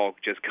did all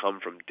just come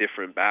from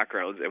different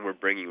backgrounds, and we're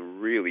bringing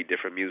really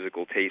different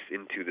musical tastes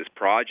into this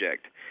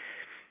project.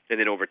 And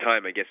then over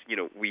time, I guess,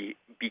 we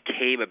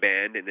became a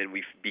band, and then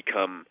we've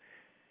become,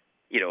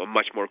 a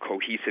much more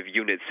cohesive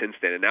unit since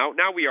then. And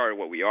now we are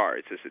what we are.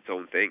 It's just its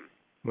own thing.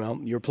 Well,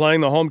 you're playing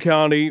the Home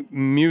County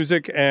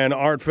Music and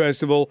Art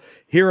Festival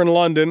here in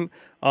London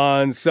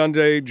on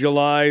Sunday,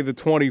 July the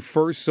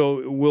 21st,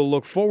 so we'll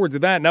look forward to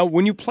that. Now,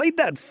 when you played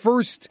that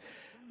first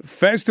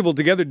festival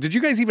together, did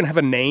you guys even have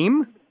a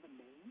name?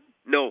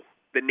 No.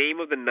 The name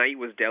of the night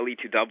was Delhi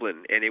to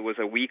Dublin, and it was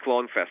a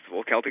week-long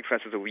festival. Celtic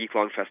Fest is a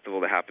week-long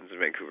festival that happens in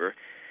Vancouver.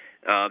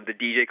 The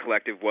DJ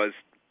Collective was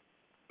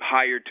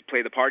hired to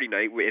play the party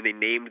night, and they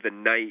named the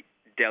night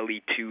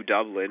Delhi to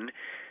Dublin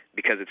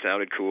because it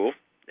sounded cool.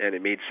 And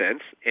it made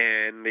sense.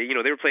 And they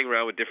were playing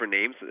around with different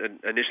names. And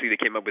initially, they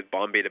came up with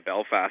Bombay to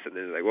Belfast, and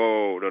then they're like,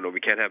 "Whoa, no, we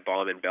can't have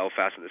Bomb and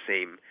Belfast in the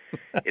same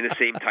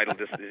title."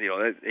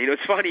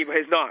 It's funny, but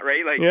it's not,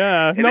 right?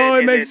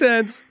 It makes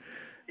sense.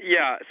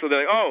 Yeah, so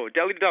they're like, "Oh,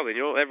 Delhi to Dublin."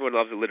 Everyone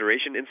loves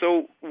alliteration. And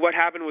so what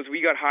happened was we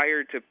got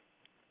hired to.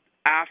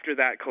 After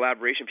that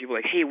collaboration, people were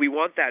like, "Hey, we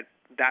want that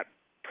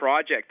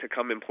project to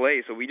come and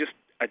play." So we just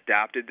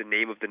adapted the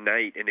name of the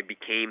night, and it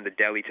became the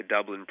Delhi to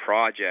Dublin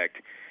project.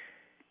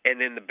 And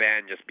then the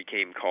band just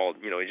became called,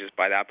 just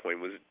by that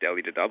point was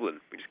Delhi to Dublin.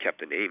 We just kept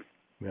the name.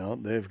 Well,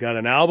 they've got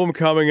an album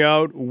coming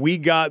out, We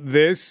Got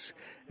This,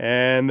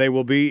 and they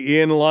will be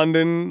in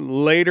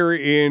London later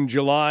in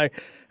July.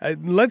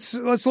 Let's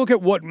look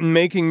at what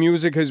making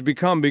music has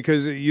become,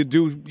 because you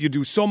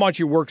do so much,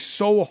 you work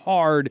so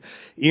hard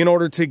in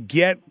order to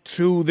get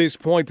to this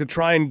point, to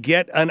try and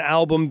get an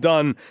album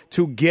done,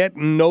 to get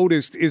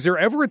noticed. Is there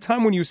ever a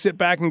time when you sit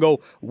back and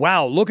go,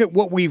 wow, look at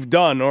what we've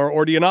done,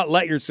 or do you not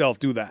let yourself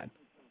do that?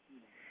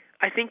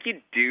 I think you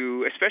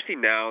do, especially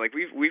now. Like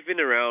we've been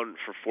around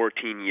for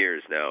 14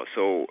 years now.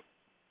 So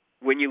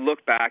when you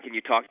look back and you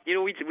talk,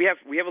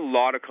 we have a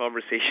lot of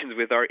conversations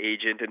with our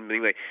agent and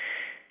being like,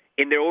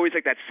 and they're always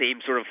like that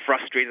same sort of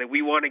frustrated, like,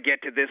 we want to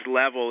get to this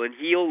level. And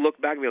he'll look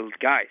back and be like,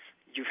 guys,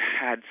 you've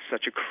had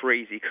such a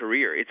crazy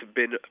career. It's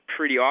been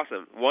pretty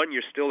awesome. One,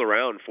 you're still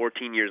around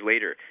 14 years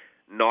later.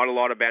 Not a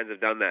lot of bands have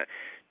done that.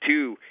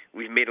 Two,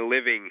 we've made a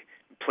living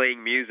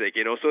playing music,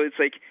 you know. So it's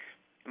like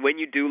when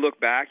you do look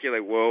back, you're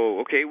like, whoa,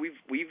 okay,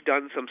 we've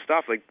done some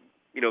stuff. Like,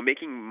 you know,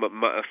 making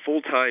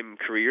full-time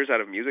careers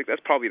out of music,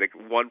 that's probably like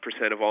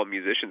 1% of all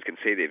musicians can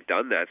say they've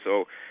done that.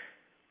 So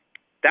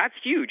that's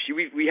huge.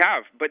 We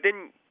have. But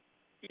then,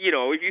 you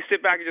know, if you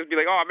sit back and just be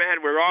like, oh,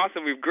 man, we're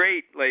awesome, we're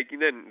great, like,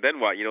 then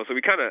what, you know? So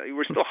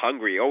we're still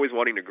hungry, always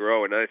wanting to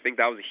grow, and I think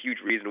that was a huge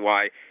reason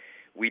why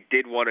we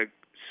did want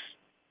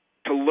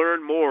to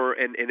learn more,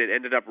 and it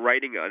ended up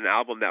writing an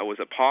album that was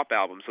a pop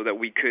album so that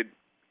we could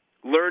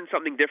learn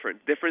something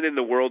different than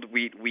the world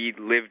we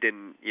lived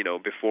in, you know,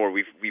 before.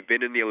 We've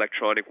been in the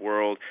electronic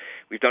world.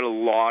 We've done a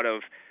lot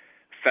of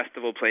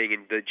festival playing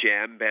in the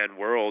jam band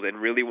world, and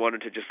really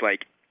wanted to just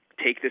like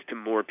take this to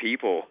more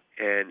people,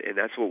 and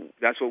that's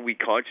what we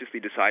consciously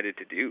decided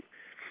to do.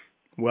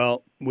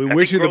 Well, we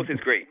wish you growth is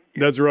great.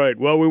 That's right.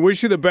 Well, we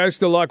wish you the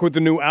best of luck with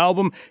the new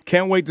album.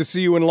 Can't wait to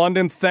see you in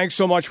London. Thanks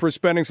so much for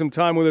spending some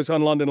time with us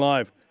on London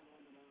Live.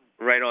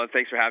 Right on.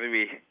 Thanks for having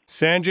me.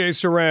 Sanjay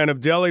Saran of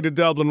Delhi to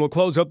Dublin will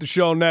close up the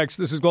show next.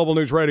 This is Global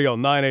News Radio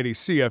 980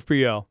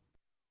 CFPL.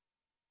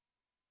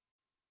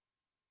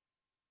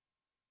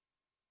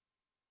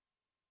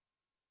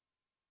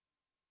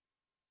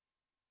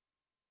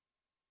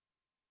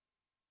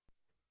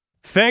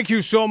 Thank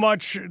you so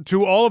much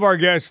to all of our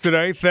guests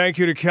today. Thank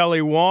you to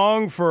Kelly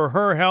Wong for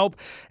her help.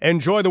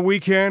 Enjoy the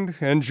weekend.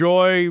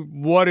 Enjoy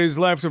what is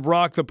left of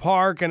Rock the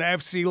Park and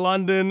FC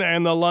London,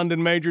 and the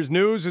London Majors.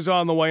 News is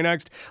on the way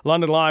next.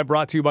 London Live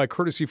brought to you by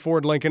Courtesy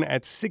Ford Lincoln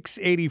at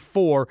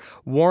 684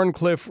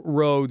 Warncliffe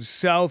Road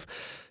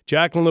South.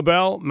 Jacqueline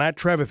LaBelle, Matt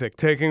Trevithick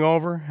taking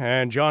over,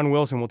 and John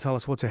Wilson will tell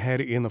us what's ahead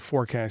in the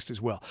forecast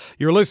as well.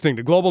 You're listening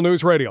to Global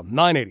News Radio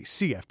 980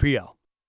 CFPL.